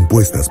reglas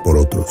impuestas por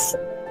otros.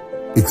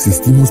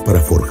 Existimos para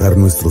forjar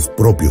nuestros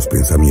propios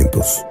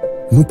pensamientos,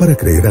 no para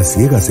creer a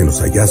ciegas en los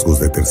hallazgos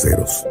de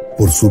terceros,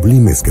 por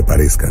sublimes que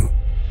parezcan.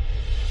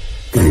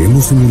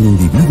 Creemos en el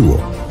individuo,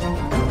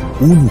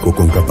 único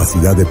con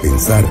capacidad de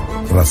pensar,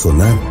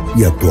 razonar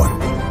y actuar.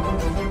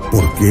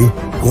 ¿Por qué?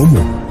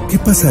 ¿Cómo? ¿Qué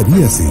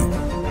pasaría si?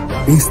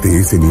 Este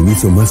es el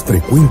inicio más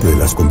frecuente de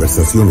las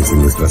conversaciones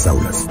en nuestras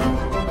aulas.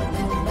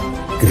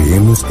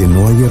 Creemos que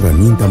no hay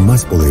herramienta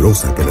más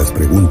poderosa que las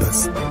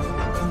preguntas,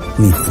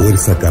 ni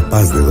fuerza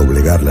capaz de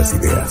doblegar las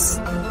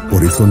ideas.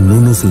 Por eso no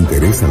nos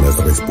interesan las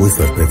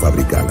respuestas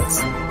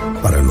prefabricadas.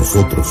 Para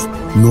nosotros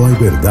no hay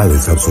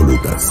verdades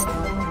absolutas.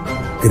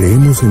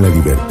 Creemos en la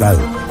libertad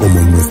como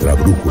en nuestra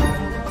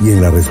brújula y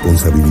en la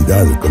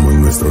responsabilidad como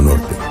en nuestro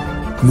norte.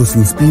 Nos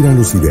inspiran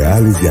los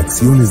ideales y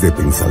acciones de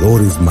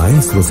pensadores,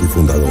 maestros y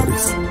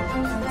fundadores,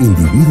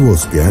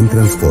 individuos que han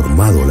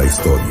transformado la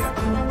historia.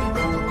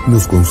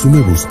 Nos consume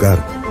buscar,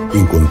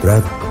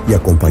 encontrar y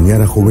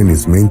acompañar a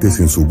jóvenes mentes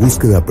en su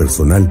búsqueda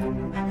personal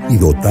y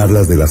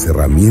dotarlas de las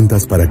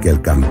herramientas para que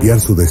al cambiar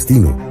su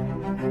destino,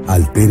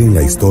 alteren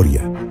la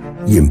historia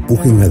y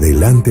empujen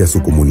adelante a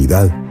su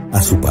comunidad,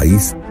 a su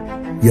país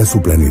y a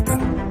su planeta.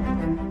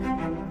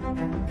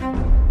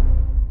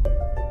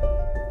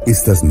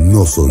 Estas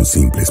no son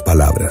simples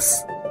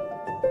palabras.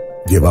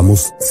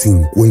 Llevamos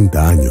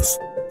 50 años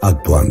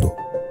actuando.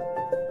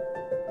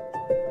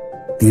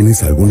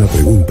 ¿Tienes alguna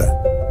pregunta?